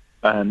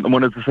 And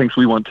one of the things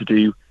we want to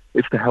do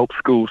is to help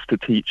schools to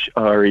teach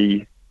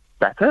RE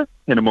better,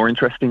 in a more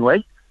interesting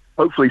way,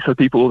 hopefully so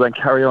people will then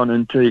carry on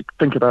and to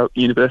think about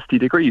university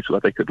degrees where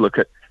they could look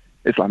at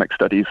Islamic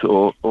studies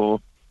or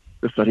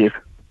the study of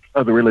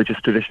other religious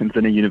traditions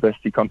in a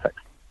university context.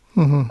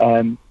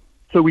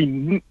 So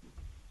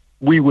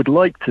we would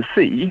like to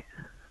see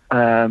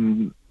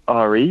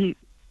RE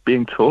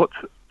being taught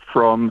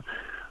from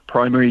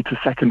primary to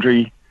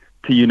secondary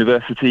to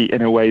university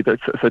in a way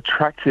that's as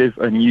attractive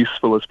and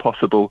useful as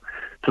possible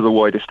to the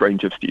widest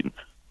range of students.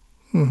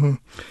 Mm-hmm.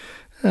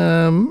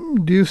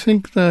 Do you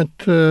think that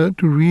to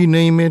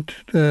rename it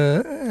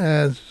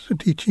as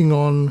teaching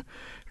on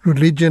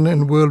religion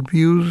and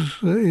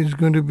worldviews is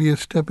going to be a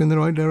step in the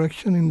right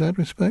direction in that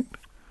respect?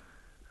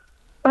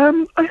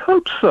 I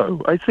hope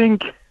so. I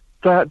think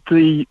that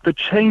the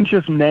change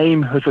of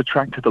name has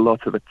attracted a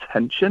lot of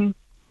attention.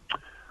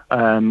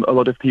 A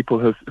lot of people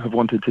have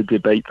wanted to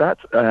debate that.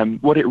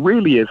 What it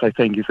really is, I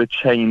think, is a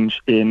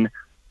change in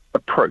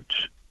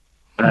approach.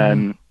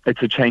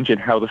 It's a change in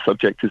how the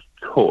subject is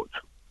taught.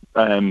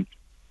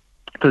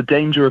 The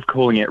danger of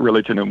calling it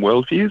religion and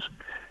worldviews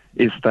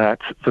is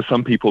that for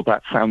some people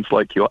that sounds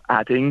like you're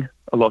adding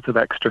a lot of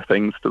extra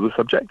things to the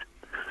subject.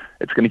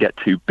 It's going to get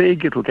too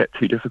big, it'll get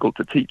too difficult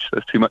to teach,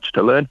 there's too much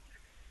to learn.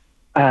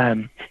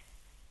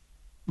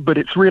 But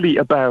it's really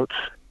about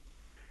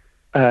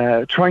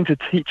trying to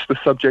teach the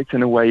subject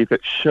in a way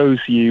that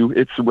shows you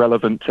it's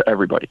relevant to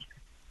everybody,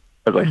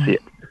 as I see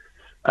it.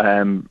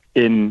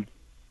 In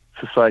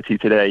society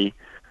today,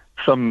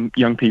 some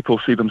young people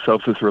see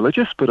themselves as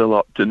religious, but a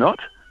lot do not.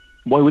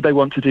 Why would they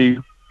want to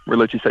do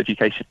religious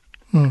education?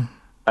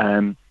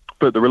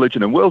 But the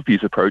religion and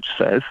worldviews approach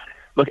says,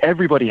 look,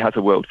 everybody has a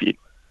worldview.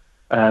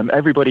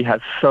 Everybody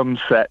has some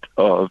set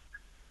of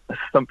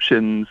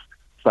assumptions,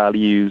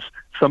 values,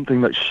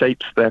 something that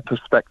shapes their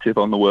perspective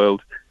on the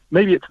world.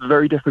 Maybe it's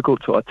very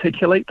difficult to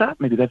articulate that.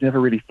 Maybe they've never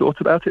really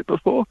thought about it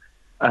before.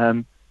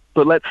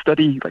 But let's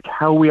study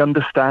how we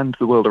understand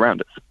the world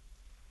around us.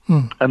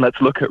 And let's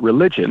look at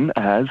religion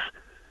as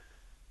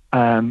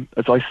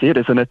I see it,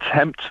 as an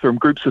attempt from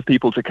groups of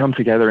people to come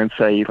together and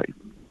say,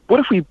 what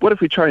if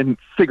we try and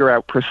figure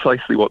out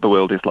precisely what the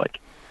world is like?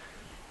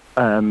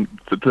 Some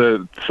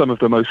of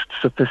the most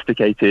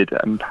sophisticated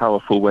and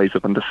powerful ways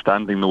of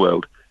understanding the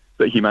world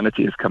that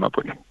humanity has come up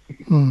with.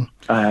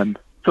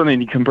 So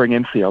then you can bring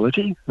in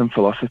theology and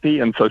philosophy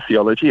and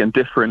sociology and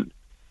different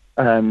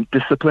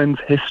disciplines,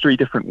 history,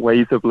 different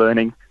ways of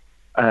learning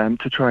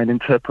to try and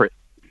interpret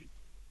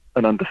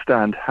and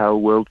understand how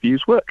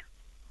worldviews work.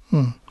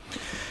 Do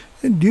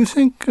you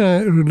think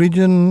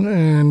religion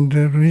and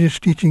religious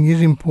teaching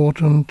is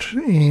important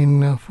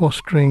in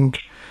fostering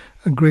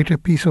a greater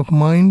peace of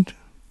mind?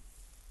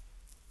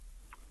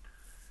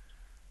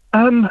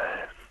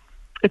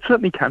 It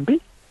certainly can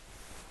be.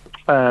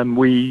 I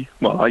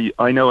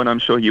know, and I'm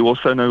sure you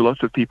also know,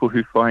 lots of people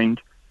who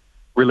find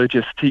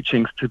religious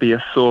teachings to be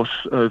a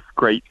source of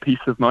great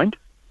peace of mind,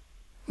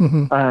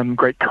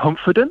 great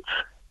confidence.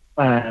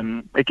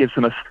 It gives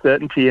them a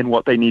certainty in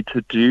what they need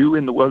to do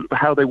in the world,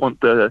 how they want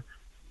the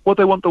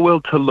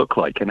world to look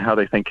like, and how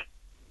they think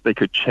they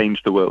could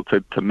change the world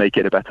to make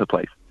it a better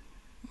place.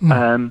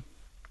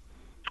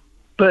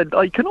 But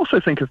I can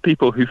also think of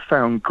people who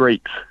found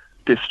great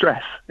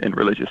distress in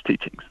religious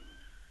teachings.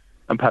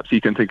 And perhaps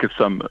you can think of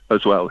some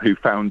as well who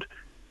found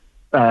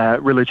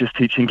religious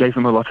teaching gave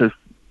them a lot of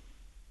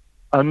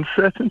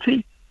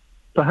uncertainty,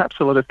 perhaps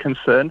a lot of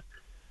concern.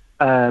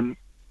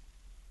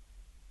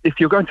 If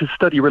you're going to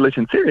study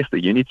religion seriously,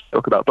 you need to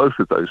talk about both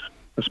of those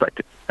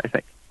perspectives, I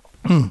think.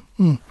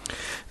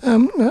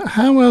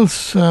 How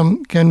else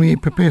can we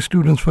prepare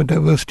students for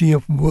diversity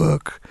of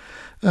work,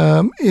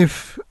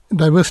 if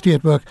diversity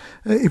at work,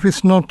 if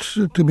it's not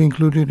to be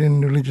included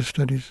in religious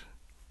studies?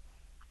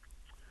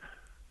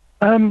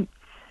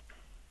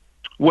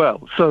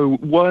 Well, so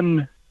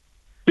one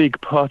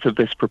big part of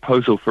this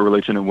proposal for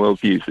religion and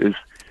worldviews is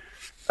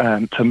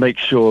to make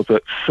sure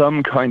that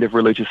some kind of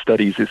religious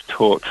studies is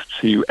taught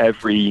to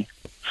every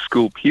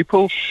school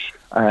pupil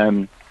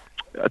to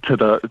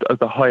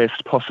the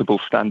highest possible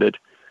standard.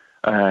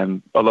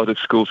 A lot of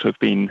schools have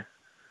been,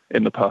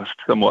 in the past,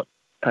 somewhat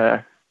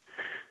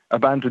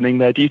abandoning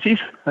their duties,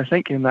 I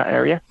think, in that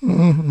area.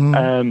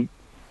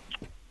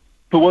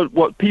 But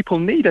what people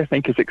need, I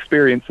think, is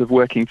experience of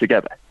working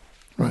together.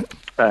 Right.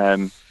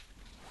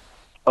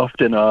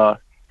 Often our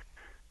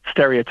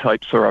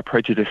stereotypes or our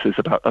prejudices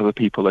about other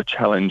people are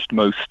challenged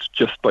most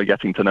just by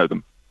getting to know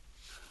them.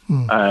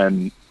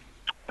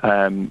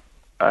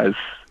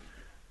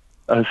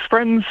 As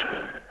friends,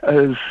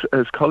 as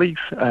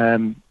colleagues.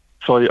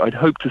 So I'd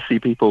hope to see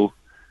people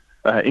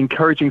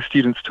encouraging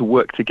students to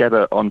work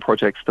together on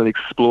projects that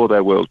explore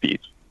their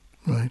worldviews.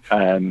 Right.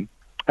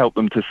 Help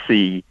them to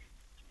see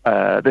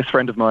this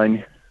friend of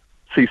mine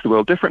sees the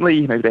world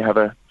differently. Maybe they have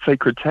a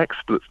sacred text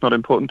that's not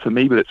important to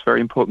me, but it's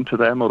very important to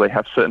them, or they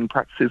have certain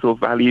practices or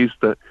values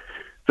that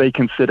they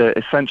consider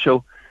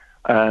essential.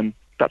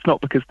 That's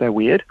not because they're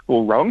weird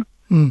or wrong.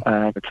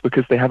 It's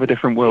because they have a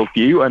different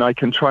worldview, and I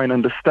can try and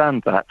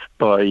understand that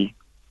by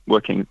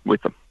working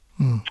with them.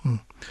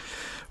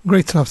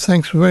 Great stuff.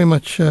 Thanks very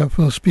much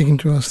for speaking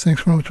to us.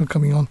 Thanks very much for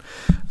coming on.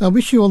 I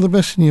wish you all the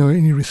best in your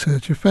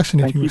research. You're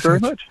fascinating Thank you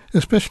research, very much.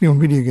 Especially on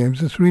video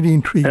games. It's really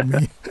intrigued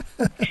me.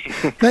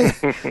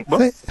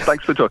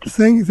 Thanks for talking.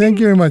 Thank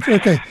you very much.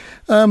 Okay.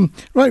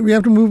 Right, we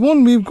have to move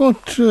on. We've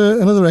got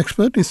another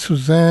expert. It's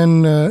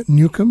Suzanne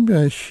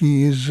Newcomb.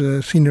 She is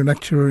a senior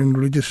lecturer in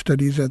religious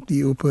studies at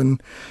the Open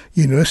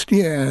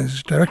University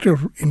as director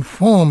of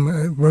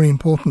Inform, very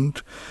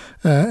important,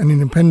 an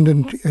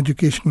independent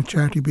educational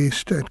charity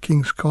based at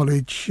King's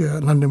College,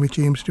 London, which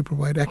aims to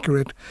provide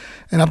accurate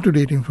and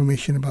up-to-date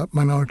information about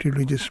minority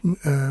religious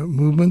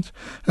movements.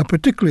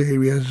 Particular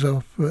areas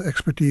of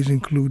expertise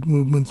include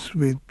movements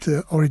with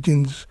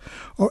origins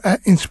or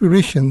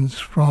inspirations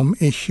from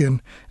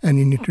Asian and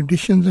Indian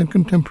traditions, and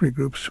contemporary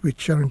groups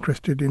which are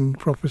interested in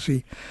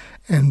prophecy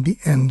and the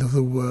end of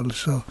the world.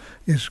 So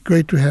it's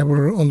great to have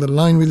her on the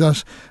line with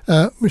us.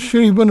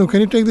 Sharif Banu,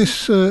 can you take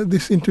this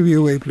interview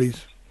away,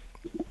 please?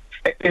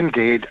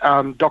 Indeed.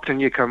 Dr.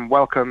 Newcomb,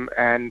 welcome,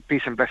 and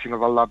peace and blessing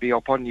of Allah be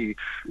upon you.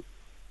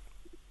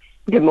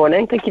 Good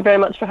morning. Thank you very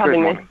much for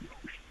having me.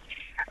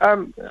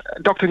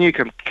 Dr.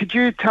 Newcomb, could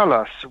you tell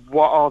us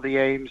what are the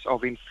aims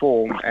of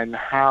Inform and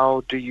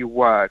how do you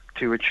work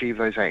to achieve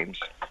those aims?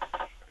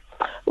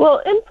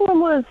 Well,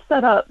 Inform was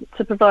set up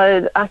to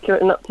provide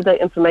accurate and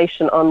up-to-date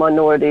information on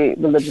minority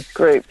religious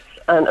groups.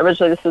 And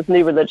originally this was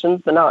new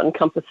religions, but now it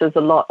encompasses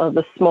a lot of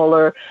the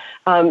smaller,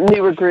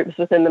 newer groups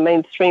within the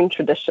mainstream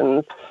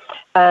traditions.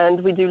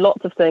 And we do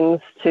lots of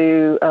things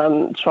to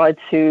try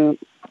to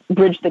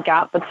bridge the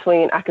gap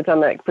between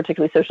academic,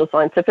 particularly social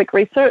scientific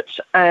research,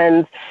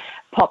 and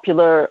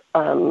popular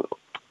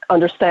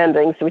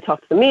understanding. So we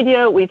talk to the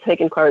media, we take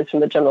inquiries from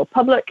the general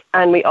public,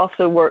 and we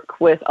also work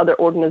with other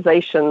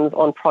organizations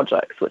on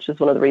projects, which is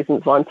one of the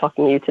reasons why I'm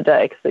talking to you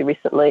today, because they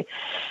recently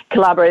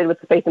collaborated with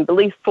the Faith and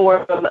Belief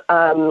Forum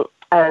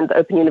and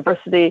Open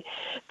University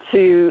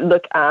to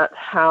look at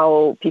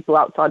how people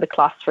outside the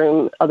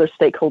classroom, other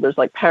stakeholders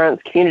like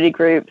parents, community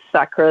groups,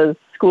 SACRAs,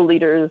 school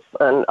leaders,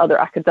 and other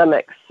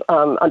academics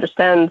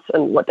understand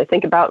and what they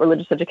think about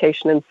religious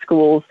education in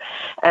schools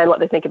and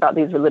what they think about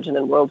these religion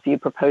and worldview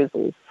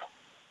proposals.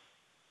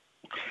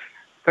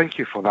 Thank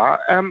you for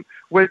that.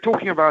 We're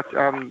talking about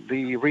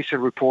the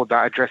recent report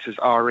that addresses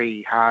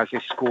RE as a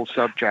school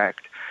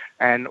subject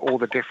and all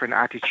the different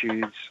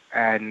attitudes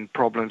and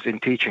problems in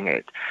teaching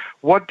it.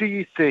 What do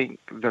you think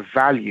the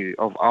value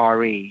of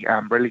RE,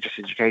 religious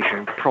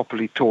education,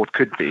 properly taught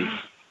could be?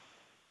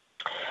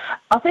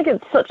 I think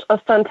it's such a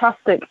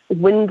fantastic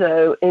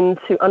window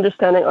into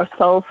understanding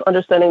ourselves,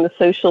 understanding the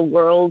social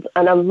world,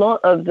 and a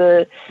lot of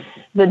the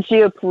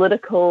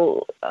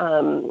geopolitical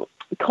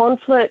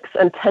conflicts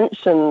and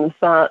tensions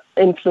that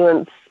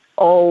influence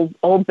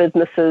all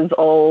businesses,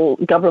 all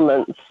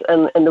governments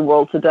in the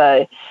world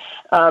today.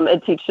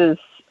 It teaches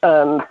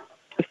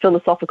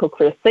philosophical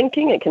clear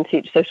thinking. It can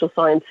teach social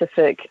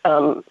scientific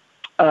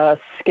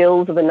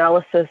skills of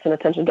analysis and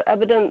attention to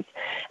evidence.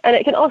 And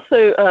it can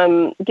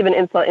also give an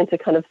insight into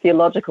kind of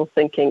theological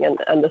thinking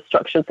and the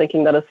structured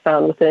thinking that is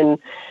found within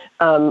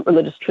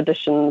religious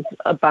traditions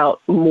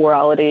about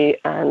morality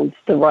and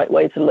the right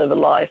way to live a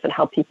life and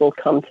how people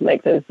come to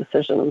make those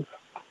decisions.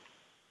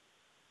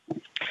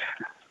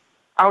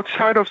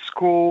 Outside of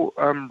school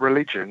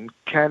religion,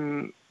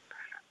 can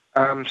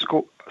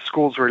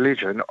school's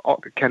religion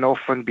can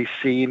often be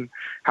seen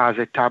as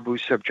a taboo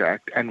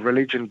subject and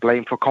religion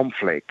blamed for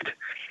conflict.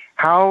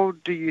 How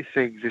do you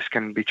think this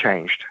can be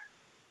changed?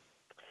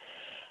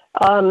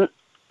 I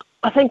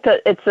think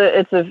that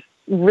it's a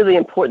really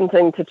important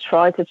thing to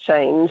try to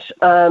change,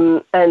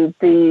 and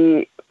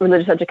the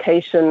religious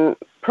education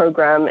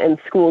program in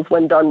schools,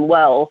 when done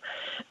well,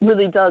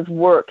 really does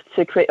work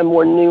to create a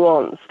more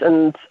nuanced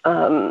and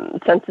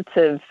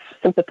sensitive,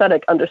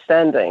 sympathetic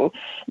understanding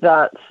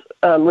that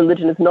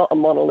religion is not a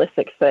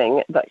monolithic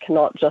thing that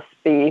cannot just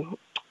be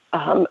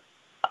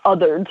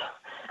othered.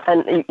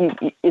 And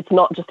it's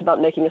not just about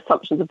making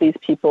assumptions of these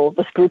people.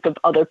 This group of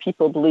other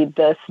people believe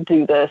this,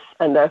 do this,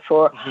 and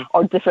therefore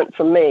are different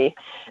from me.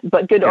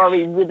 But good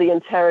RE really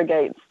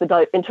interrogates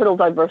the internal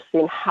diversity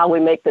in how we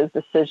make those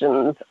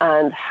decisions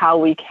and how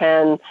we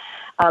can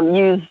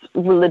use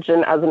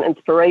religion as an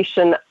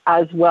inspiration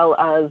as well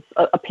as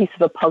a piece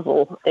of a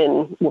puzzle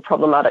in more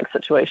problematic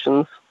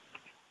situations.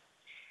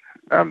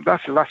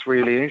 That's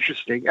really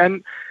interesting.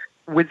 And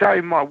with that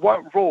in mind,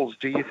 what roles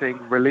do you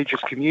think religious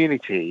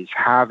communities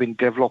have in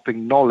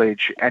developing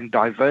knowledge and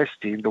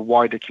diversity in the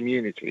wider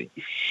community?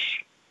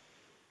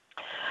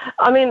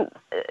 I mean,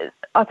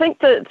 I think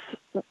that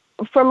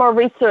from our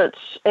research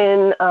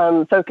in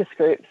focus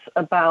groups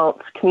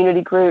about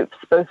community groups,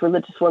 both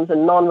religious ones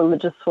and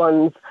non-religious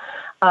ones,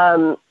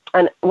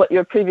 and what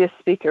your previous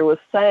speaker was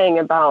saying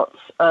about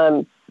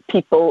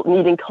people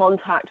needing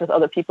contact with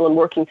other people and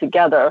working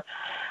together,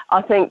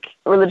 I think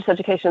religious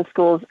education in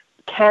schools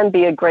can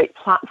be a great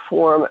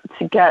platform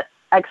to get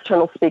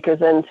external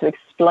speakers in to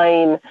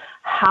explain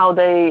how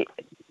they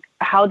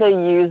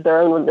use their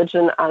own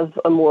religion as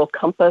a moral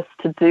compass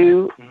to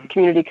do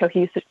community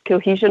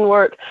cohesion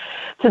work,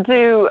 to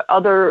do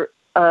other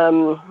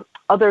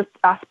other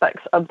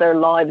aspects of their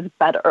lives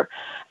better.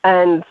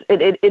 And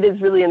it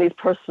is really in these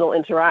personal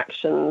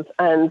interactions,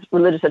 and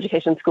religious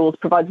education schools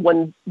provides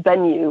one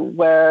venue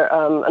where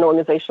an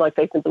organization like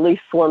Faith and Belief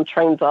Forum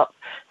trains up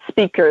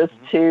speakers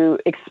to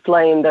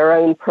explain their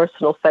own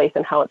personal faith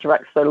and how it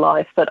directs their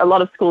life. But a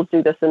lot of schools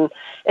do this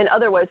in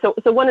other ways. So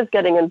one is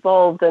getting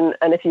involved, and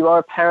if you are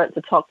a parent,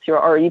 to talk to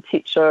your RE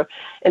teacher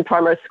in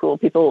primary school.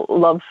 People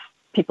love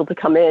people to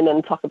come in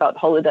and talk about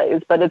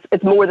holidays, but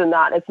it's more than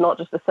that. It's not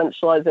just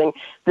essentializing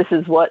this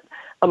is what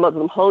a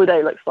Muslim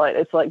holiday looks like.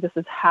 It's like this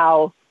is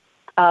how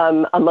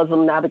a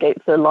Muslim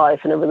navigates their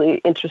life in a really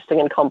interesting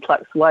and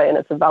complex way, and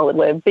it's a valid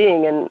way of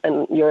being,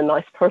 and you're a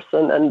nice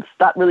person, and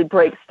that really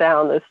breaks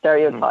down those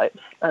stereotypes,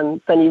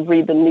 and then you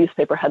read the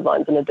newspaper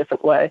headlines in a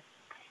different way.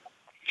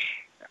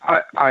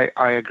 I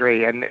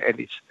agree, and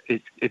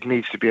it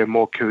needs to be a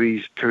more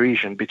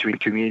cohesion between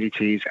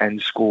communities and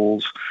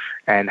schools,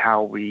 and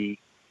how we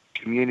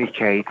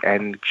communicate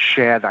and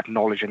share that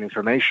knowledge and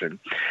information.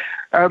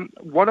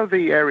 One of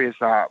the areas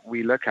that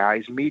we look at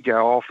is media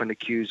are often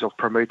accused of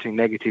promoting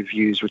negative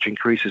views, which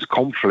increases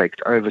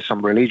conflict over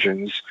some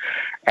religions,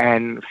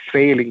 and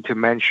failing to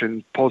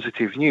mention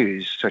positive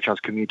news, such as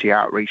community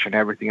outreach and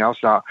everything else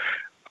that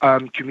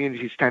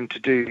communities tend to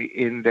do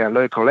in their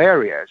local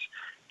areas.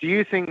 Do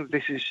you think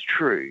this is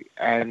true,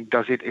 and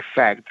does it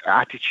affect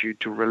attitude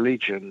to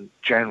religion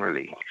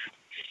generally?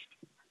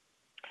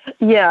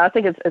 Yeah, I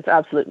think it's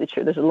absolutely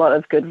true. There's a lot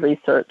of good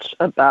research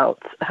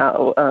about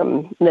how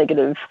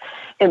negative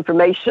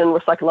information,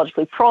 we're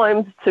psychologically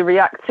primed to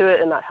react to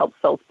it, and that helps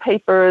sells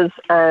papers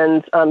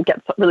and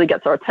really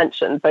gets our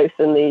attention, both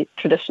in the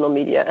traditional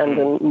media and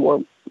in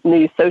more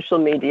new social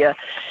media.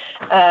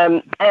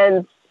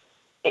 And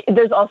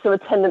there's also a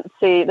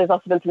tendency, there's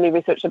also been some new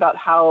research about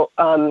how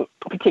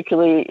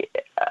particularly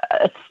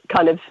it's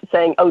kind of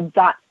saying, oh,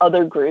 that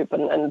other group,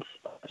 and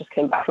I just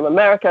came back from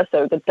America,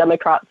 so the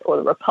Democrats or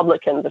the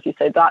Republicans, if you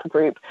say that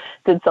group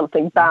did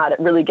something bad, it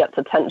really gets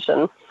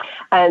attention.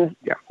 And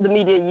the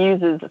media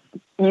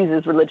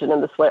uses religion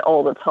in this way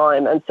all the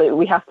time. And so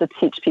we have to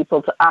teach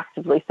people to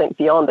actively think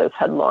beyond those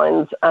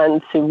headlines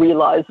and to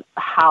realize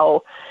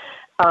how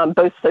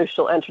both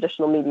social and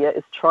traditional media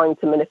is trying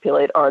to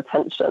manipulate our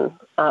attention.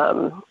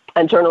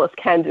 And journalists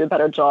can do a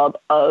better job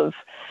of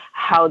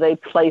how they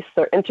place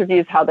their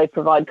interviews, how they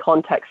provide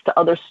context to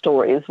other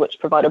stories, which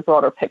provide a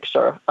broader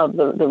picture of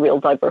the real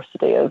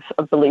diversity of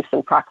beliefs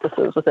and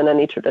practices within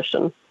any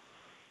tradition.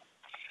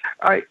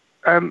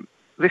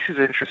 This is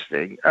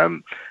interesting.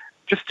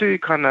 Just to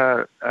kind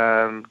of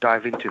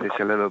dive into this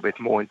a little bit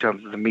more in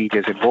terms of the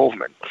media's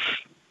involvement.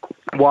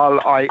 While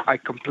I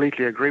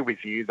completely agree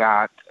with you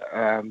that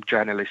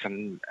journalists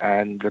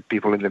and the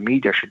people in the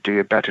media should do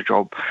a better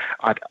job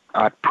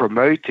at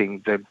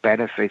promoting the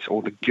benefits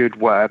or the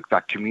good work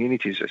that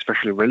communities,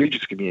 especially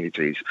religious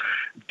communities,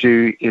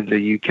 do in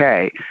the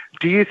UK,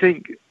 do you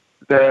think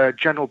the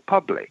general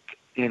public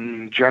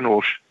in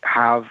general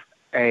have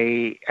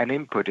an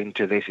input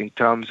into this in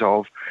terms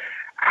of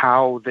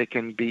how they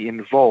can be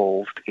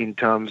involved in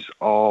terms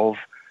of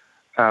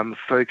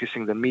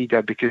focusing the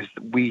media? Because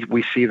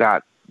we see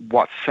that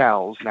what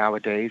sells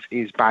nowadays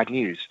is bad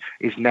news,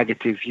 is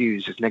negative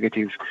views, is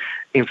negative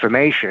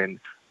information,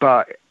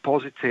 but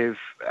positive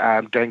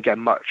don't get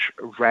much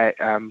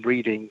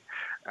reading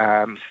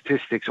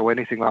statistics or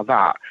anything like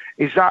that.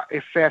 Is that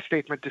a fair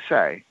statement to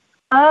say?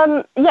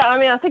 Yeah, I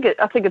mean, I think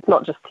it's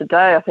not just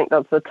today. I think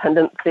that's the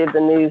tendency of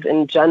the news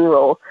in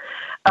general,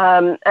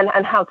 and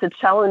how to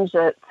challenge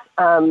it.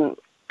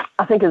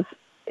 I think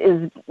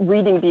is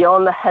reading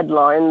beyond the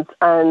headlines,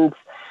 and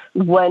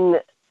when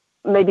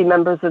maybe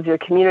members of your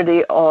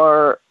community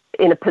are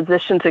in a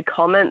position to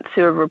comment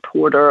to a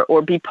reporter or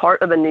be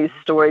part of a news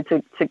story,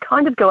 to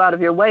kind of go out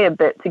of your way a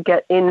bit to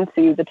get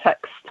into the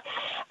text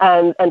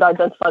and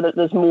identify that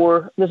there's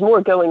more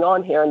going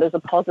on here, and there's a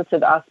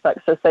positive aspect.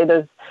 So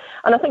and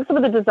I think some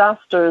of the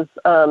disasters,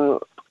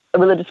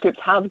 religious groups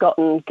have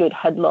gotten good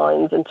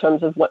headlines in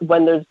terms of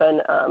when there's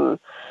been,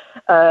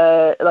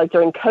 like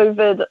during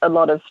COVID, a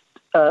lot of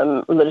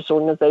religious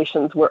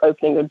organizations were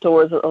opening their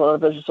doors. A lot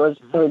of religious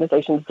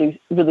organizations do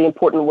really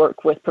important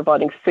work with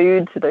providing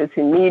food to those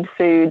who need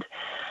food.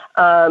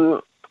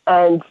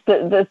 And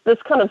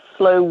this kind of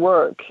slow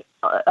work,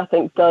 I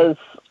think, does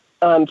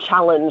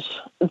challenge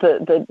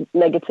the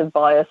negative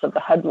bias of the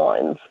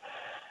headlines.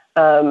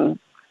 But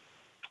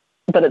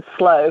it's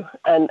slow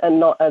and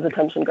not as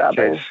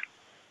attention-grabbing. Yes.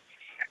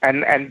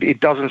 And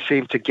it doesn't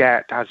seem to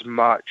get as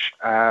much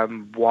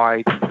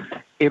wide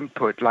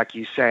input, like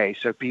you say.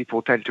 So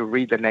people tend to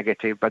read the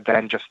negative, but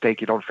then just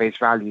take it on face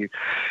value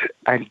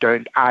and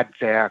don't add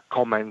their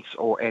comments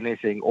or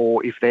anything.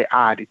 Or if they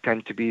add, it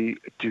tends to be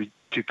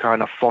to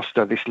kind of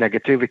foster this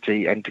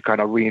negativity and to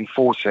kind of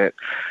reinforce it.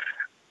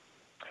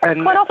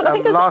 And quite often, I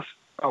think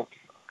go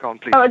on,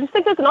 please. I just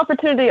think there's an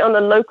opportunity on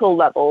the local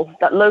level.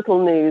 That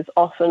local news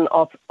often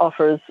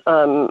offers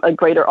a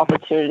greater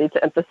opportunity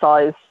to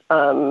emphasize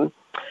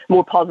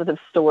more positive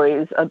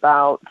stories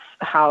about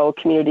how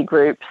community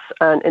groups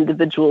and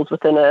individuals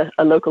within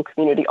a local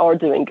community are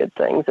doing good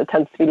things. It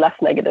tends to be less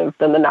negative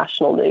than the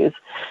national news.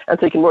 And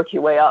so you can work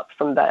your way up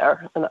from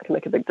there, and that can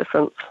make a big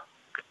difference.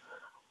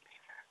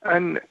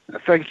 And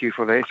thank you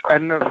for this.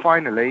 And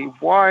finally,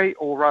 why,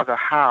 or rather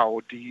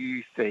how, do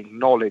you think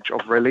knowledge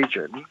of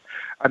religion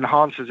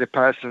enhances a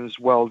person's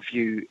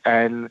worldview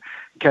and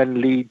can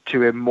lead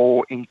to a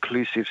more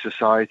inclusive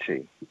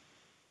society?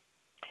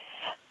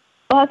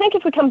 Well, I think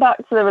if we come back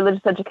to the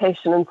religious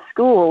education in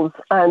schools,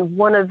 and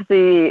one of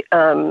the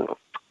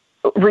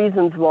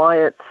reasons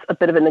why it's a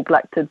bit of a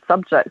neglected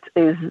subject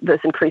is this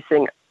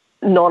increasing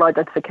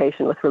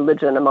non-identification with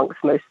religion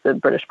amongst most of the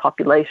British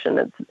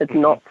population. It's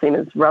not seen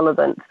as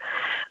relevant,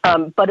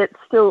 but it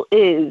still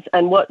is.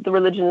 And what the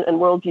religion and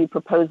worldview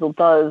proposal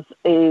does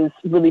is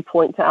really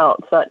point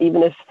out that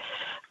even if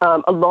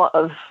a lot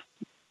of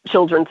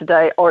children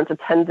today aren't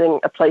attending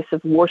a place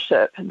of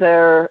worship,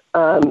 their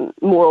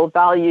moral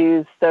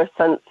values, their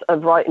sense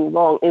of right and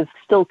wrong is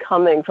still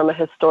coming from a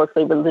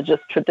historically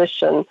religious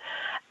tradition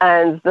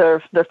and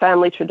their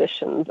family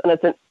traditions.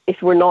 And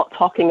if we're not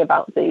talking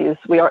about these,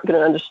 we aren't going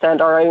to understand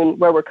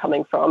where we're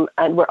coming from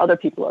and where other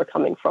people are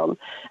coming from.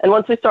 And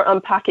once we start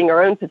unpacking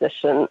our own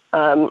position,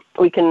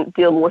 we can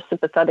deal more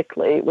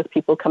sympathetically with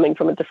people coming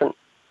from a different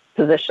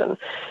position.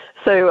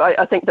 So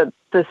I think that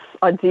this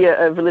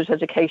idea of religious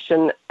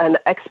education and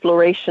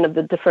exploration of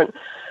the different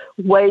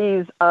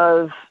ways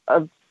of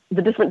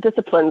the different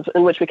disciplines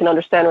in which we can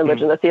understand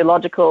religion, the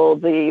theological,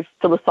 the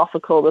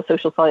philosophical, the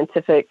social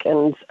scientific,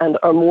 and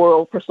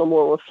our personal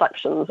moral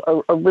reflections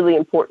are really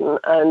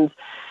important. And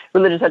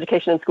religious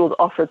education in schools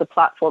offers a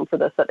platform for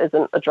this that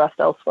isn't addressed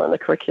elsewhere in the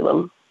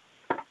curriculum.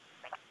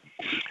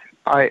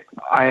 I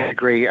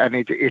agree, and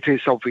it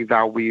is something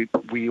that we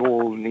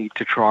all need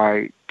to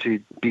try to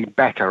be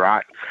better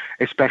at,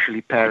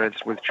 especially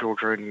parents with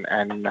children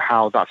and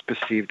how that's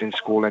perceived in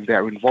school and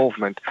their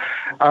involvement.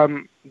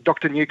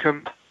 Dr.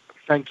 Newcombe,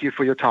 thank you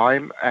for your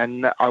time,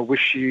 and I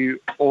wish you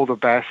all the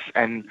best,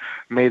 and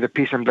may the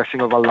peace and blessing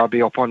of Allah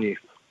be upon you.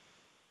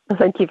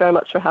 Thank you very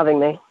much for having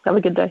me. Have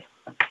a good day.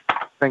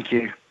 Thank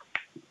you.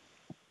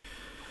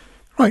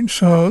 Right,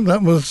 so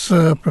that was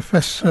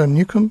Professor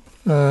Newcombe,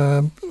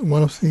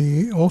 one of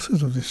the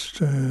authors of this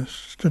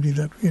study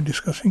that we are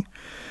discussing.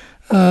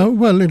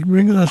 Well, it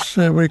brings us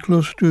very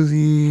close to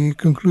the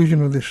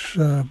conclusion of this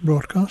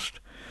broadcast.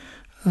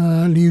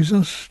 Leaves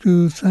us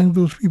to thank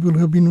those people who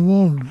have been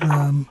involved.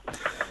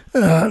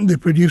 The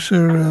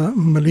producer,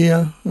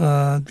 Malia,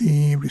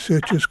 the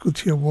researchers,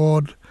 Qudsi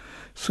Awad,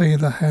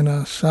 Sayyida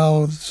Hannah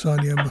Saud,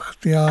 Sadia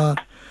Bakhtiar,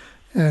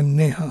 and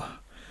Neha.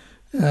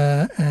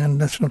 And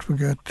let's not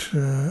forget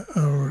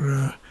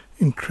our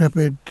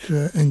intrepid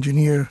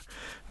engineer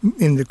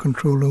in the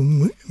control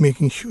room,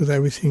 making sure that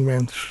everything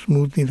ran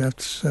smoothly.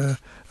 That's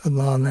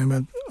Adnan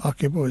Ahmed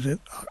Aqib, or is it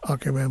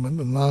Aqib Ahmed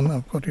Adnan?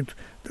 I've got it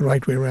the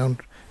right way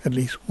around at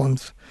least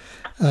once.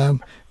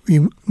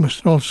 We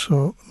must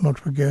also not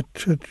forget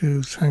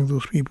to thank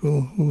those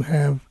people who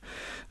have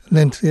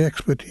lent their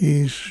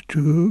expertise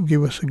to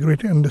give us a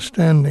greater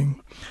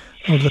understanding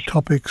of the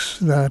topics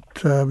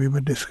that we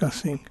were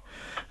discussing.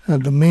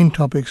 The main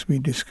topics we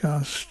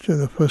discussed,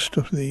 the first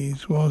of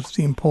these was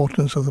the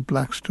importance of the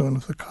black stone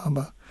of the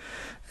Kaaba.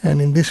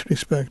 And in this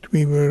respect,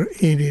 we were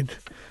aided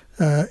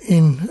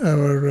in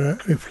our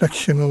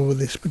reflection over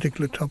this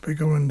particular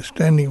topic, our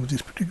understanding of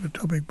this particular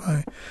topic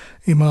by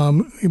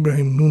Imam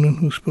Ibrahim Noonan,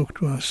 who spoke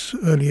to us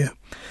earlier,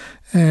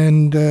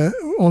 and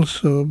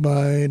also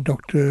by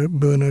Dr.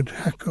 Bernard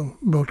Hackle.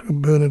 Dr.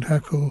 Bernard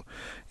Hackle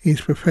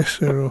is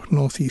Professor of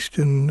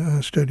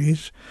Northeastern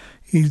Studies.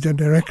 He's the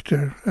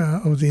director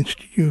of the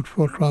Institute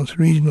for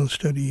Trans-Regional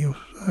Study of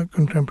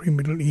Contemporary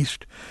Middle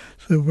East.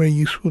 So very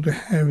useful to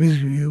have his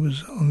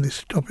views on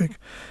this topic.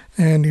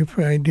 And if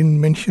I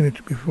didn't mention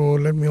it before,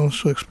 let me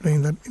also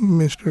explain that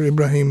Mr.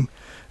 Ibrahim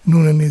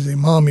Noonan is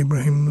Imam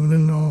Ibrahim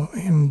Noonan,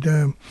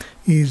 and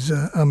he's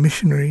a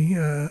missionary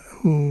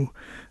who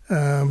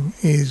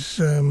is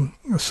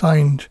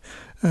assigned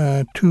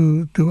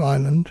to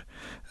Ireland.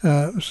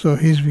 So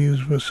his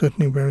views were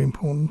certainly very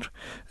important.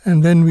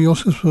 And then we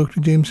also spoke to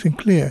James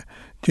Sinclair.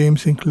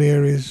 James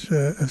Sinclair is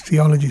a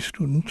theology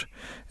student,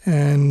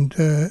 and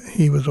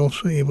he was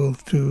also able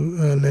to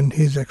lend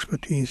his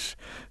expertise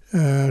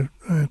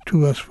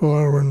to us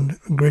for our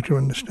greater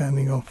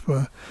understanding of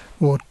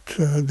what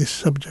this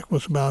subject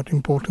was about,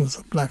 importance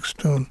of black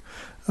stone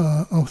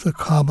of the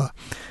Kaaba.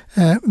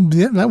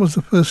 That was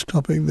the first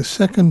topic. The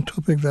second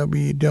topic that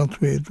we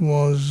dealt with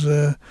was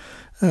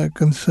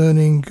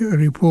concerning a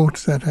report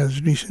that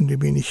has recently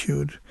been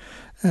issued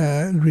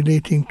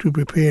relating to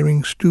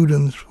preparing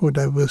students for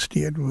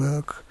diversity at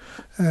work.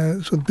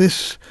 So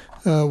this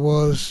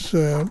was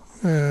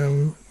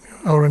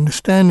our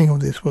understanding of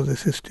this was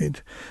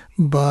assisted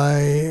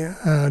by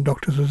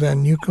Dr.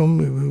 Suzanne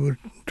Newcombe, who we were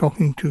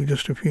talking to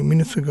just a few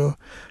minutes ago.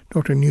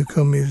 Dr.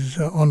 Newcombe is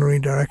Honorary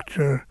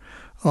Director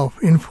of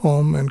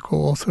Inform and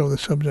co-author of the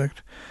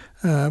subject.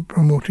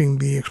 promoting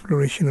the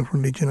exploration of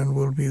religion and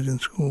worldviews in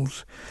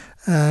schools.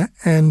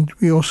 And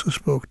we also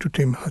spoke to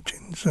Tim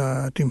Hutchins.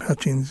 Tim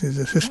Hutchins is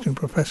Assistant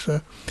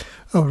Professor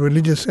of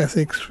Religious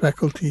Ethics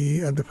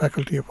Faculty at the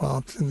Faculty of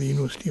Arts in the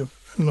University of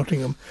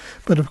Nottingham.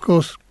 But of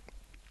course,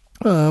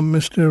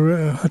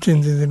 Mr.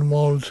 Hutchins is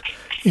involved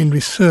in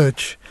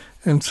research,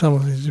 and some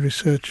of his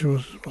research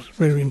was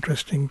very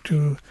interesting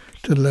to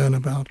learn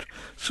about.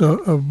 So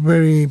a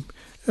very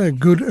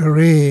good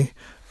array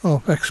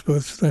of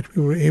experts that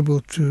we were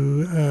able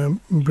to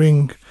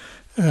bring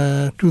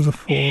to the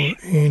fore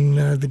in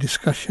the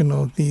discussion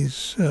of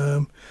these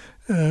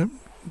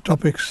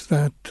topics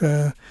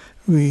that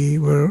we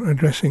were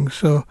addressing.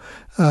 So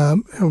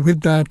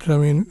with that, I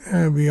mean,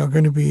 we are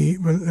going to be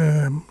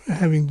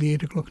having the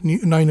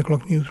 9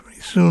 o'clock news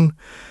very soon.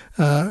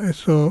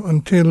 So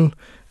until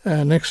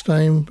next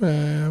time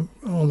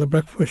on the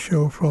breakfast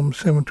show from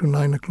 7 to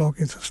 9 o'clock,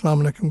 it's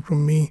Assalamu Alaikum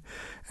from me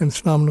and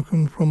Assalamu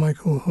Alaikum from my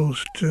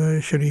co-host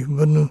Sharif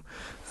Bannu.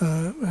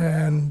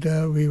 And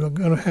we were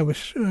going to have a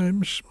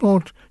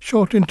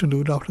short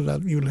interlude. After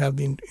that, we will have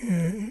the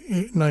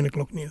 9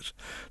 o'clock news.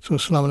 So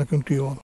Assalamu Alaikum to you all.